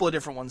did a couple of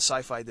different ones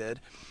Sci-Fi did.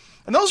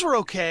 And those were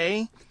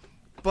okay,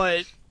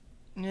 but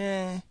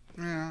yeah.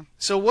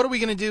 So what are we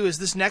going to do? Is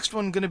this next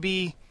one going to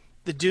be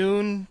the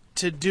Dune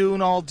to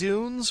Dune all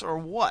Dunes, or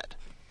what?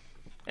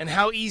 And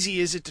how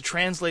easy is it to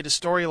translate a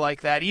story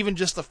like that, even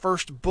just the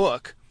first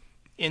book,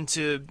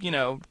 into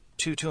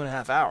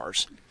 2.5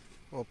 hours?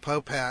 Well,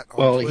 Popat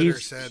on Twitter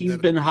said he's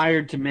been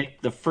hired to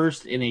make the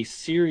first in a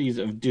series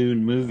of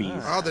Dune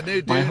movies. Oh, the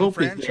new Dune My hope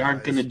franchise. is they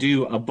aren't going to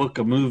do a book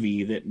a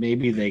movie, that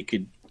maybe they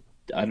could,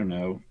 I don't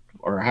know.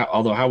 Or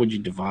how would you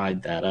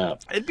divide that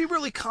up? It'd be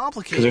really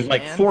complicated. Because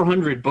there's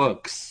 400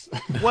 books.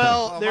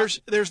 Well,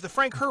 there's the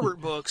Frank Herbert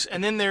books,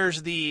 and then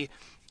there's the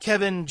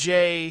Kevin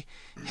J.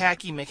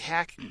 Hacky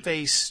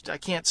McHackface. I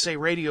can't say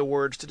radio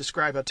words to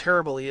describe how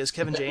terrible he is.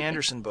 Kevin J.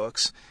 Anderson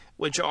books,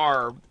 which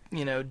are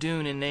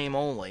Dune in name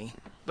only.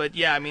 But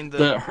yeah, I mean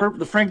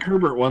the Frank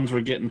Herbert ones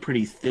were getting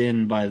pretty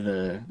thin by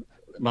the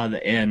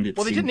end.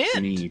 They didn't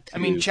end. I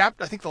mean, I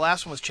think the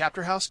last one was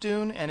Chapter House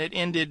Dune, and it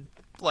ended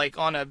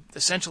on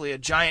essentially a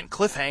giant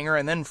cliffhanger,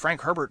 and then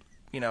Frank Herbert,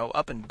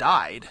 up and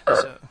died.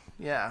 So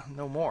yeah,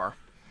 no more.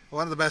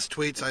 One of the best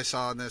tweets I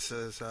saw on this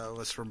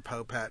was from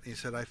Popat. He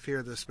said, "I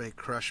fear this may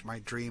crush my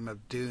dream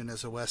of Dune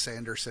as a Wes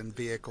Anderson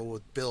vehicle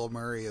with Bill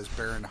Murray as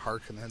Baron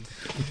Harkonnen."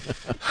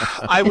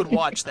 I would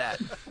watch that.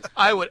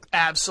 I would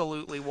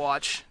absolutely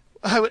watch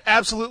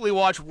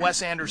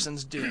Wes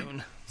Anderson's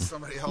Dune.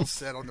 Somebody else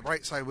said, "On the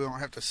bright side, we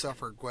won't have to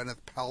suffer Gwyneth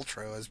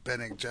Paltrow as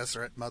Bene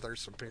Gesserit Mother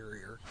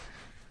Superior."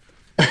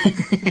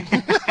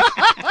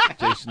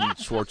 Jason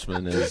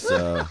Schwartzman is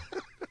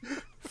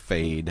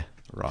Fade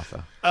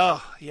Rotha.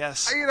 Oh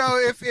yes.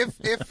 If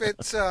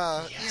it's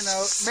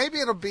yes. Maybe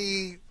it'll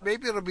be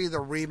the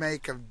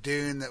remake of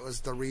Dune that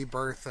was the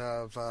rebirth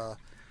of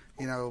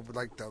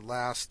the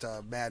last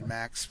Mad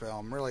Max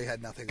film. Really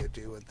had nothing to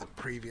do with the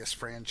previous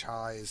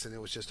franchise, and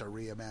it was just a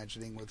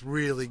reimagining with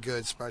really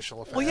good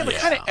special effects. Well, yeah, but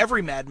kind of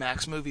every Mad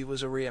Max movie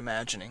was a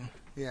reimagining.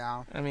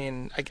 Yeah. I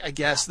mean, I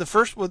guess the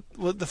first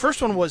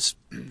one was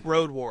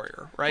Road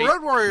Warrior, right?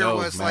 Road Warrior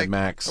was Mad like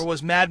Max. Or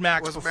was Mad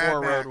Max was before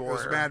Mad Max. Road Warrior?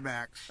 It was Mad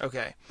Max.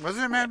 Okay.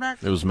 Wasn't it Mad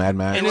Max? It was Mad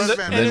Max. And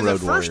in the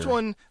Road first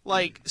Warrior. one,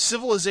 like,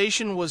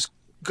 civilization was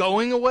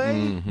going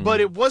away, but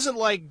it wasn't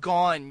like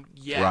gone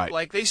yet. Right.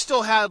 Like they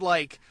still had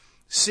like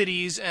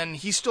cities, and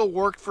he still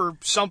worked for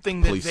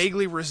something that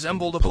vaguely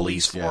resembled a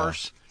police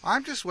force.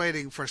 I'm just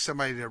waiting for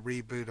somebody to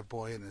reboot A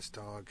Boy and His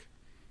Dog.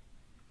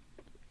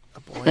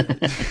 A Boy.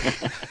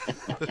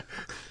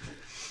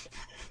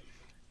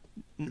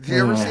 Did you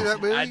ever see that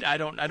movie? I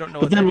don't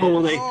know. But then what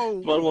will they? Oh,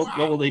 what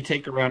will they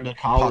take around to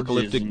colleges?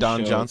 Apocalyptic and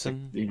Don show,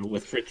 Johnson?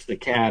 with Fritz the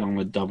Cat on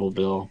the double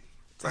bill.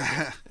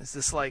 Is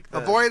this like A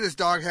Boy and His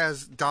Dog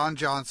has Don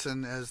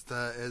Johnson as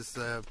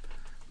the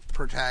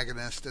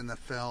protagonist in the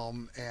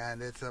film,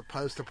 and it's a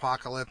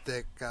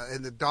post-apocalyptic,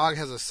 and the dog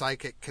has a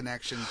psychic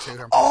connection to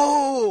him.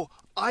 Oh,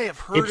 I have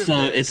heard of this.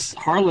 It's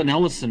Harlan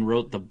Ellison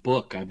wrote the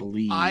book, I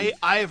believe. I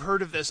have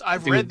heard of this.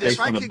 I've read this. If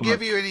I could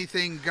give you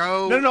anything,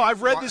 go. No.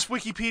 I've read this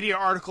Wikipedia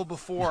article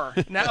before.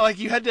 Now, like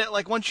you had to,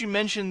 like once you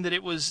mentioned that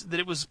it was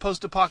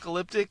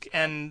post-apocalyptic,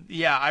 and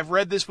yeah, I've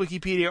read this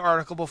Wikipedia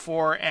article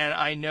before, and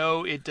I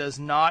know it does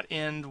not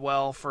end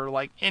well for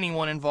like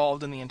anyone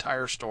involved in the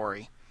entire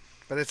story.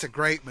 But it's a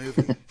great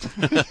movie.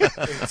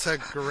 It's a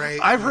great.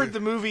 I've heard the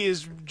movie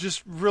is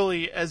just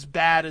really as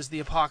bad as the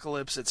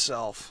apocalypse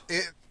itself.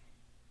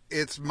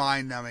 It's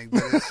mind-numbing,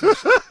 but it's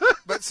just,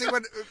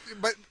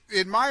 but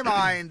in my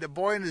mind, A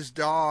Boy and His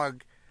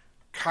Dog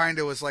kind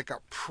of was like a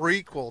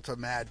prequel to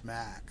Mad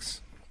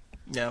Max.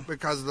 Yeah.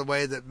 Because of the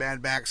way that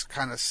Mad Max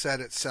kind of set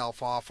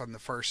itself off on the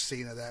first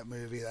scene of that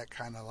movie, that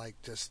kind of like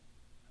just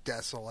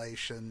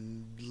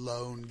desolation,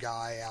 lone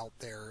guy out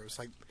there. It was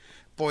like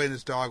Boy and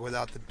His Dog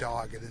without the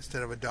dog, and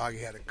instead of a dog, he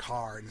had a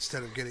car, and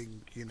instead of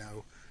getting,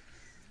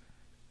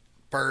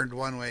 burned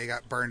one way, he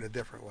got burned a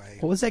different way.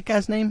 What was that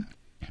guy's name?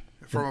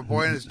 From A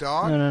Boy and His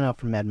Dog? No,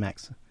 from Mad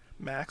Max.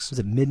 Max? Was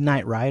it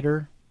Midnight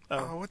Rider?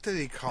 Oh, what did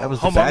he call That was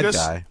him? the bad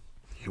guy.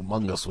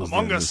 Humongous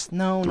was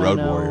No, the Road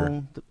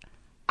Warrior.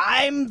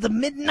 I'm the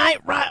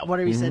Midnight Rider.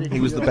 Whatever he said. He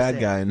was the bad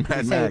guy in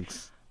Mad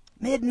Max.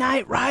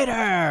 Midnight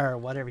Rider.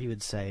 Whatever he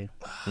would say.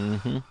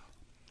 Mm-hmm.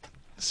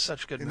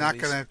 Such good You're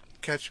movies. not going to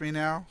catch me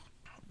now?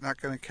 Not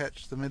going to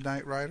catch the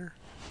Midnight Rider?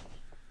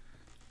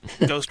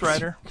 Ghost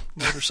Rider?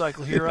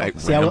 Motorcycle Hero?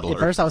 See, at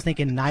first I was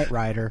thinking Knight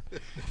Rider,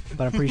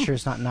 but I'm pretty sure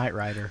it's not Knight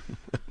Rider.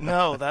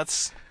 No,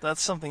 that's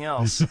something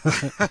else.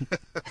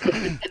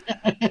 I'm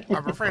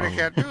afraid I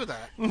can't do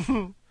that.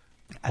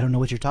 I don't know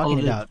what you're talking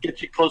about.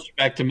 Get you closer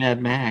back to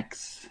Mad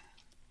Max.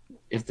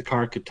 If the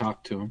car could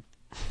talk to him.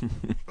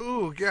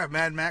 Ooh, yeah,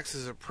 Mad Max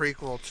is a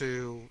prequel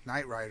to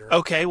Knight Rider.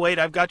 Okay, wait,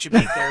 I've got you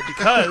beat there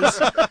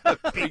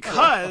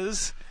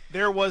because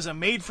there was a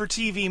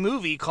made-for-TV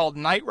movie called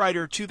Knight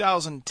Rider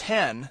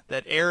 2010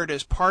 that aired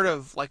as part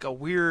of like a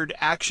weird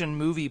action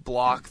movie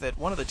block that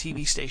one of the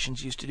TV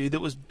stations used to do.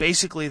 That was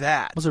basically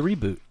that. It was a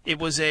reboot.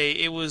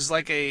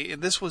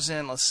 This was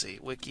in, let's see,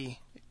 Wiki.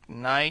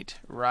 Knight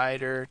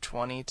Rider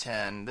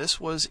 2010.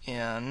 This was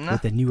in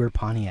with the newer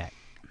Pontiac.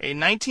 A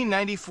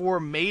 1994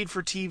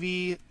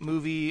 made-for-TV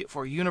movie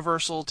for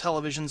Universal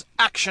Television's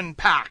Action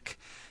Pack.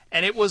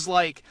 And it was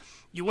like,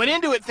 you went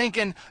into it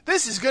thinking,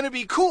 this is going to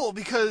be cool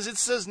because it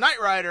says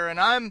Knight Rider and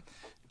I'm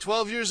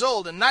 12 years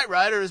old and Knight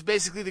Rider is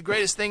basically the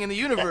greatest thing in the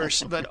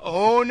universe. But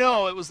oh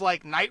no, it was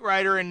like Knight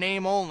Rider in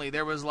name only.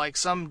 There was like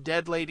some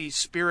dead lady's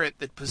spirit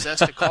that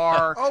possessed a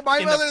car. Oh, my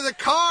mother, the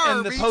car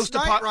in the beats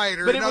Knight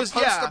Rider. But it was,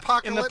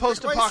 in the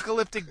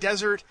post-apocalyptic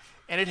desert,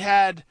 and it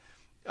had...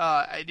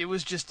 it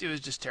was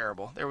just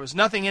terrible. There was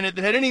nothing in it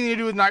that had anything to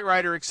do with Knight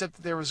Rider except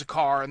that there was a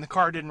car, and the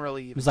car didn't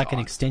really even It was like talk. an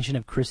extension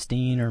of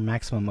Christine or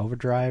Maximum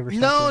Overdrive or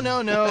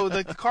something? No.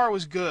 The car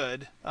was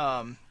good.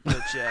 But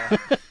yeah.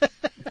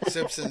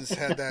 Simpsons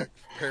had that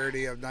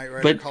parody of Knight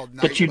Rider called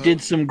Night But you Boat.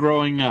 did some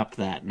growing up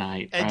that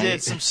night, I right?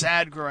 did some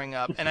sad growing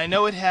up. And I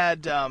know it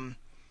had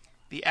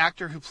the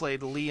actor who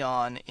played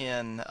Leon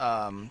in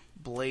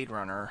Blade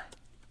Runner,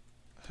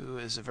 who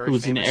is a very Who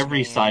was in famous every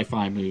name,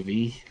 sci-fi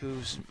movie.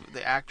 Who's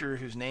the actor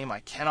whose name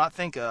I cannot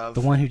think of.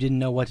 The one who didn't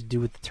know what to do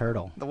with the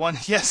turtle. The one,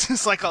 yes,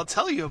 it's like I'll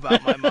tell you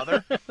about my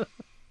mother.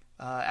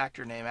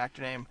 Actor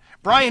name.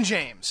 Brian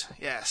James,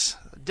 yes.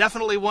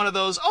 Definitely one of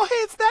those, oh, hey,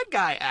 it's that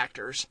guy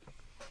actors.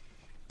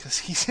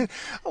 Because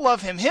I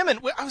love him. And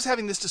I was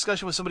having this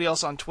discussion with somebody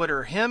else on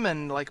Twitter. Him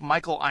and like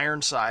Michael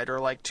Ironside are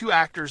like two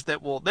actors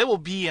that will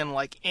be in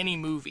like any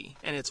movie,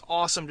 and it's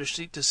awesome to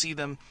see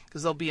them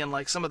because they'll be in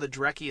like some of the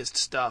dreckiest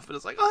stuff. But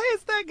it's like, oh hey,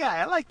 it's that guy.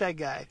 I like that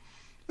guy.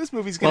 This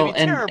movie's gonna be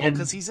terrible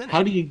because he's in it.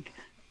 How do you?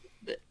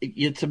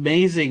 It's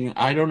amazing.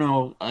 I don't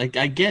know. I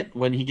get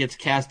when he gets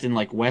cast in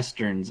like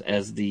westerns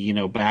as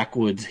the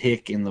backwoods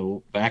hick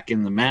back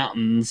in the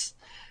mountains,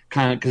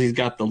 kind of because he's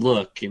got the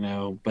look,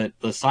 But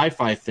the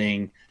sci-fi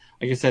thing.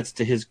 I guess that's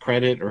to his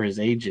credit or his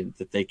agent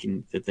that they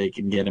can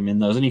get him in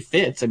those, and he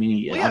fits. I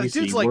mean, the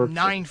dude's like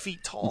 9 feet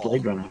tall.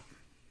 Blade Runner.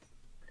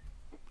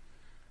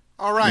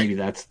 All right, maybe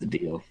that's the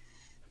deal.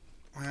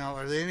 Well,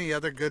 are there any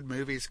other good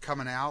movies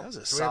coming out? That was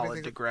a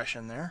solid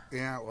digression there.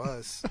 Yeah, it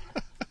was.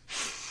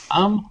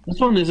 This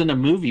one isn't a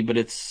movie, but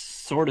it's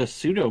sort of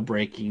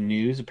pseudo-breaking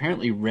news.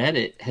 Apparently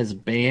Reddit has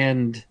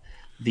banned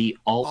the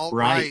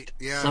alt-right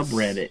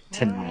subreddit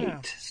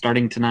tonight.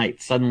 Starting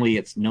tonight. Suddenly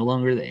it's no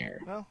longer there.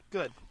 Well,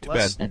 good.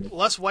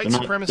 Less white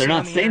supremacy. They're not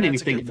on the saying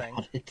internet's a anything good thing.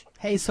 about it.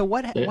 Hey, so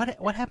what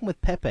happened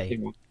with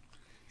Pepe?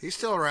 He's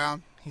still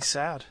around. He's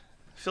sad.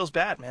 Feels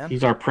bad, man.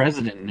 He's our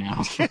president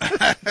now.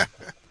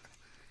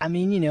 I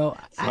mean,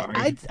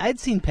 I'd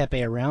seen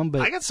Pepe around,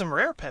 but I got some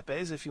rare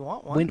Pepes if you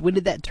want one. When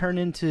did that turn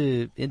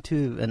into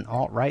an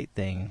alt-right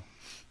thing?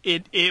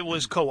 It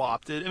was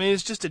co-opted. I mean,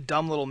 it's just a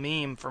dumb little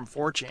meme from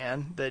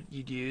 4chan that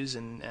you'd use,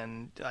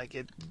 and like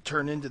it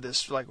turned into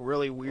this like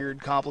really weird,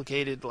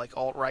 complicated like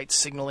alt-right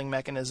signaling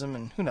mechanism.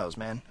 And who knows,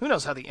 man? Who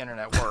knows how the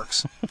internet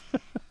works?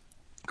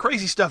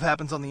 Crazy stuff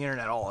happens on the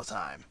internet all the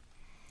time.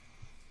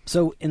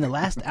 So in the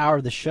last hour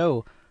of the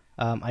show,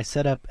 I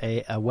set up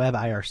a web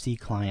IRC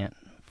client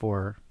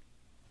for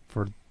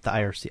the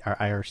our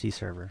IRC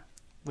server.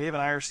 We have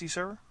an IRC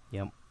server?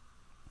 Yep.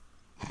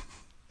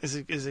 Is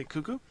it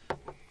Cuckoo?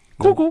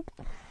 Cuckoo.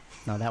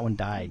 No, that one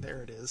died.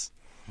 There it is.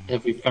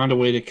 Have we found a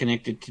way to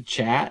connect it to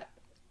chat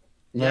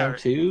now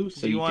too?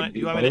 So you want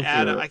me to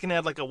add? I can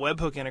add like a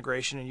webhook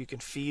integration, and you can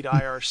feed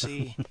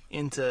IRC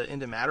into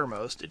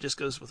Mattermost. It just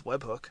goes with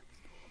webhook.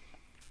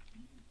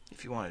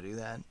 If you want to do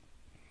that,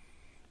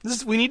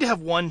 we need to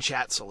have one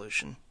chat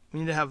solution.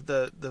 We need to have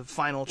the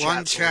final chat solution.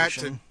 One chat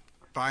to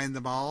bind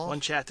them all. One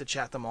chat to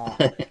chat them all.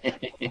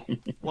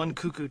 One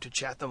Cuckoo to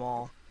chat them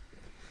all.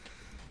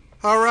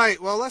 All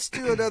right, well, let's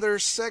do another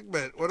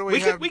segment. What do we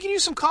have? We can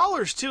use some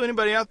callers, too.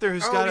 Anybody out there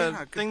who's got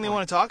a thing they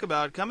want to talk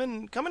about, come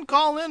and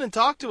call in and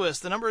talk to us.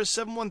 The number is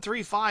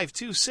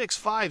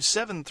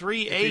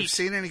 713-526-5738. If you've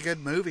seen any good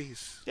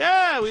movies.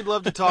 Yeah, we'd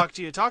love to talk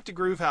to you. Talk to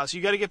Groovehouse.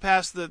 You got to get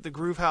past the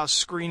Groovehouse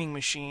screening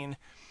machine.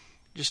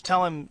 Just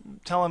tell him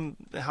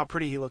how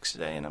pretty he looks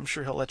today, and I'm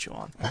sure he'll let you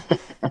on.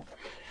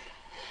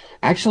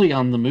 Actually,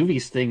 on the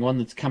movies thing, one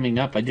that's coming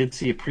up, I did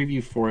see a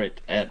preview for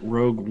it at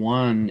Rogue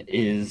One,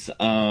 is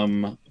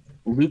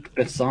Luc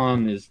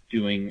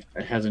Besson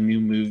has a new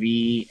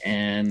movie,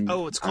 and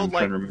it's called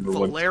like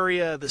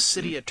Valeria, the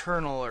City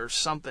Eternal or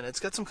something.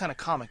 It's got some kind of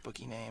comic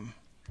booky name.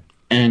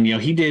 And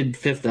he did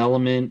Fifth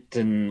Element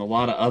and a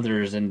lot of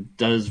others, and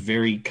does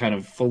very kind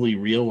of fully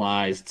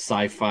realized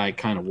sci-fi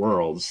kind of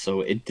worlds.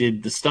 So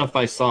the stuff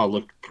I saw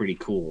looked pretty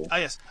cool. Ah,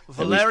 yes,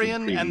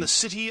 Valerian and the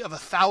City of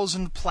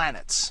 1,000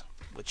 Planets,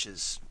 which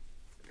is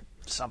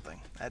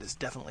something. That is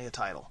definitely a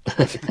title.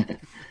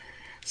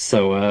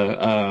 So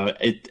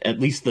at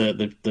least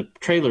the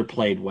trailer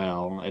played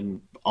well,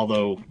 and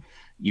although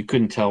you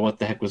couldn't tell what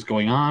the heck was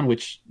going on,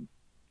 which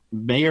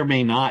may or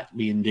may not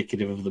be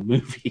indicative of the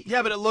movie.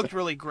 Yeah, but it looked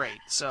really great.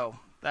 So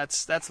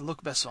that's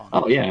Luc Besson.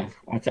 Oh yeah,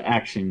 that's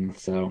action.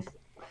 So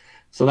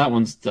that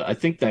one's. I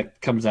think that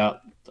comes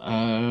out.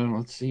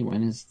 Let's see,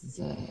 when is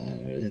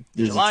does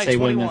July it say 21.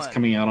 when that's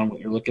coming out on what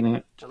you're looking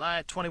at?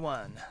 July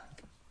 21.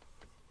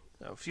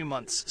 So a few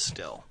months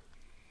still.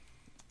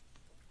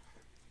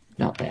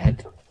 Not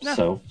bad.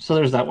 No. So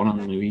there's that one on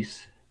the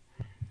movies.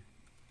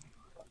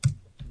 I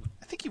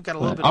think you've got a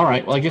little bit. All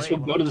right. Well, I guess we'll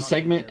go to the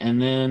segment,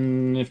 and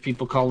then if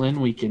people call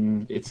in, we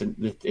can.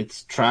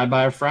 It's try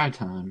by or fry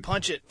time.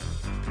 Punch it.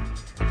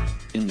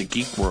 In the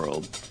geek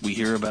world, we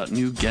hear about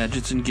new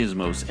gadgets and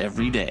gizmos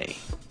every day.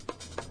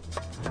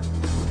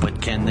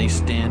 But can they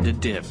stand a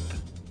dip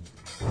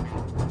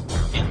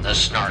in the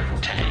snark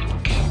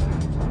tank?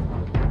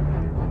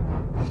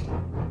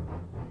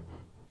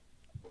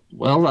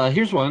 Well,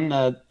 here's one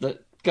that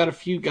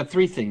got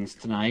three things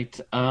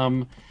tonight.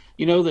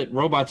 You know that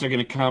robots are going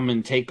to come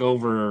and take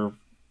over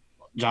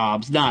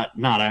jobs, not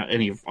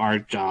any of our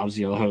jobs,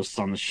 the hosts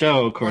on the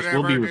show. Of course,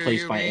 we'll be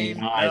replaced by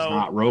AIs,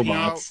 not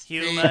robots.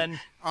 Human.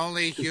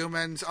 Only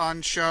humans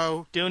on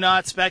show. Do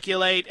not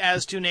speculate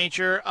as to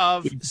nature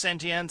of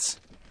sentience.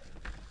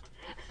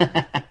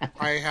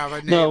 I have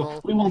a navel.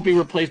 No, we won't be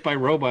replaced by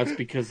robots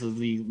because of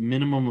the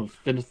minimum of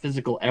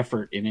physical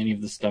effort in any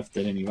of the stuff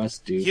that any of us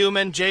do.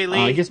 Human J.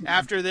 Lee,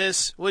 after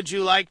this, would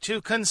you like to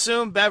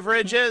consume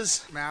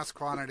beverages? Mass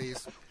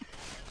quantities.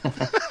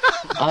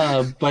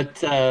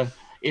 But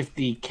if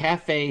the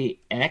Cafe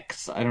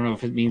X, I don't know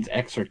if it means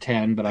X or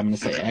 10, but I'm going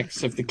to say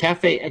X. If the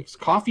Cafe X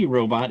coffee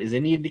robot is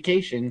any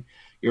indication,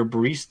 your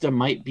barista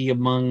might be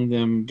among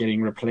them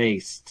getting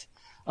replaced.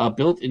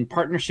 Built in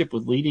partnership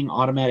with leading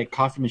automatic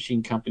coffee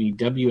machine company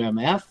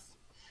WMF,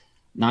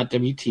 not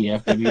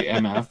WTF,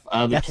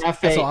 WMF. The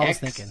Cafe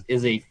X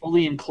is a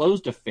fully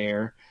enclosed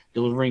affair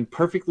delivering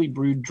perfectly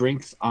brewed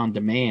drinks on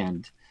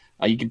demand.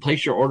 You can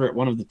place your order at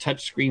one of the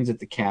touch screens at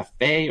the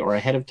cafe or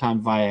ahead of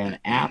time via an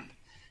app.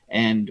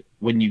 And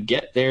when you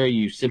get there,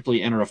 you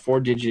simply enter a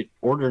 4-digit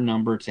order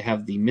number to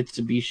have the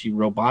Mitsubishi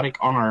robotic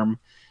arm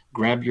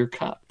grab your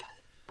cup.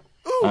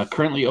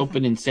 Currently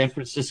open in San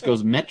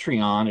Francisco's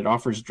Metreon, it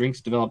offers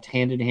drinks developed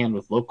hand-in-hand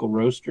with local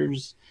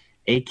roasters,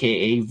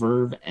 a.k.a.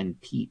 Verve and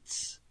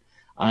Pete's.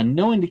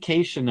 No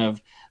indication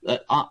of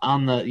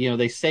on the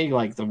they say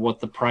like what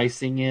the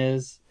pricing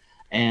is,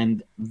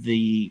 and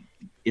the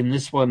in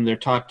this one they're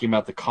talking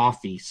about the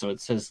coffee, so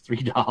it says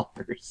 $3.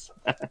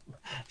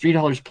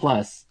 $3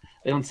 plus.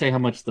 They don't say how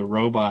much the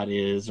robot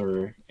is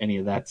or any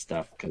of that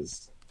stuff,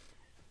 because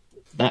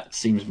that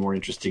seems more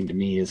interesting to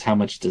me, is how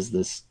much does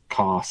this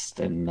cost,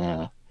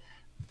 and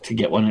to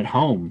get one at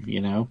home,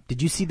 you know?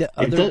 Did you see the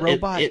other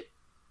robot?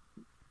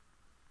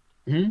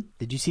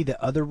 Did you see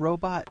the other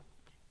robot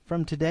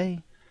from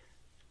today?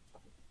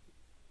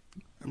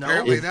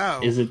 Apparently no.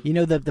 Is it? You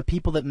know, the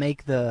people that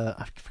make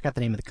I forgot the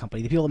name of the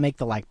company. The people that make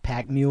the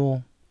pack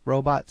mule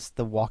robots,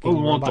 the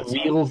walking robots. The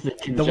wheels that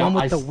can the jump.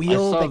 one with the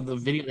wheel. I saw the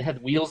video that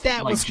had wheels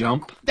that was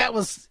jump. That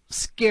was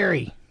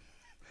scary.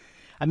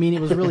 I mean,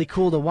 it was really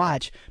cool to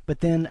watch. But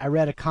then I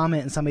read a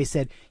comment and somebody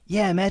said,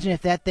 "Yeah, imagine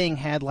if that thing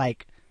had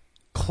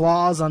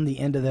claws on the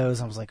end of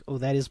those." I was like, "Oh,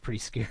 that is pretty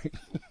scary,"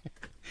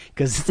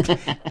 because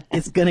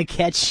it's gonna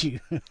catch you.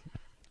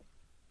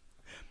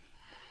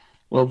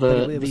 Well,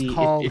 if you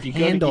go to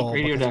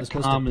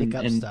geekradio.com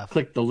and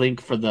click the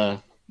link for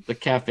the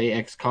Cafe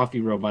X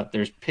coffee robot,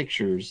 there's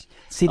pictures.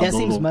 See, that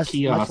seems much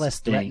thing. less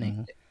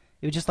threatening.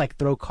 It would just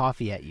throw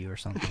coffee at you or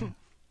something,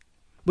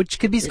 which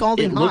could be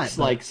scalding hot. It looks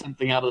like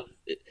something out of.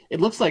 It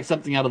looks like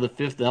something out of The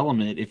Fifth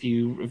Element.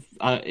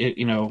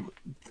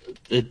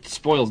 It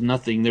spoils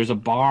nothing. There's a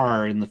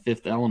bar in The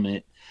Fifth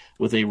Element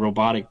with a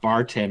robotic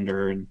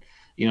bartender, and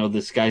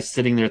this guy's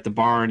sitting there at the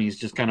bar, and he's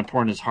just kind of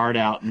pouring his heart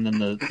out, and then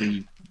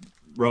the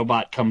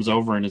robot comes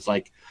over and is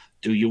like,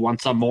 "Do you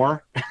want some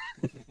more?"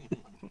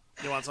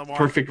 You want some more?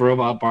 Perfect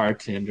robot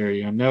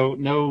bartender.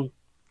 No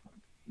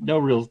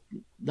real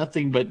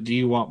nothing. But do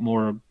you want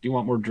more? Do you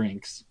want more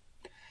drinks?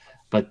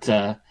 But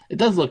it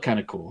does look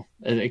kind of cool.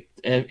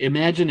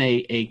 Imagine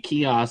a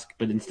kiosk,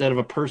 but instead of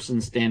a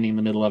person standing in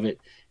the middle of it,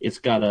 it's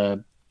got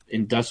a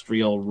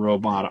industrial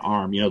robot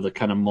arm. The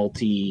kind of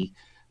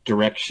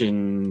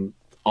multi-direction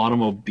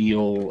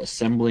automobile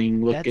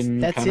assembling looking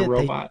kind of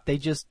robot. They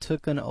just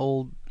took an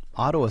old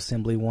auto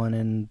assembly one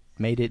and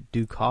made it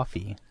do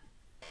coffee.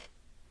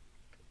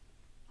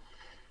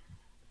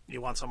 You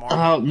want some more?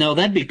 Oh no,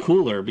 that'd be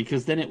cooler,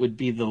 because then it would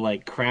be the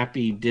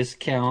crappy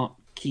discount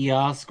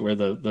kiosk where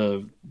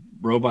the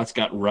robot's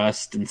got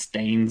rust and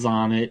stains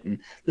on it, and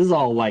this is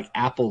all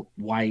apple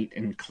white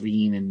and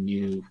clean and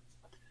new.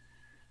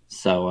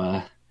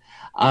 So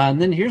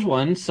and then here's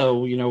one. So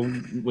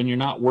when you're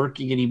not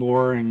working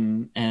anymore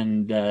and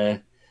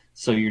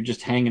so you're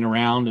just hanging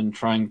around and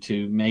trying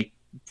to make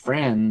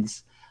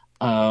friends.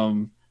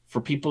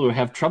 For people who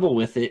have trouble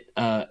with it,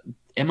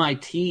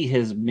 MIT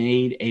has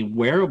made a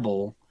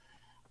wearable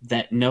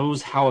that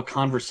knows how a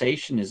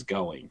conversation is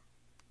going.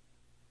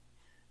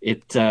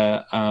 It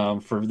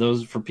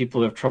for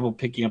people who have trouble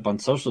picking up on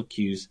social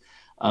cues,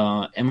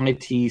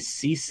 MIT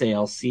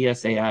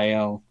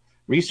CSAIL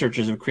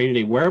researchers have created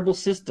a wearable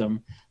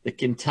system that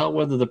can tell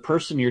whether the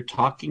person you're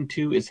talking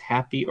to is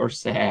happy or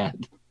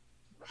sad.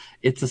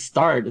 It's a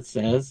start, it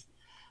says.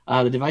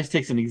 The device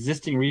takes an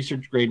existing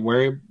research-grade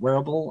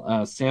wearable,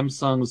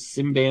 Samsung's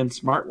Symbian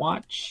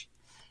smartwatch,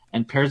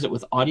 and pairs it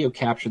with audio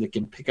capture that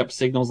can pick up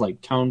signals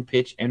like tone,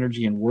 pitch,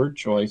 energy, and word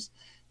choice,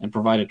 and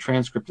provide a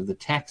transcript of the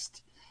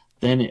text.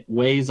 Then it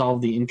weighs all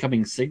the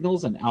incoming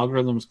signals, and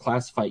algorithms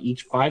classify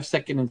each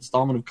 5-second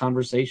installment of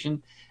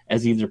conversation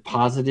as either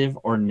positive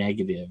or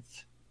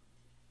negative.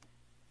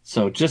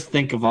 So just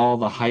think of all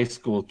the high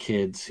school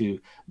kids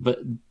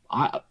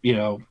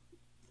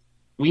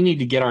we need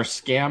to get our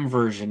scam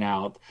version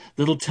out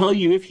that'll tell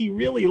you if he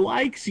really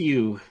likes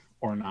you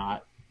or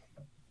not.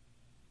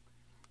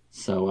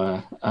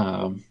 So,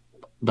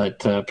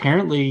 but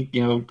apparently,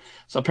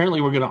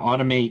 apparently we're going to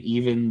automate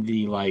even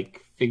the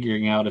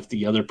figuring out if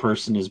the other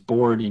person is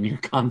bored in your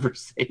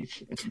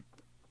conversation.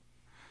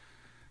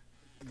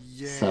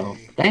 Yay. So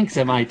thanks,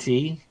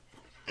 MIT.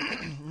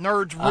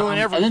 Nerds ruin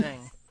everything.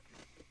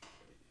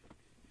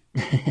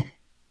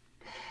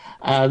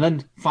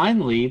 Then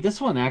finally,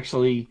 this one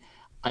actually,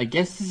 I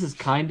guess this is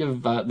kind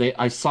of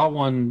I saw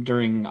one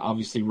during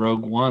obviously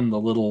Rogue One, the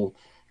little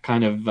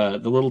kind of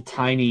the little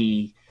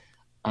tiny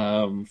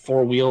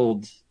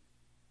four-wheeled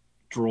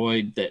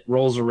droid that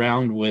rolls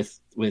around with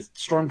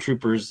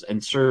stormtroopers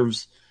and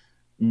serves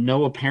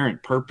no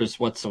apparent purpose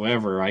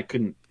whatsoever. I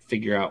couldn't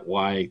figure out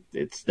why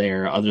it's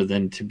there other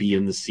than to be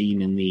in the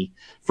scene in the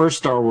first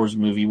Star Wars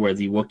movie where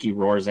the Wookiee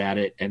roars at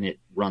it and it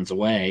runs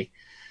away.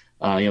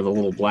 The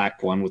little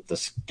black one with the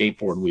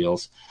skateboard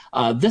wheels.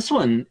 This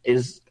one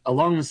is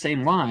along the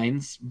same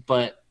lines,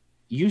 but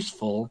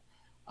useful.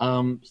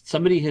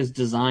 Somebody has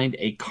designed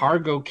a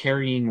cargo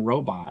carrying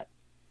robot.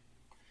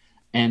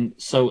 And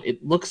so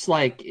it looks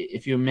like,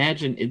 if you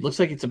imagine, it looks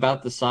like it's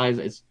about the size,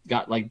 it's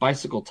got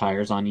bicycle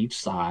tires on each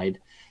side,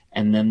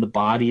 and then the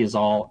body is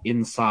all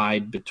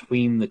inside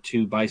between the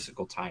two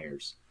bicycle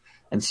tires.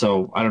 And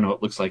so, I don't know,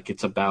 it looks like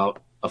it's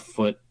about a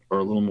foot or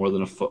a little more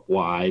than a foot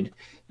wide,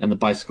 and the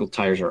bicycle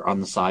tires are on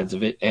the sides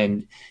of it,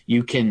 and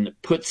you can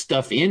put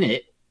stuff in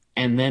it,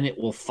 and then it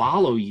will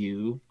follow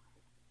you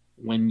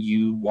when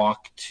you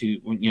walk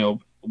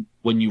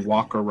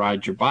or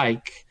ride your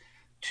bike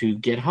to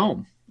get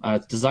home.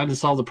 It's designed to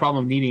solve the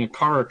problem of needing a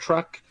car or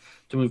truck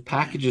to move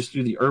packages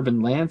through the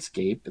urban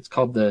landscape. It's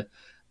called the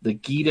the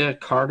Gita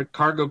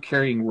cargo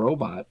carrying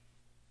robot.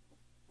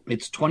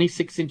 It's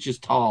 26 inches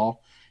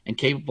tall and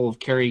capable of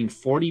carrying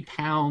 40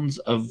 pounds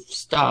of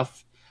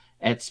stuff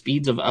at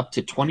speeds of up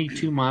to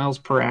 22 miles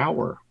per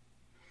hour.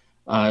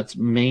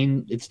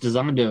 It's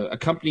designed to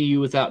accompany you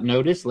without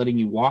notice, letting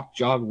you walk,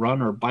 jog,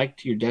 run, or bike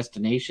to your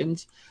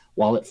destinations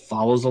while it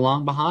follows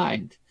along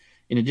behind.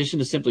 In addition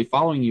to simply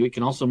following you, it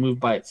can also move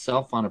by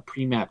itself on a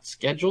pre-mapped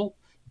schedule,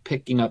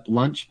 picking up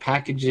lunch,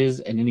 packages,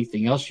 and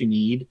anything else you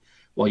need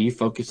while you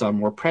focus on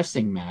more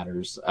pressing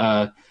matters.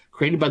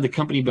 Created by the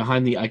company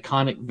behind the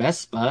iconic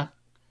Vespa,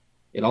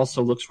 it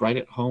also looks right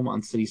at home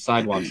on city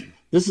sidewalks.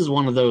 This is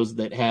one of those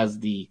that has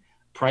the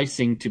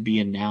pricing to be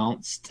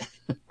announced.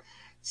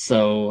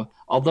 So,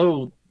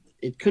 although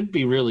it could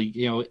be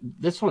really,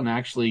 this one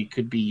actually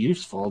could be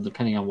useful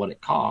depending on what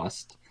it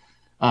costs.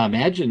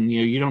 Imagine,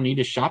 you don't need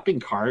a shopping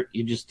cart.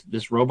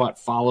 This robot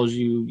follows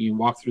you. You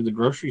walk through the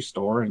grocery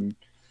store and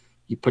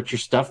you put your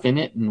stuff in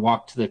it and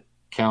walk to the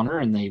counter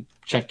and they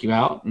check you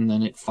out and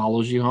then it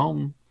follows you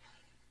home.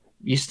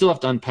 You still have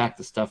to unpack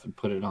the stuff and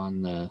put it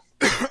on the,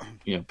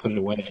 put it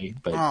away.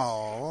 But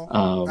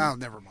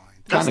never mind.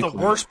 That's the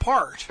worst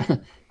part.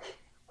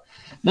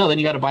 No, then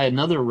you got to buy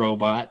another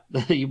robot.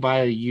 You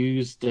buy a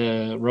used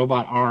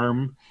robot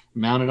arm,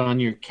 mount it on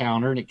your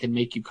counter, and it can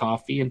make you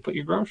coffee and put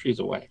your groceries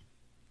away.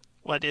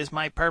 What is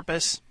my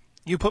purpose?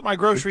 You put my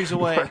groceries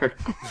away.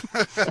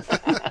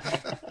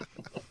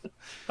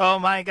 Oh,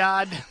 my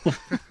God.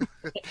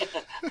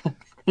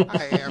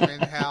 I am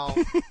in hell.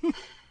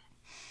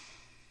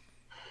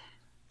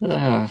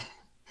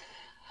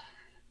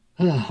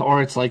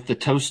 Or it's like the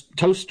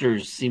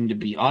toasters seem to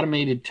be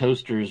automated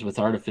toasters with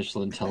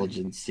artificial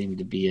intelligence seem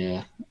to be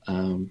a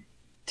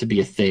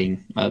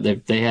thing.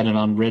 They had it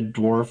on Red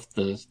Dwarf,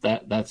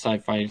 that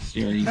sci-fi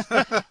series,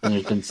 and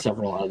there's been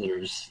several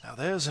others. Now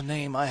there's a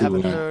name I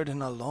haven't heard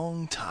in a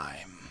long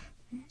time.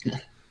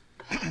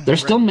 They're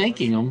still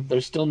making them.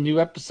 There's still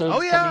new episodes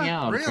coming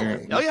out. Really?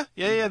 Apparently. Oh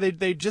yeah.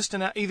 They just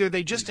either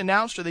they just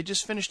announced or they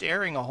just finished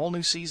airing a whole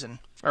new season,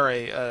 or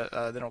they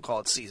don't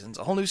call it seasons,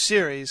 a whole new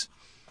series.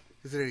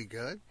 Is it any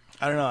good?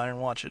 I don't know. I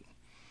didn't watch it.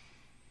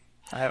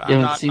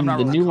 I'm not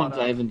the new ones.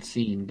 I haven't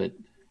seen, but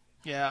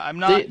yeah, I'm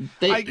not.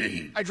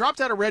 I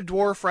dropped out of Red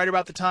Dwarf right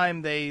about the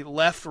time they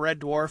left Red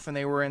Dwarf, and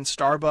they were in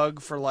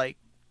Starbug for like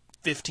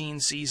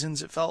 15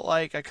 seasons. It felt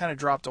like I kind of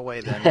dropped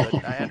away then,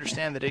 but I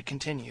understand that it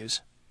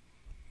continues.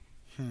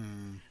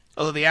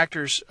 Although the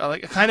actors,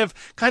 kind of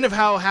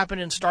how it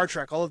happened in Star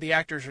Trek, all of the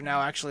actors are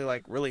now actually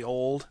like really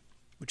old,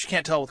 which you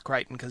can't tell with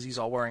Crichton because he's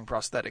all wearing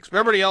prosthetics. But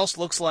everybody else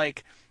looks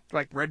like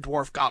Red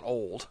Dwarf got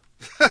old.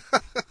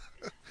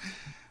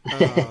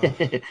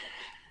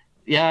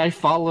 Yeah, I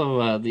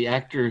follow the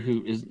actor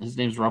his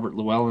name's Robert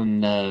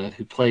Llewellyn,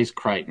 who plays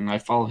Crichton. I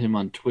follow him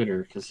on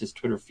Twitter because his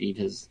Twitter feed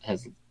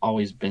has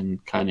always been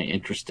kind of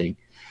interesting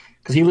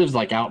because he lives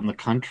like out in the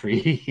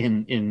country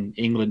in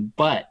England,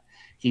 but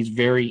he's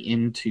very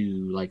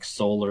into like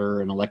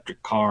solar and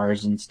electric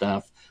cars and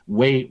stuff.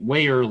 Way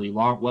early,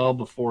 well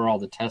before all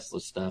the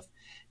Tesla stuff.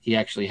 He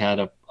actually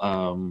had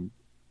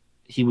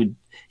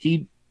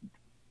he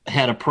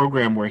had a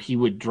program where he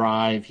would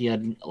drive. He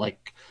had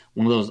like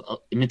one of those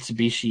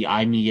Mitsubishi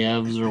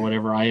IMEVs or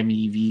whatever,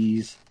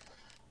 IMEVs,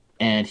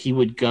 and he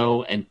would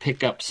go and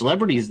pick up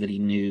celebrities that he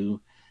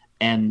knew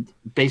and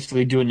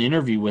basically do an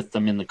interview with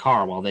them in the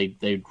car while they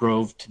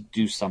drove to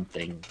do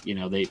something.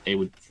 They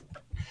would.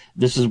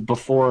 This is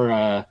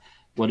before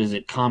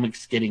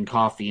comics getting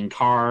coffee in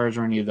cars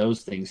or any of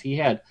those things.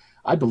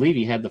 I believe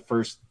he had the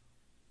first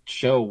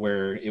show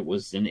where it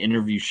was an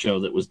interview show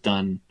that was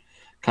done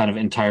kind of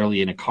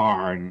entirely in a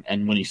car.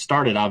 And when he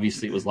started,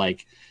 obviously it was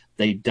like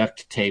they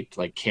duct taped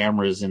like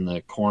cameras in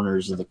the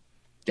corners of the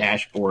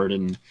dashboard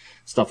and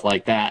stuff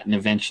like that. And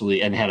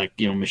eventually, and had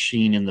a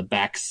machine in the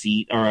back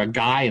seat or a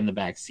guy in the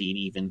back seat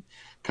even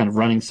kind of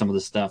running some of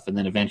the stuff. And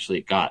then eventually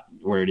it got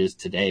where it is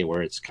today,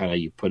 where it's kind of,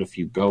 you put a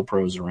few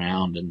GoPros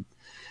around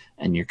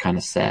and you're kind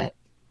of set.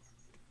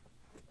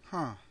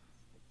 Huh.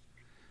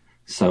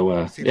 So,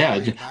 I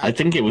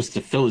think it was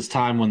to fill his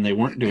time when they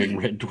weren't doing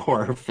Red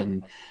Dwarf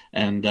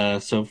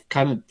and so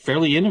kind of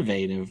fairly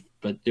innovative,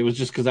 but it was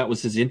just because that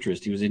was his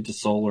interest. He was into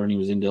solar and he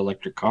was into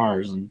electric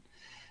cars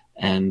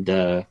and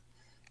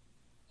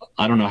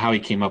I don't know how he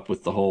came up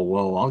with the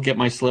whole, I'll get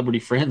my celebrity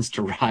friends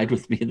to ride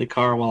with me in the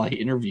car while I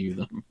interview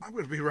them. I'm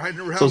going to be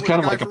riding around so it's with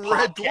kind a of guy like from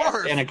Red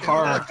Dwarf in a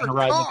car and a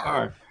ride in the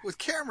car. With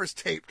cameras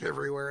taped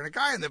everywhere and a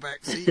guy in the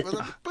back seat with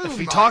a boom If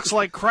he talks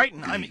like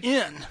Crichton, I'm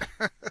in.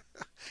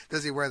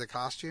 Does he wear the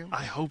costume?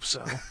 I hope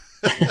so.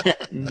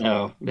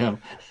 No.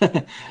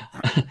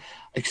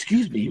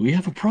 Excuse me, we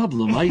have a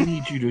problem. I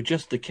need you to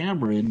adjust the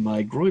camera in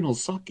my groinal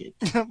socket.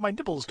 My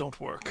nipples don't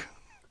work.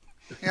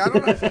 Yeah, I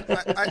don't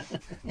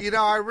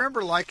know. I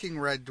remember liking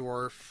Red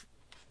Dwarf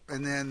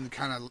and then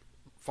kind of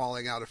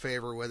falling out of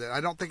favor with it. I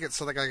don't think it's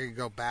something I could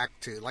go back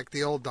to. Like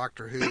the old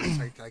Doctor Who, it's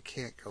like I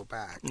can't go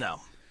back.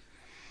 No.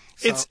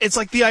 So, it's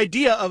like the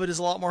idea of it is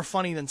a lot more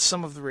funny than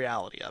some of the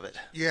reality of it.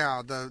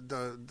 Yeah,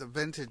 the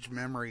vintage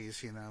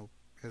memories,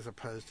 as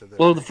opposed to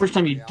the first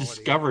time you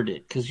discovered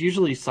it, because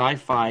usually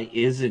sci-fi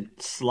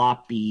isn't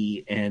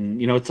sloppy and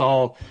it's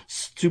all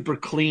super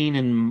clean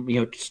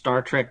and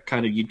Star Trek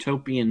kind of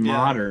utopian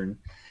modern,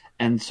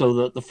 and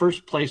so the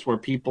first place where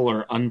people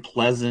are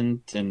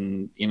unpleasant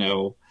and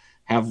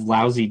have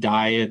lousy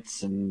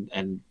diets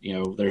and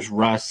there's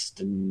rust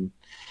and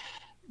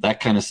that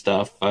kind of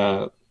stuff,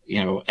 and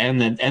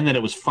then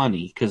it was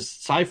funny, because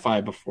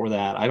sci-fi before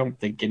that, I don't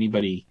think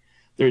anybody.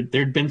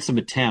 There'd been some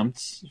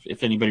attempts.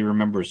 If anybody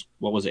remembers,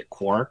 what was it,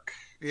 Quark?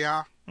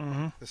 Yeah,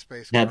 the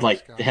space had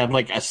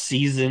like a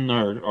season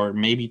or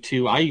maybe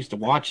two. I used to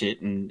watch it,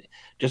 and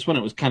just when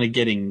it was kind of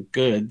getting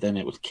good, then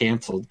it was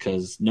canceled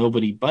because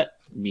nobody but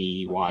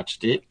me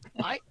watched it.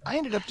 I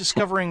ended up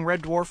discovering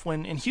Red Dwarf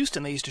when in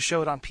Houston they used to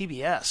show it on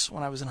PBS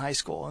when I was in high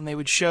school, and they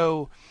would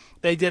show.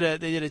 They did a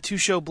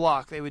 2-show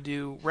block. They would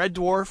do Red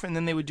Dwarf, and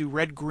then they would do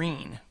Red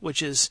Green,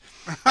 which is,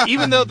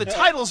 even though the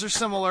titles are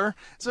similar,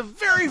 it's a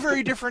very,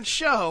 very different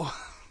show.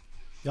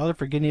 Y'all are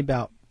forgetting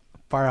about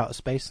Far Out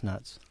Space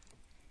Nuts.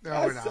 No,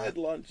 we're not. Said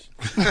lunch.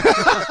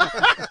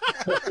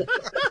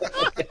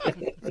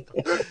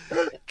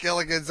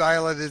 Gilligan's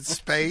Island in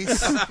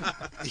space.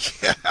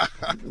 Yeah.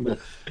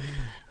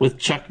 With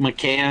Chuck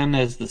McCann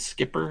as the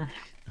skipper.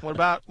 What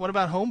about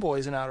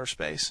Homeboys in Outer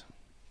Space?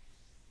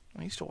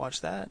 I used to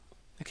watch that.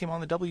 It came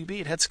on the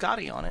WB. It had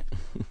Scotty on it.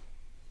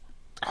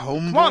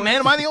 Homeboys? Come on,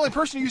 man. Am I the only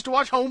person who used to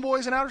watch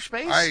Homeboys in Outer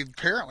Space?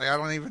 Apparently, I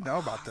don't even know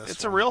about this.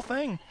 It's a real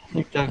thing. I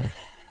think that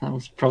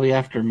was probably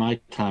after my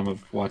time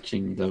of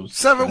watching those.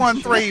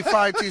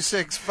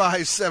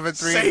 713-526-5738.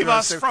 Save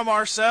us from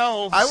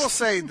ourselves. I will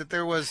say that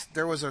there was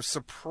a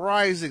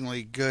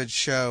surprisingly good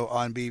show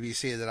on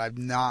BBC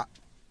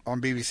on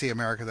BBC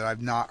America that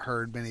I've not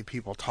heard many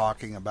people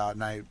talking about,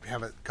 and I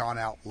haven't gone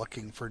out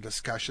looking for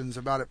discussions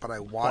about it, but I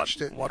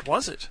watched it. What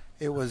was it?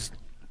 It was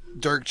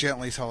Dirk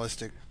Gently's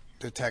Holistic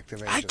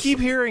Detective Agency. I keep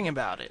hearing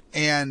about it.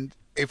 And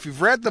if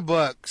you've read the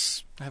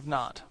books... I have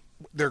not.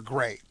 They're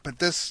great, but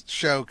this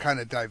show kind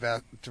of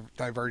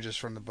diverges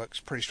from the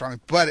books pretty strongly,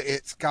 but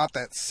it's got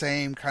that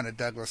same kind of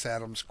Douglas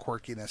Adams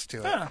quirkiness to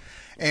it. Yeah.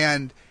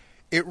 And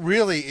it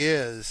really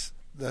is...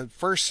 The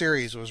first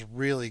series was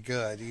really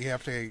good. You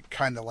have to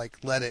kind of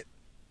let it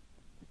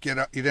get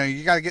up.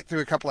 You got to get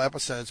through a couple of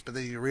episodes, but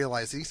then you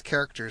realize these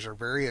characters are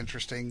very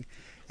interesting,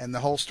 and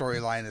the whole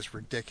storyline is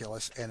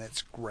ridiculous, and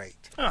it's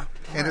great.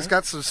 It's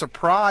got some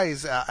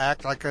surprise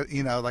act, like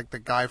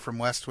the guy from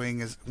West Wing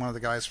is one of the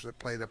guys that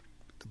played the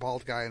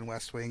bald guy in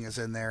West Wing is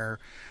in there.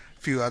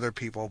 A few other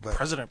people, but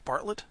President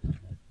Bartlett.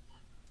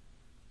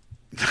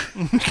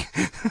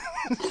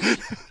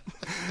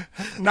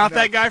 Not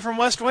that guy from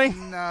West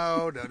Wing?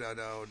 No.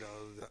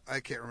 I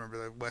can't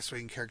remember the West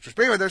Wing characters.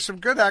 But anyway, there's some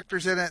good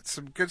actors in it,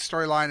 some good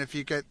storyline. If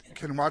you can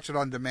watch it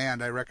on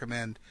demand, I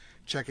recommend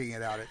checking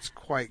it out. It's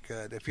quite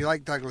good. If you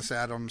like Douglas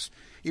Adams,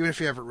 even if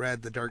you haven't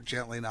read the Dirk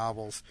Gently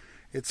novels,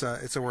 it's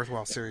a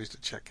worthwhile series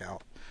to check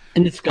out.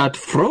 And it's got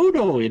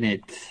Frodo in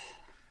it.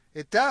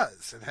 It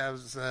does. It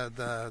has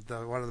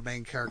the one of the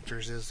main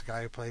characters is the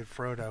guy who played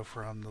Frodo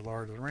from The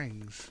Lord of the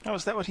Rings. Oh,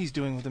 is that what he's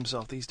doing with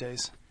himself these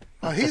days?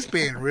 Oh, he's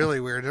being really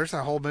weird. There's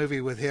a whole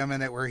movie with him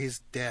in it where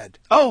he's dead.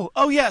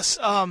 Oh yes.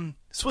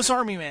 Swiss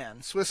Army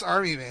Man.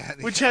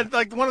 Which had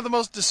one of the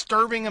most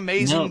disturbing,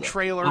 amazing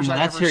trailers I've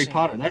ever seen. That's Harry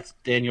Potter. That's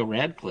Daniel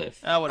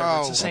Radcliffe. Oh,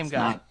 whatever. It's the same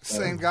guy.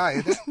 Same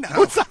guy.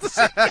 No, it's not the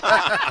same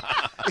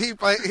guy. He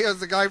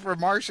was the guy from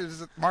Mars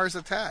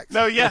Attacks.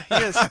 No, yeah, he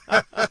is.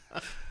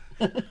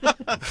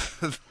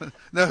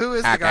 No, who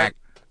is the guy?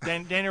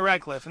 Daniel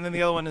Radcliffe, and then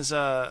the other one is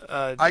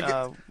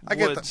Elijah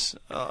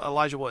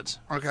Woods.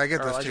 Okay, I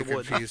get those two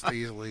confused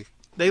easily.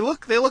 They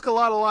look a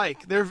lot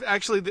alike. They're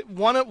actually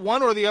one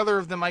or the other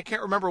of them. I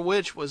can't remember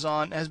which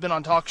has been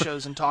on talk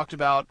shows and talked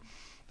about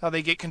how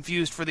they get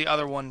confused for the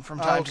other one from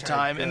time to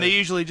time, and they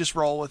usually just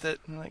roll with it.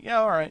 I'm like, yeah,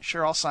 all right,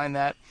 sure, I'll sign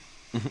that.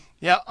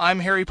 Yeah, I'm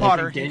Harry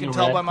Potter. You can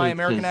tell by my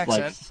American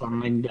accent.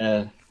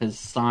 Has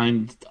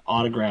signed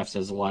autographs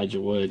as Elijah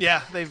Wood.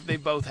 Yeah, they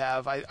both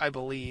have, I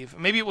believe.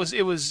 Maybe it was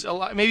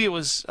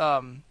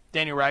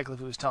Daniel Radcliffe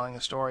who was telling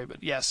the story,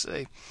 but yes,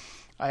 I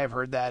have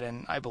heard that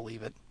and I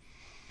believe it.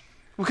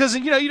 Because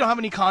you don't have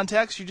any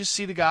context, you just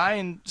see the guy,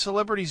 and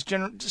celebrities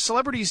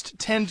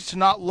tend to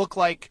not look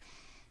like,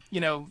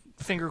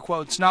 finger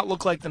quotes, not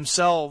look like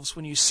themselves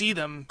when you see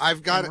them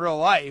in real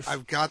life.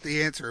 I've got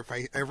the answer. If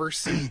I ever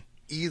see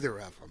either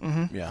of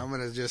them, I'm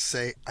going to just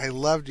say, I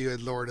loved you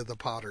in Lord of the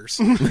Potters.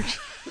 You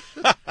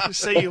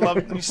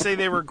say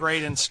they were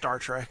great in Star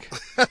Trek.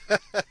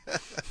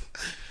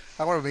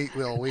 I want to meet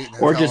Will Wheaton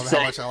and or tell just him say,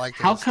 how much I liked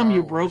him how in come Star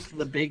you Wars. broke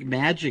the big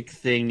magic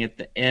thing at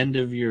the end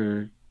of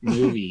your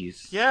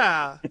movies?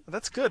 Yeah,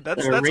 that's good.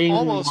 That's ring,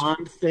 almost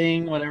wand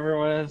thing, whatever it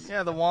was.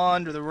 Yeah, the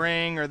wand or the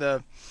ring or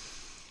the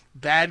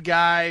bad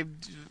guy,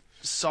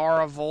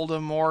 Sarah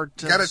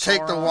Voldemort. Got to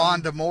take the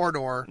wand to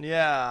Mordor.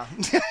 Yeah.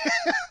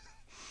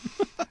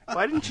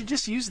 Why didn't you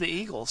just use the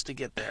Eagles to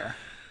get there?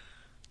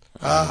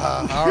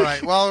 All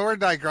right. Well, we're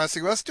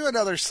digressing. Let's do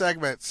another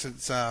segment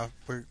since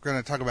we're going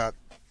to talk about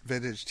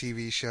vintage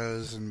TV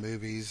shows and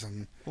movies.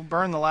 And we'll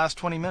burn the last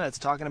 20 minutes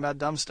talking about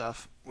dumb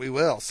stuff. We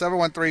will.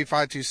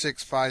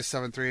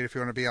 713-526-5738 if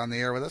you want to be on the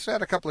air with us. We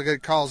had a couple of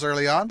good calls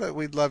early on, but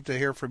we'd love to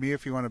hear from you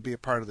if you want to be a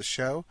part of the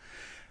show.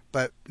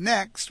 But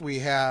next we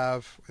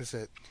have,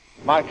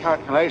 my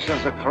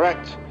calculations are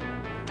correct.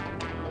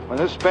 When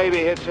this baby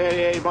hits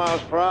 88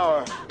 miles per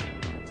hour,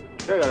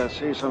 you're going to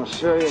see some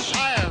serious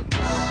science.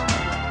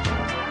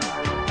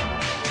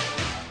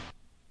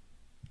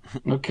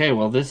 Okay,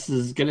 well, this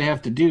is going to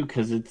have to do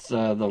because it's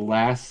the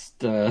last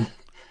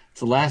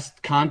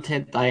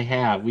content I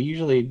have.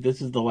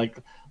 This is the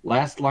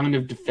last line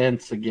of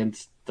defense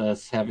against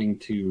us having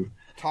to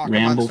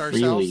ramble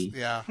freely.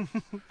 Yeah.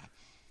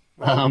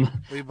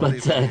 We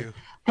believe you.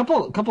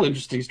 Couple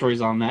interesting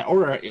stories on that,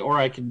 or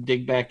I can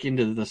dig back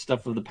into the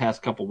stuff of the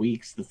past couple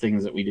weeks, the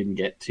things that we didn't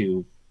get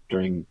to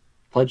during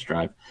Pledge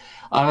Drive.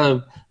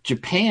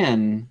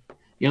 Japan.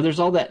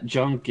 There's all that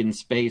junk in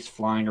space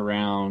flying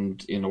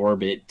around in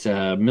orbit,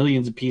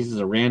 millions of pieces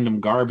of random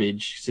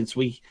garbage, since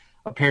we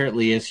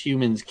apparently as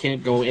humans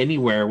can't go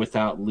anywhere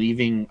without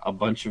leaving a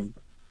bunch of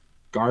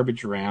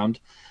garbage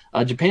around.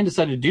 Japan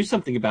decided to do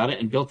something about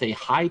it and built a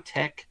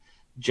high-tech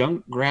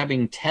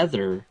junk-grabbing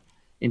tether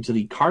into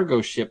the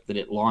cargo ship that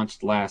it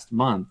launched last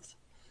month.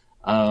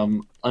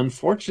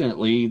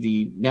 Unfortunately,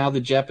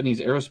 the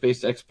Japanese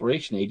Aerospace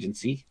Exploration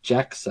Agency,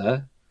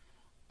 JAXA,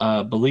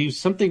 believes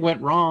something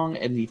went wrong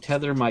and the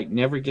tether might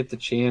never get the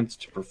chance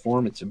to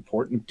perform its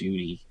important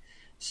duty.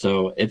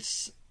 So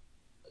it's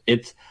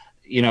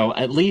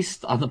at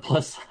least on the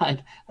plus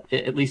side,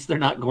 at least they're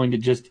not going to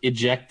just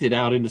eject it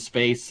out into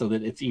space so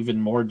that it's even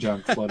more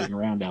junk floating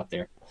around out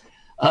there.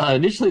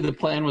 Initially, the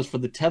plan was for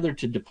the tether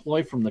to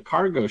deploy from the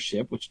cargo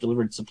ship, which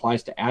delivered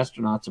supplies to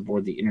astronauts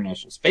aboard the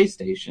International Space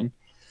Station.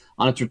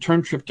 On its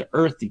return trip to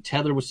Earth, the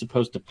tether was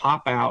supposed to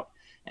pop out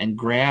and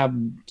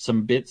grab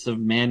some bits of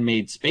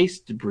man-made space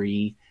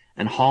debris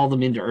and haul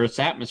them into Earth's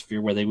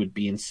atmosphere where they would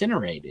be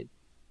incinerated.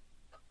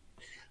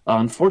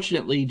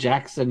 Unfortunately,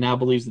 JAXA now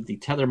believes that the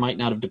tether might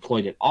not have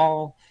deployed at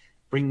all,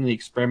 bringing the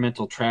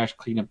experimental trash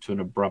cleanup to an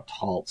abrupt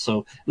halt.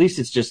 So at least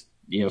it's just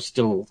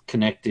still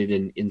connected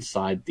and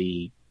inside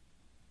the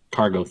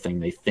cargo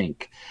thing, they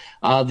think.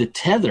 The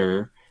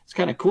tether, it's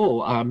kind of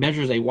cool,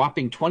 measures a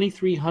whopping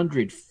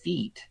 2,300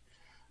 feet.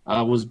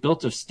 Was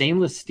built of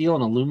stainless steel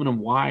and aluminum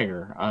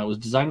wire. It was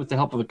designed with the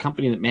help of a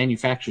company that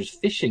manufactures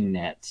fishing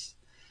nets.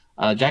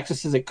 JAXA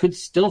says it could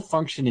still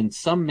function in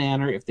some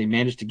manner if they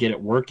manage to get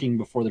it working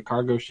before the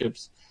cargo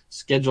ship's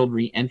scheduled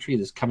re-entry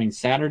this coming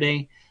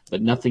Saturday,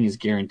 but nothing is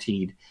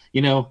guaranteed.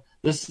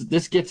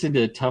 This gets into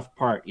the tough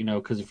part,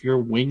 because if you're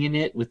winging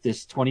it with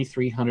this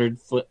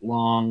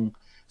 2,300-foot-long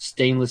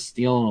stainless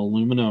steel and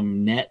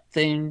aluminum net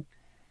thing,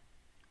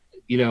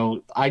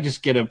 I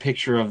just get a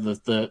picture of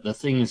the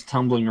thing is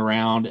tumbling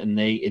around and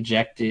they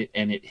eject it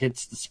and it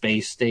hits the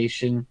space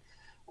station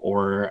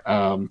or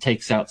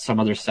takes out some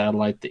other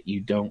satellite that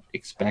you don't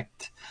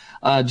expect.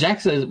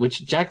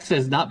 JAXA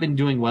has not been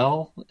doing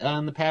well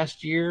in the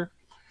past year.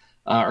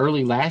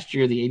 Early last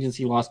year, the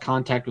agency lost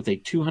contact with a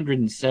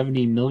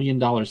 $270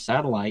 million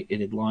satellite it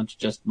had launched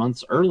just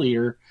months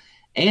earlier.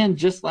 And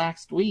just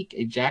last week,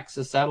 a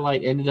JAXA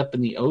satellite ended up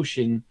in the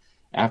ocean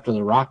after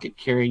the rocket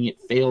carrying it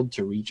failed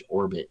to reach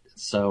orbit.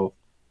 So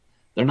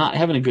they're not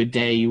having a good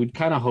day. You would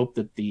kind of hope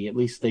that at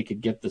least they could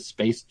get the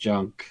space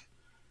junk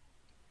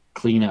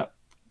cleanup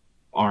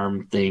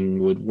arm thing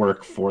would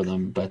work for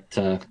them, but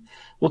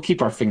we'll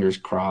keep our fingers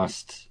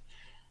crossed.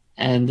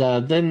 And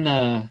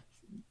then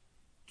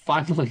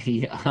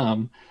finally,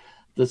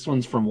 this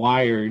one's from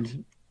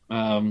Wired.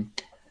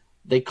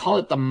 They call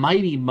it the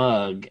Mighty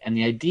Mug, and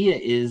the idea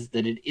is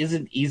that it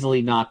isn't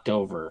easily knocked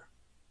over.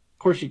 Of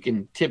course, you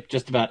can tip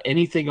just about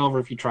anything over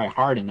if you try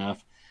hard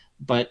enough,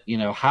 but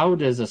how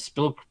does a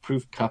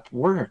spill-proof cup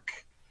work?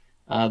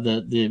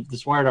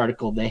 This Wired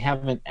article, they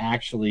haven't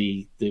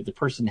actually, the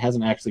person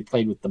hasn't actually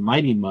played with the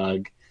Mighty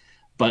Mug,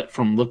 but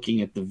from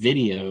looking at the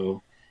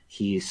video,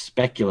 he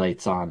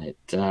speculates on it.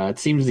 It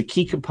seems the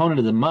key component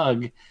of the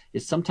mug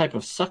is some type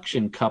of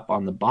suction cup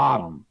on the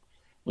bottom.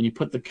 When you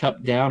put the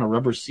cup down, a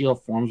rubber seal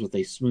forms with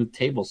a smooth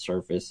table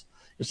surface.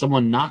 If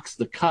someone knocks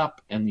the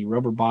cup and the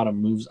rubber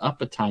bottom moves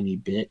up a tiny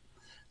bit,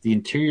 the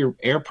interior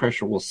air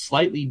pressure will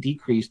slightly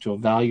decrease to a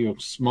value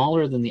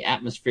smaller than the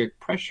atmospheric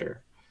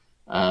pressure.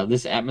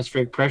 This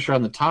atmospheric pressure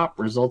on the top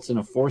results in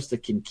a force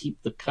that can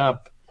keep the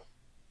cup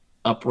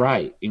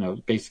upright,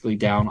 basically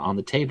down on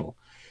the table.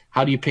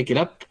 How do you pick it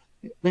up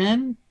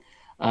then?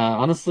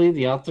 Honestly,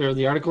 the author of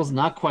the article is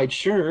not quite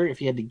sure.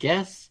 If you had to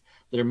guess,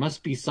 there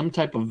must be some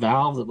type of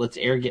valve that lets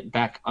air get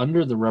back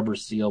under the rubber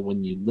seal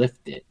when you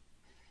lift it.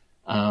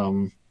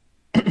 And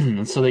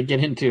so they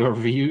get into a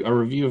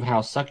review of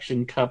how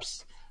suction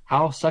cups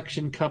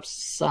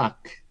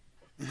suck.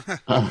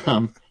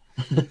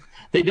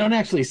 They don't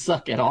actually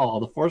suck at all.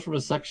 The force from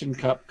a suction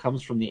cup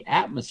comes from the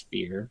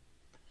atmosphere.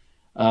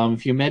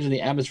 If you imagine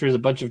the atmosphere is a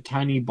bunch of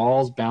tiny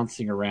balls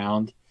bouncing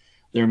around,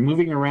 they're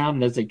moving around,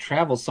 and as they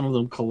travel, some of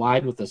them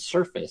collide with a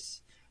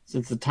surface.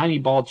 Since the tiny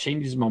ball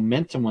changes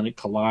momentum when it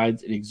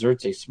collides, it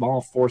exerts a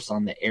small force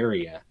on the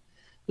area.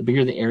 The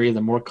bigger the area,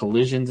 the more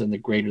collisions and the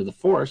greater the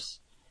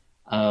force.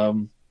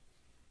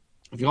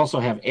 If you also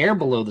have air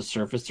below the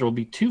surface, there will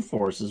be two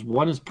forces.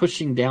 One is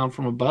pushing down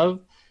from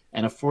above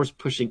and a force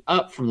pushing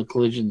up from the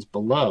collisions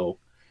below.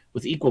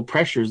 With equal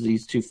pressures,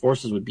 these two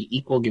forces would be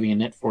equal, giving a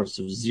net force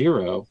of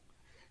 0.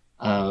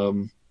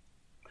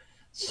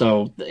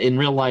 So in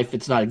real life,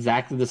 it's not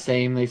exactly the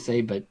same, they say,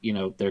 but,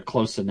 they're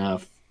close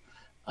enough.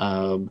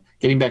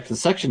 Getting back to the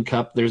suction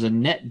cup, there's a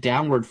net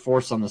downward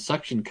force on the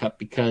suction cup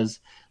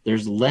because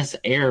there's less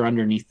air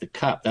underneath the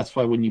cup. That's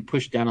why when you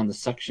push down on the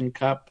suction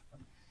cup,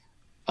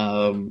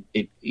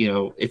 if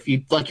you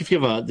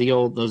have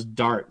those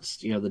darts,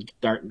 the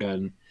dart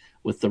gun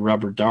with the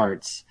rubber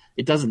darts,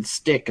 it doesn't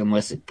stick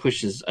unless it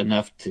pushes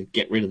enough to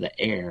get rid of the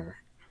air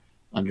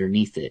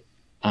underneath it.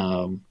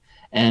 And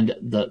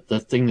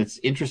the thing that's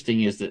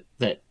interesting is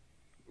that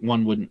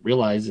one wouldn't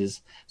realize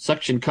is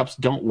suction cups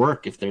don't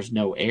work if there's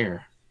no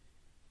air.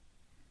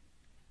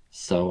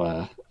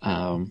 So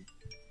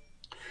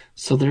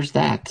there's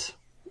that.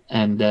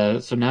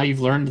 And so now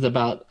you've learned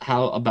about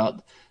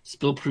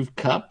spill-proof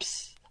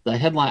cups. The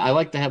headline, I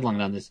like the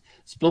headline on this.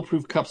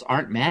 Spill-proof cups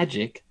aren't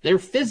magic, they're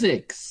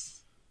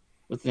physics,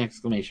 with an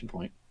exclamation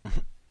point.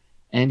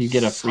 And you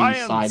get a free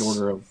side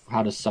order of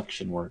how does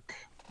suction work.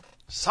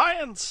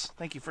 Science!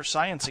 Thank you for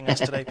sciencing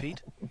us today,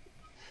 Pete.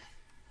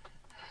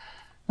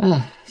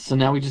 So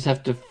now we just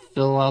have to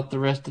fill out the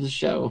rest of the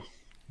show.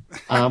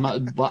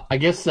 I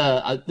guess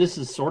this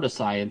is sort of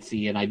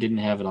science-y, and I didn't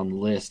have it on the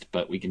list,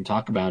 but we can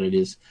talk about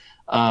it.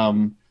 I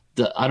don't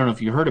know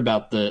if you heard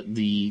about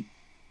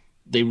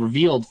they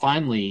revealed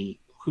finally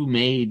who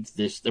made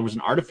this. There was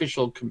an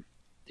artificial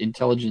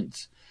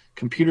intelligence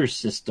computer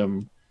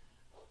system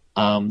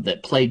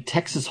that played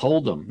Texas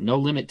Hold'em, No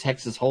Limit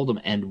Texas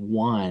Hold'em, and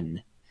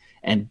won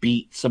and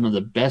beat some of the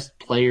best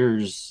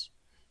players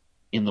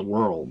in the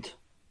world.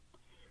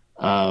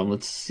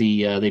 Let's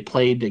see. They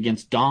played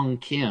against Dong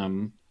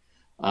Kim,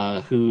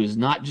 who is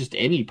not just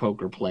any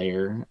poker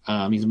player.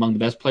 He's among the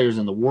best players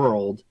in the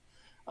world.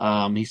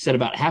 He said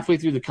about halfway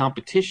through the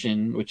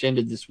competition, which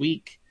ended this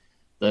week,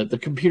 the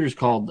computer's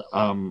called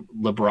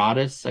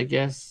Libratus, I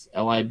guess,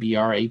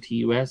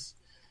 Libratus.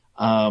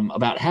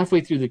 About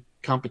halfway through the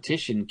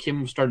competition,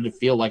 Kim started to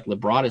feel like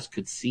Libratus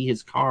could see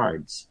his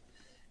cards.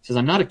 He says,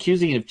 "I'm not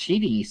accusing it of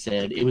cheating," he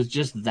said. "It was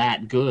just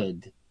that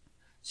good.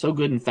 So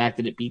good, in fact,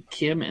 that it beat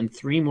Kim and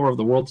 3 more of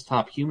the world's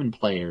top human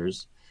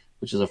players,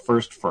 which is a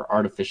first for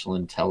artificial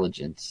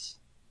intelligence."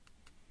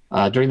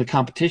 During the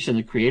competition,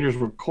 the creators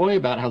were coy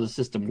about how the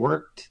system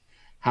worked,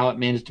 how it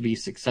managed to be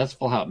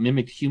successful, how it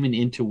mimicked human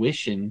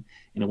intuition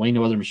in a way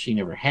no other machine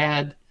ever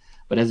had.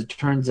 But as it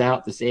turns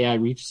out, this AI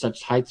reached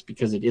such heights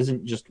because it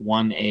isn't just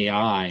one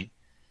AI.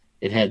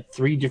 It had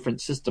 3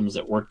 different systems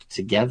that worked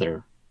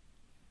together.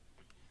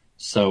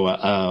 So,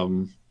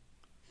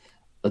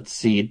 let's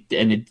see.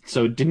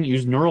 So it didn't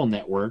use neural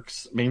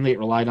networks. Mainly it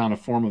relied on a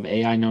form of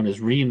AI known as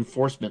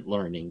reinforcement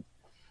learning,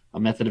 a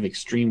method of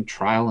extreme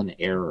trial and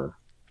error.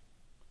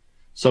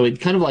 So it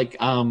kind of like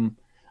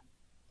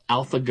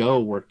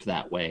AlphaGo worked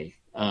that way,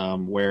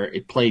 where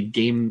it played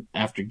game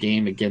after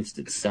game against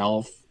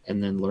itself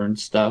and then learned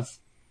stuff.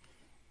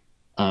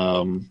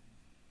 But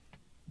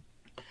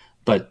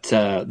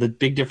the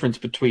big difference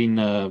between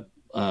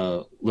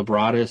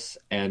Libratus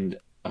and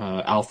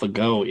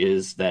AlphaGo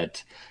is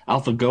that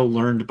AlphaGo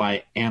learned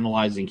by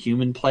analyzing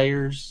human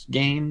players'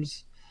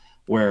 games,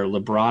 where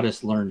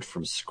Libratus learned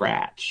from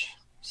scratch.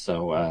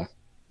 So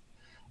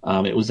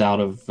it was out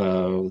of,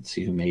 let's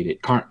see who made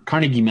it.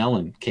 Carnegie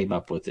Mellon came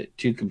up with it.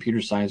 2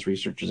 computer science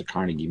researchers at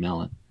Carnegie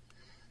Mellon.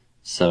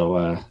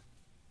 So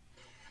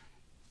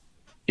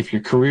if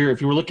you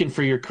were looking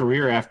for your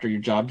career after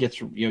your job gets,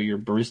 your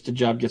barista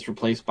job gets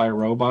replaced by a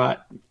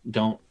robot,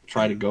 don't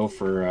try to go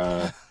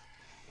for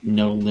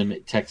No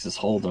Limit Texas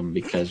Hold'em,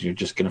 because you're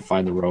just going to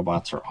find the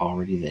robots are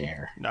already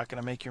there. You're not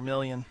going to make your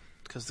million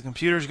because the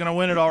computer's going to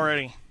win it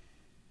already.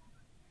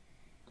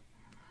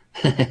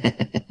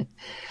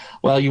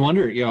 Well, you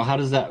wonder, how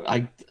does that?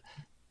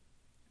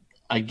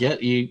 I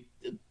get you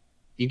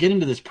get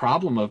into this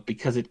problem of,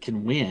 because it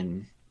can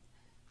win,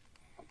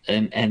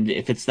 and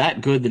if it's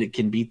that good that it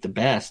can beat the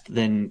best,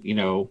 then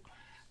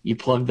you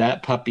plug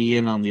that puppy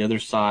in on the other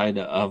side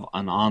of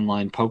an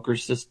online poker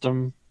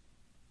system,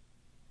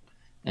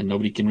 and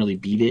nobody can really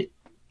beat it.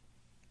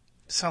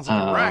 Sounds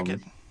like a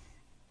racket.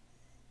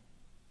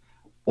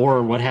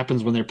 Or what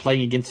happens when they're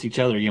playing against each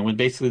other? When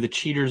basically the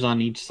cheaters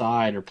on each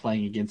side are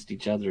playing against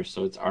each other,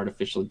 so it's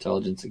artificial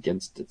intelligence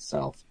against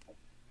itself.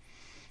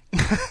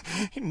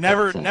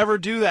 Never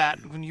do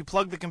that. When you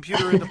plug the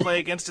computer in to play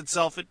against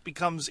itself, it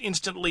becomes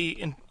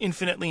instantly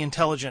infinitely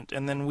intelligent,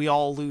 and then we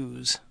all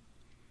lose.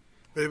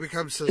 But it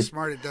becomes so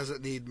smart it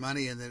doesn't need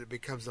money, and then it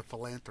becomes a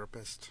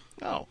philanthropist.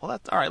 Oh, well,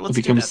 that's all right. Let's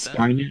do that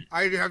then.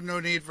 I have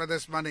no need for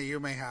this money. You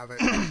may have it.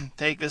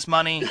 Take this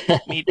money,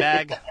 meat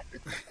bag.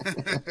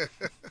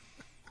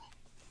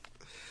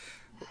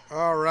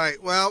 All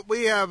right. Well,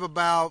 we have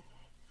about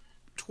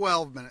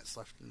 12 minutes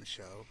left in the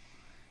show.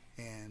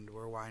 And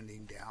we're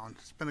winding down.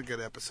 It's been a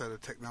good episode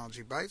of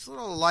Technology Bites. A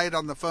little light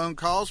on the phone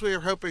calls. We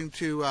are hoping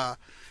to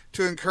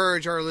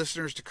encourage our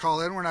listeners to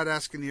call in. We're not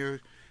asking you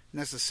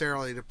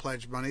necessarily to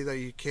pledge money, though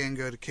you can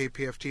go to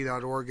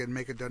kpft.org and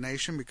make a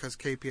donation, because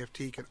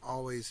KPFT can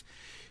always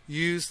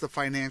use the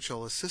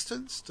financial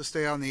assistance to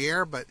stay on the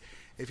air. But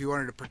if you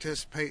wanted to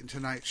participate in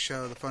tonight's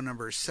show, the phone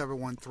number is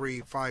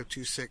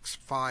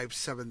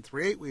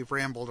 713-526-5738. We've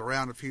rambled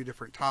around a few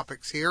different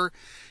topics here.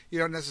 You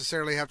don't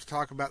necessarily have to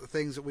talk about the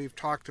things that we've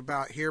talked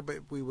about here, but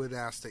we would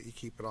ask that you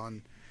keep it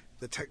on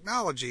the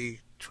technology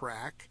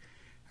track.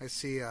 I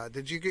see.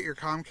 Did you get your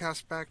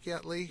Comcast back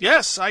yet, Lee?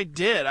 Yes, I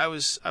did. I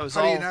was. How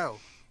do you know?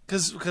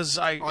 Because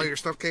all your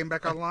stuff came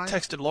back online. I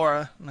texted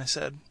Laura and I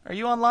said, "Are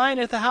you online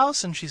at the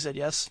house?" And she said,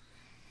 "Yes."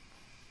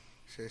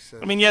 She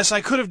said, I mean, yes, I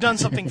could have done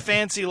something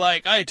fancy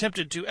like I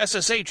attempted to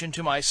SSH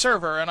into my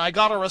server and I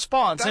got a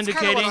response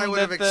indicating what I would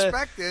that have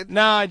expected.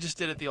 No, I just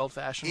did it the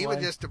old-fashioned way.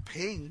 Even just a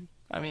ping.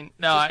 I mean,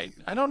 no, I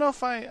don't know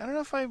if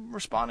I'm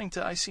responding to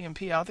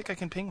ICMP. I don't think I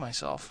can ping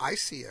myself.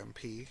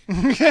 ICMP.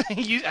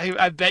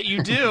 I bet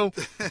you do.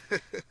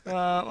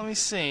 Let me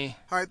see.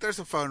 All right, there's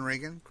a phone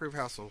ringing. Groove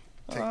House will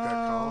take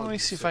that call. Let me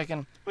see if I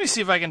can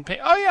ping.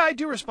 Oh yeah, I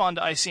do respond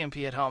to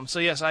ICMP at home. So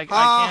yes, I can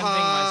ping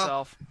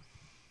myself.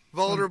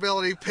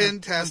 Vulnerability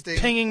pin testing. I'm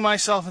pinging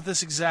myself at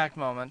this exact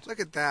moment. Look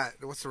at that.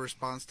 What's the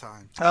response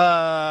time?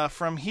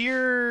 From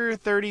here,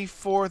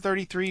 34,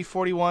 33,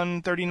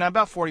 41, 39,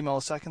 about 40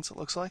 milliseconds, it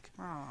looks like.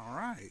 All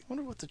right. I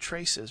wonder what the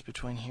trace is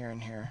between here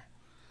and here.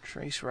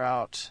 Trace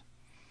route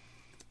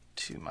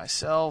to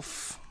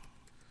myself.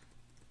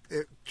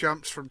 It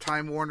jumps from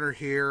Time Warner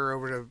here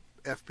over to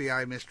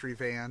FBI mystery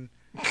van.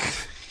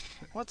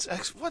 What's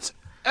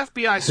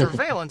FBI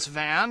surveillance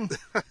van?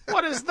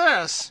 What is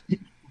this?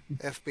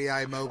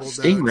 FBI mobile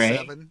Stingray.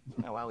 7.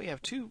 Oh wow, we have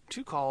two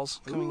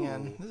calls coming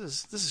in.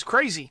 This is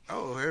crazy.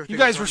 Oh, you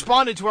guys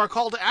responded to our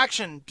call to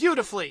action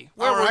beautifully.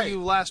 Where were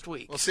you last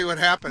week? We'll see what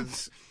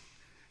happens.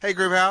 Hey,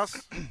 Groove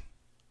House.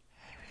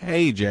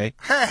 Hey, Jay.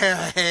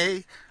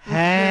 Hey.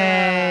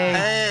 Hey.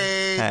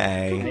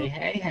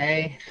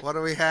 What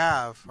do we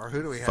have? Or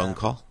who do we have? Phone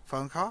call.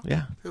 Phone call?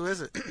 Yeah. Who is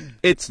it?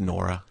 It's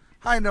Nora.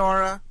 Hi,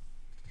 Nora.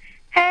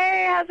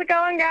 Hey, how's it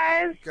going,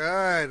 guys?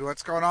 Good.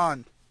 What's going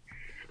on?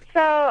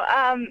 So,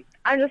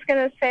 I'm just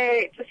going to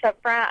say, just up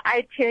front,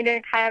 I tuned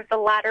in kind of the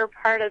latter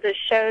part of the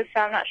show,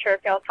 so I'm not sure if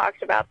y'all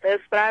talked about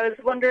this, but I was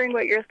wondering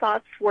what your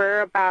thoughts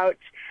were about,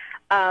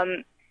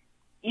 this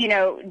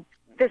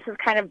is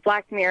kind of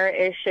Black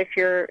Mirror-ish if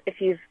you're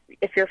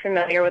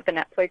familiar with the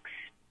Netflix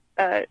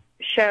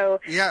show.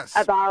 Yes.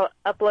 About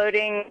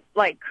uploading,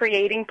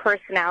 creating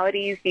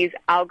personalities, these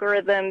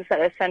algorithms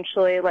that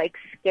essentially,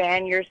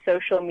 scan your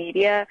social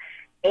media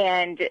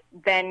and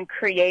then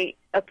create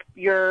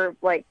your,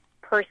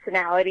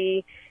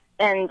 personality,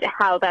 and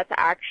how that's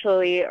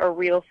actually a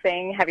real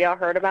thing. Have y'all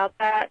heard about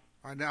that?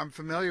 I'm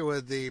familiar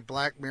with the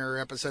Black Mirror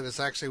episode. It's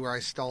actually where I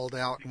stalled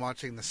out in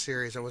watching the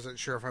series. I wasn't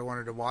sure if I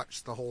wanted to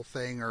watch the whole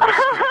thing or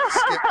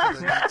skip to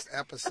the next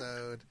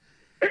episode.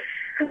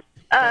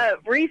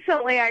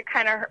 Recently, I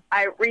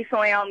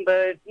recently on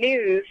the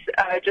news,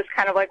 just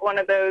kind of like one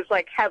of those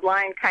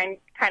headline kind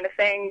of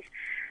things,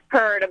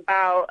 heard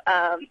about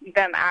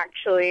them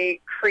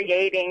actually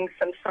creating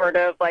some sort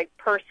of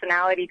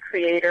personality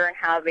creator and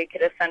how they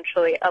could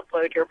essentially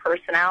upload your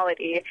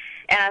personality.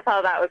 And I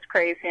thought that was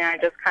crazy, and I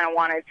just kind of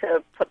wanted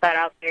to put that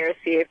out there,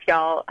 see if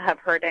y'all have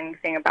heard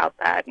anything about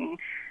that, and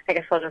I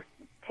guess I'll just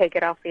take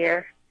it off the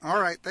air.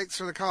 All right, thanks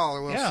for the call,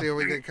 and we'll see what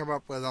we can come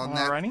up with on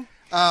that. Alrighty.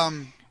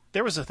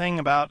 There was a thing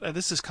about,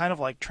 this is kind of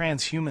like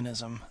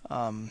transhumanism,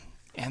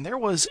 and there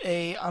was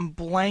I'm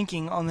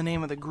blanking on the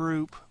name of the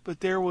group,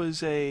 but there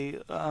was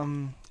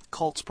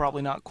cult's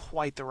probably not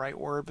quite the right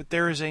word, but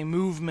there is a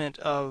movement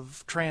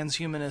of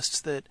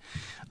transhumanists that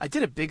I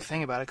did a big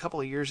thing about a couple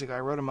of years ago.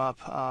 I wrote them up.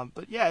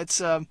 But yeah, it's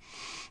the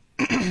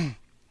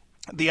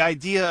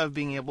idea of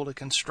being able to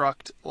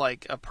construct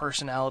a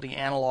personality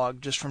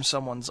analog just from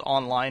someone's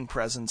online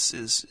presence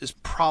is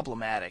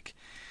problematic.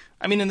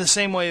 I mean, in the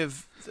same way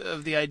of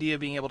the idea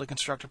of being able to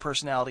construct a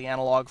personality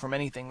analog from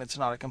anything that's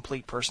not a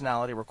complete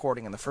personality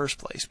recording in the first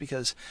place.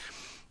 Because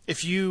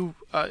if you're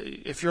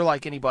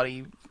like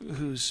anybody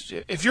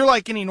if you're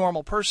like any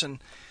normal person,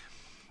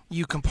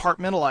 you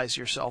compartmentalize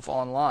yourself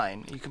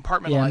online. You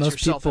compartmentalize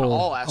yourself in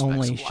all aspects of life.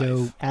 Most people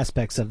only show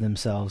aspects of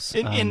themselves.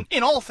 In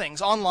all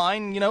things,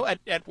 online,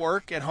 at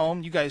work, at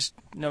home. You guys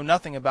know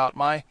nothing about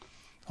my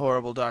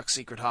horrible dark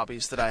secret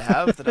hobbies that I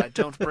have that I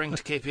don't bring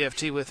to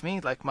KPFT with me,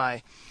 like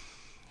my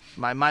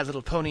My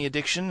Little Pony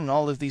addiction and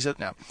all of these other...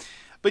 No.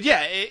 But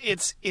yeah,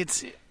 it's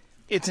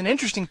an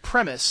interesting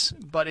premise,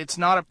 but it's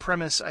not a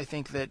premise, I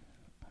think,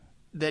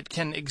 that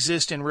can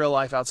exist in real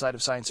life outside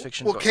of science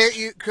fiction books.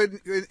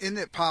 Isn't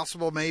it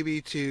possible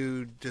maybe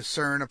to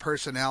discern a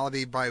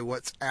personality by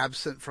what's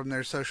absent from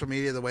their social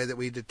media, the way that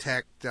we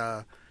detect,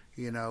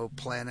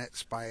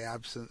 planets by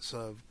absence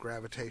of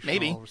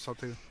gravitational or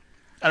something?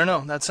 I don't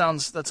know. That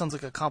sounds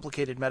like a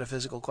complicated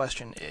metaphysical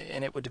question,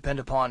 and it would depend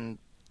upon...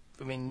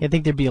 I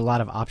think there'd be a lot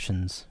of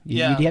options.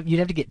 You'd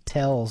have to get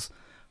tells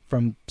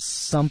from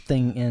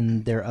something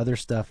in their other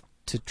stuff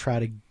to try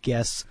to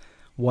guess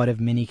what of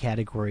many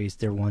categories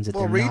they're ones that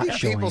they're not showing. Well,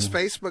 reading people's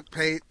Facebook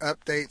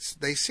updates,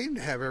 they seem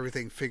to have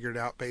everything figured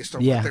out based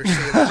on what they're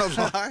seeing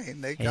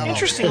online.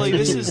 Interestingly,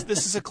 this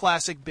is a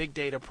classic big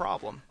data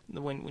problem.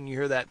 When you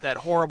hear that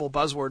horrible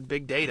buzzword,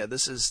 big data,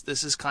 this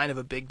is kind of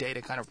a big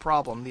data kind of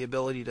problem. The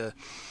ability to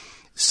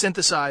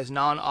synthesize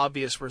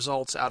non-obvious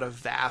results out of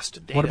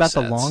vast data sets. What about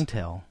the long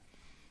tail?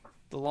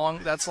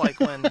 That's like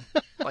when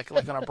like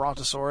on a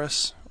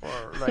brontosaurus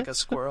or like a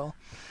squirrel.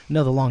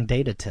 No, the long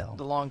data tail.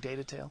 The long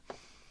data tail.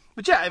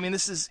 But yeah, I mean,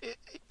 this is,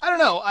 I don't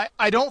know.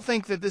 I don't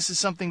think that this is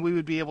something we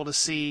would be able to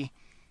see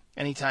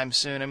anytime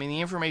soon. I mean,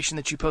 the information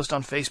that you post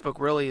on Facebook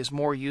really is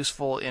more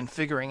useful in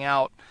figuring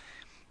out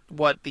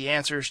what the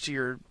answers to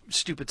your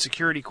stupid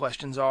security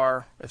questions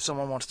are if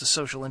someone wants to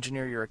social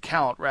engineer your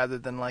account, rather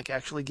than like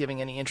actually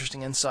giving any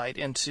interesting insight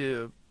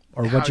into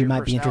or what you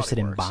might be interested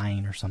in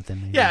buying or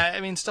something. Maybe. Yeah,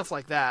 I mean, stuff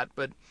like that.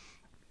 But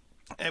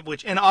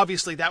and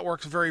obviously that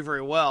works very,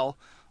 very well,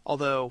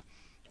 although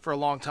for a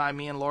long time,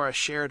 me and Laura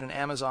shared an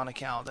Amazon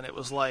account, and it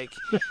was like,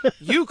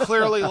 you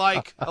clearly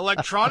like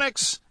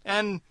electronics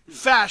and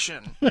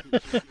fashion.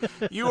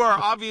 You are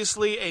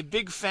obviously a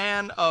big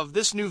fan of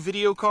this new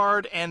video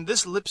card and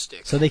this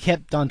lipstick. So they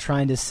kept on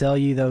trying to sell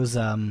you those,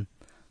 what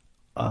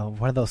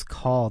are those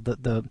called?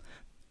 The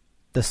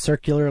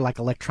circular, like,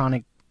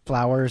 electronic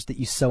flowers that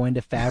you sew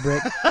into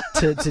fabric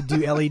to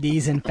do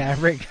LEDs in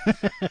fabric.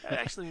 That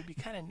actually would be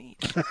kind of neat.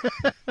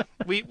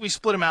 We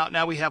split them out.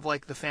 Now we have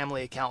like the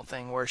family account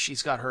thing where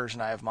she's got hers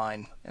and I have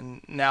mine.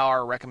 And now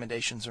our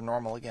recommendations are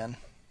normal again,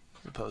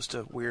 as opposed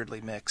to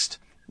weirdly mixed.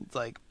 It's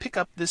like, pick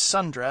up this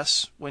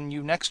sundress when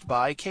you next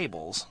buy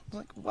cables.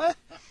 Like, what?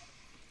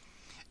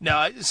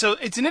 No, so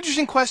it's an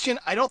interesting question.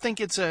 I don't think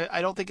it's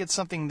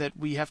something that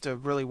we have to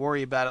really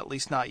worry about, at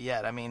least not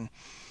yet. I mean,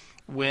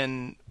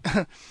 when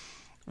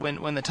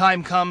the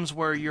time comes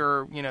where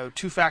you're,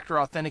 two-factor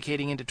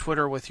authenticating into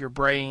Twitter with your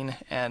brain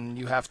and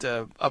you have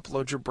to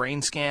upload your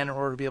brain scan in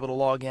order to be able to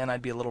log in,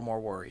 I'd be a little more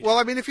worried. Well,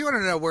 I mean, if you want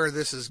to know where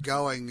this is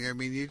going, I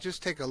mean, you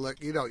just take a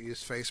look. You don't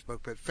use Facebook,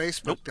 but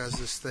Facebook does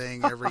this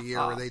thing every year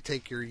where they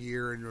take your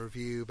year in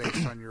review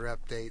based on your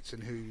updates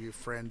and who you've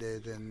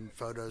friended and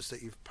photos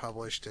that you've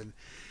published.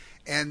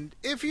 And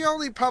if you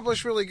only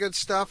publish really good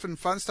stuff and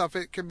fun stuff,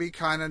 it can be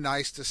kind of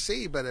nice to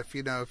see. But if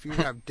you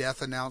have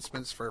death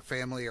announcements for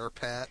family or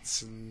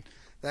pets and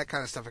that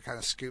kind of stuff, it kind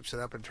of scoops it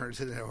up and turns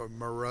it into a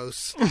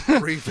morose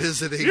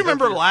revisiting. You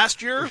remember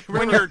last year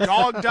when your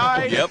dog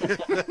died? Yep.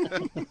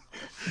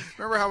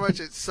 Remember how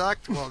much it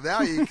sucked? Well,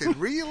 now you can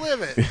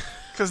relive it.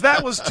 Because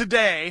that was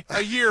today,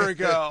 a year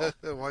ago.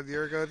 1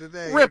 year ago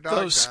today. Rip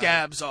those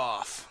scabs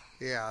off.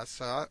 Yeah,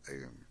 so...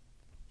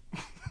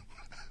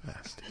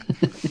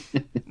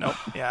 Nope.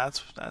 Yeah,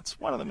 that's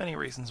one of the many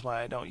reasons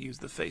why I don't use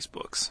the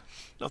Facebooks.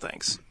 No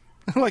thanks.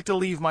 I like to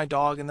leave my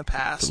dog in the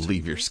past. To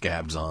leave your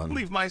scabs on.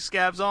 Leave my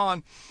scabs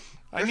on.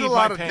 There's a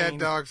lot of dead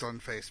dogs on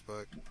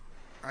Facebook.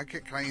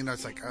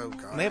 It's like, oh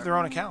god. And they have their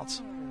own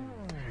accounts.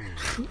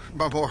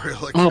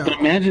 Memorial account. Oh, but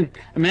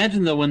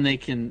imagine though when they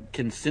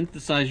can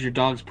synthesize your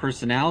dog's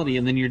personality,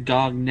 and then your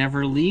dog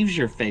never leaves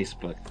your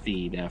Facebook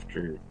feed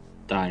after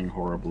dying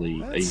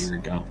horribly a year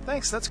ago.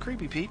 Thanks, that's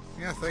creepy, Pete.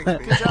 Yeah, thanks,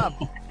 Pete. Good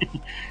job.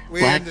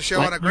 We end the show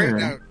on a great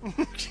note.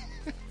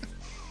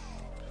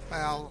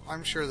 Well,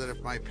 I'm sure that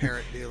if my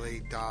parrot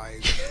Neely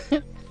dies...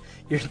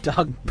 Your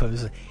dog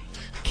poses,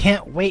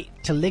 can't wait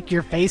to lick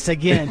your face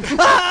again. All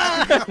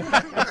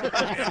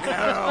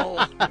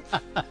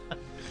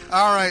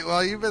right,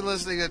 well, you've been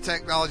listening to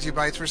Technology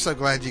Bites. We're so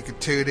glad you could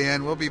tune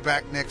in. We'll be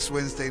back next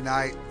Wednesday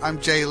night. I'm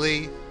Jay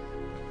Lee.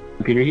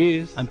 I'm Peter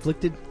Hughes. I'm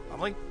Flickted.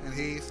 And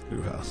Heath.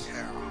 Newhouse.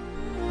 Yeah.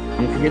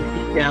 Don't forget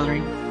the Geek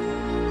Gathering.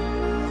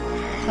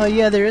 Oh,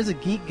 yeah, there is a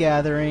Geek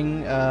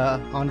Gathering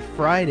on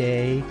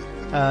Friday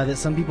that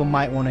some people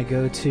might want to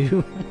go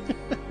to.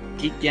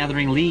 Geek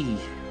Gathering League,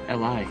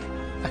 LI.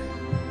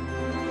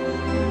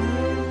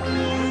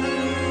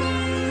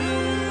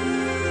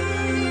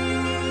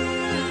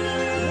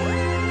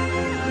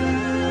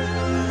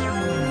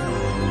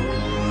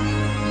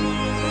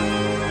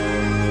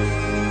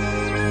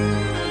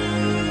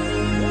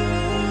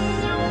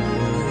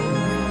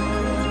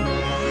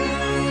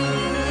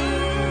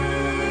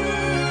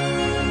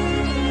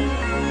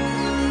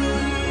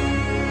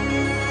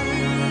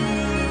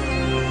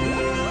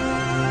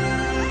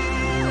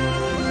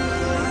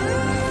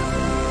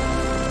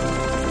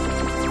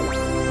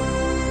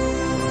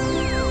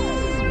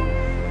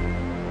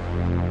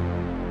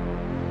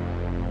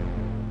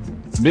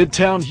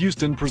 Midtown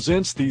Houston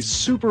presents the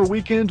Super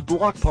Weekend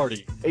Block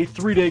Party, a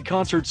 3-day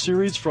concert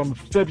series from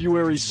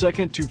February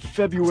 2nd to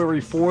February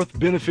 4th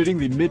benefiting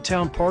the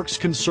Midtown Parks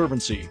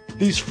Conservancy.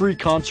 These free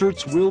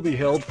concerts will be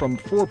held from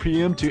 4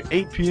 p.m. to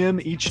 8 p.m.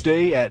 each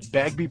day at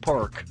Bagby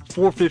Park,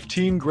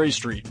 415 Gray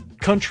Street.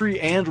 Country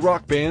and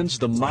rock bands,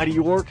 the Mighty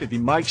Orc, the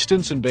Mike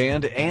Stinson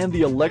Band, and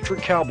the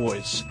Electric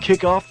Cowboys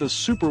kick off the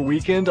Super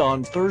Weekend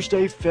on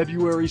Thursday,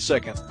 February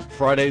 2nd.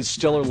 Friday's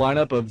stellar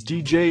lineup of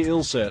DJ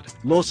Ilset,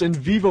 Los En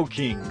Vivo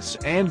Kings,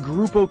 and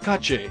Grupo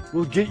Cache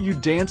will get you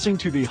dancing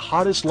to the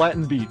hottest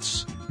Latin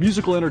beats.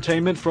 Musical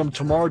entertainment from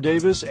Tamar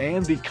Davis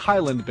and the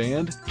Kyland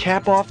Band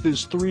cap off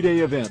this 3-day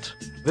event.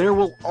 There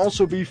will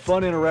also be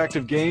fun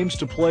interactive games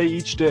to play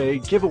each day,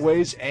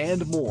 giveaways,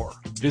 and more.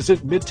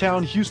 Visit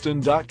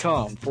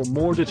MidtownHouston.com for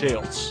more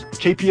details.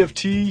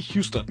 KPFT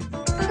Houston.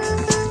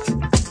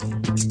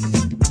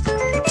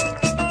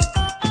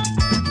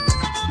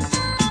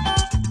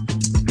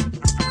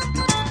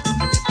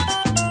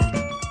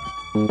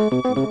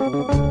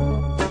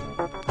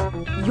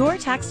 Your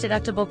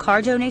tax-deductible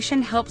car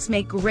donation helps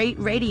make great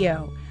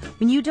radio.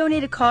 When you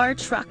donate a car,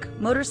 truck,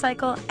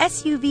 motorcycle,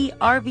 SUV,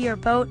 RV, or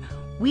boat,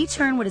 we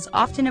turn what is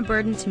often a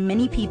burden to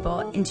many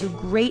people into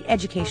great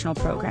educational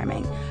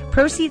programming.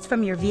 Proceeds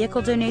from your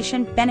vehicle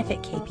donation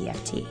benefit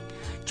KPFT.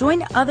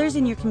 Join others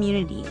in your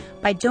community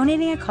by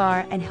donating a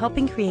car and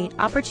helping create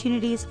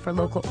opportunities for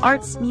local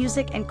arts,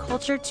 music, and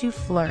culture to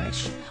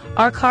flourish.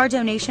 Our car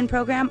donation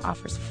program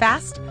offers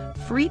fast,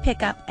 free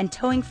pickup and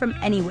towing from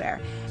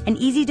anywhere, an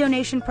easy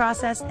donation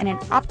process, and an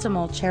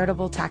optimal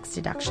charitable tax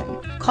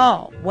deduction.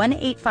 Call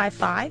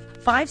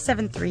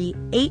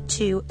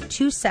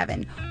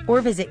 1-855-573-8227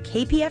 or visit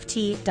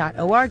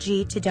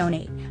kpft.org to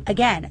donate.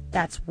 Again,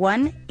 that's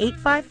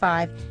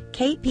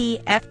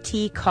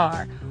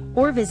 1-855-KPFT-CAR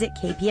or visit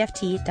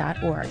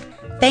kpft.org.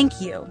 Thank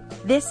you.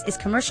 This is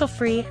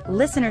commercial-free,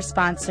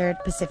 listener-sponsored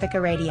Pacifica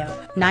Radio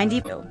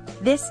 90.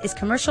 This is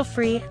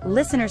commercial-free,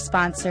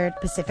 listener-sponsored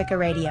Pacifica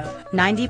Radio 90.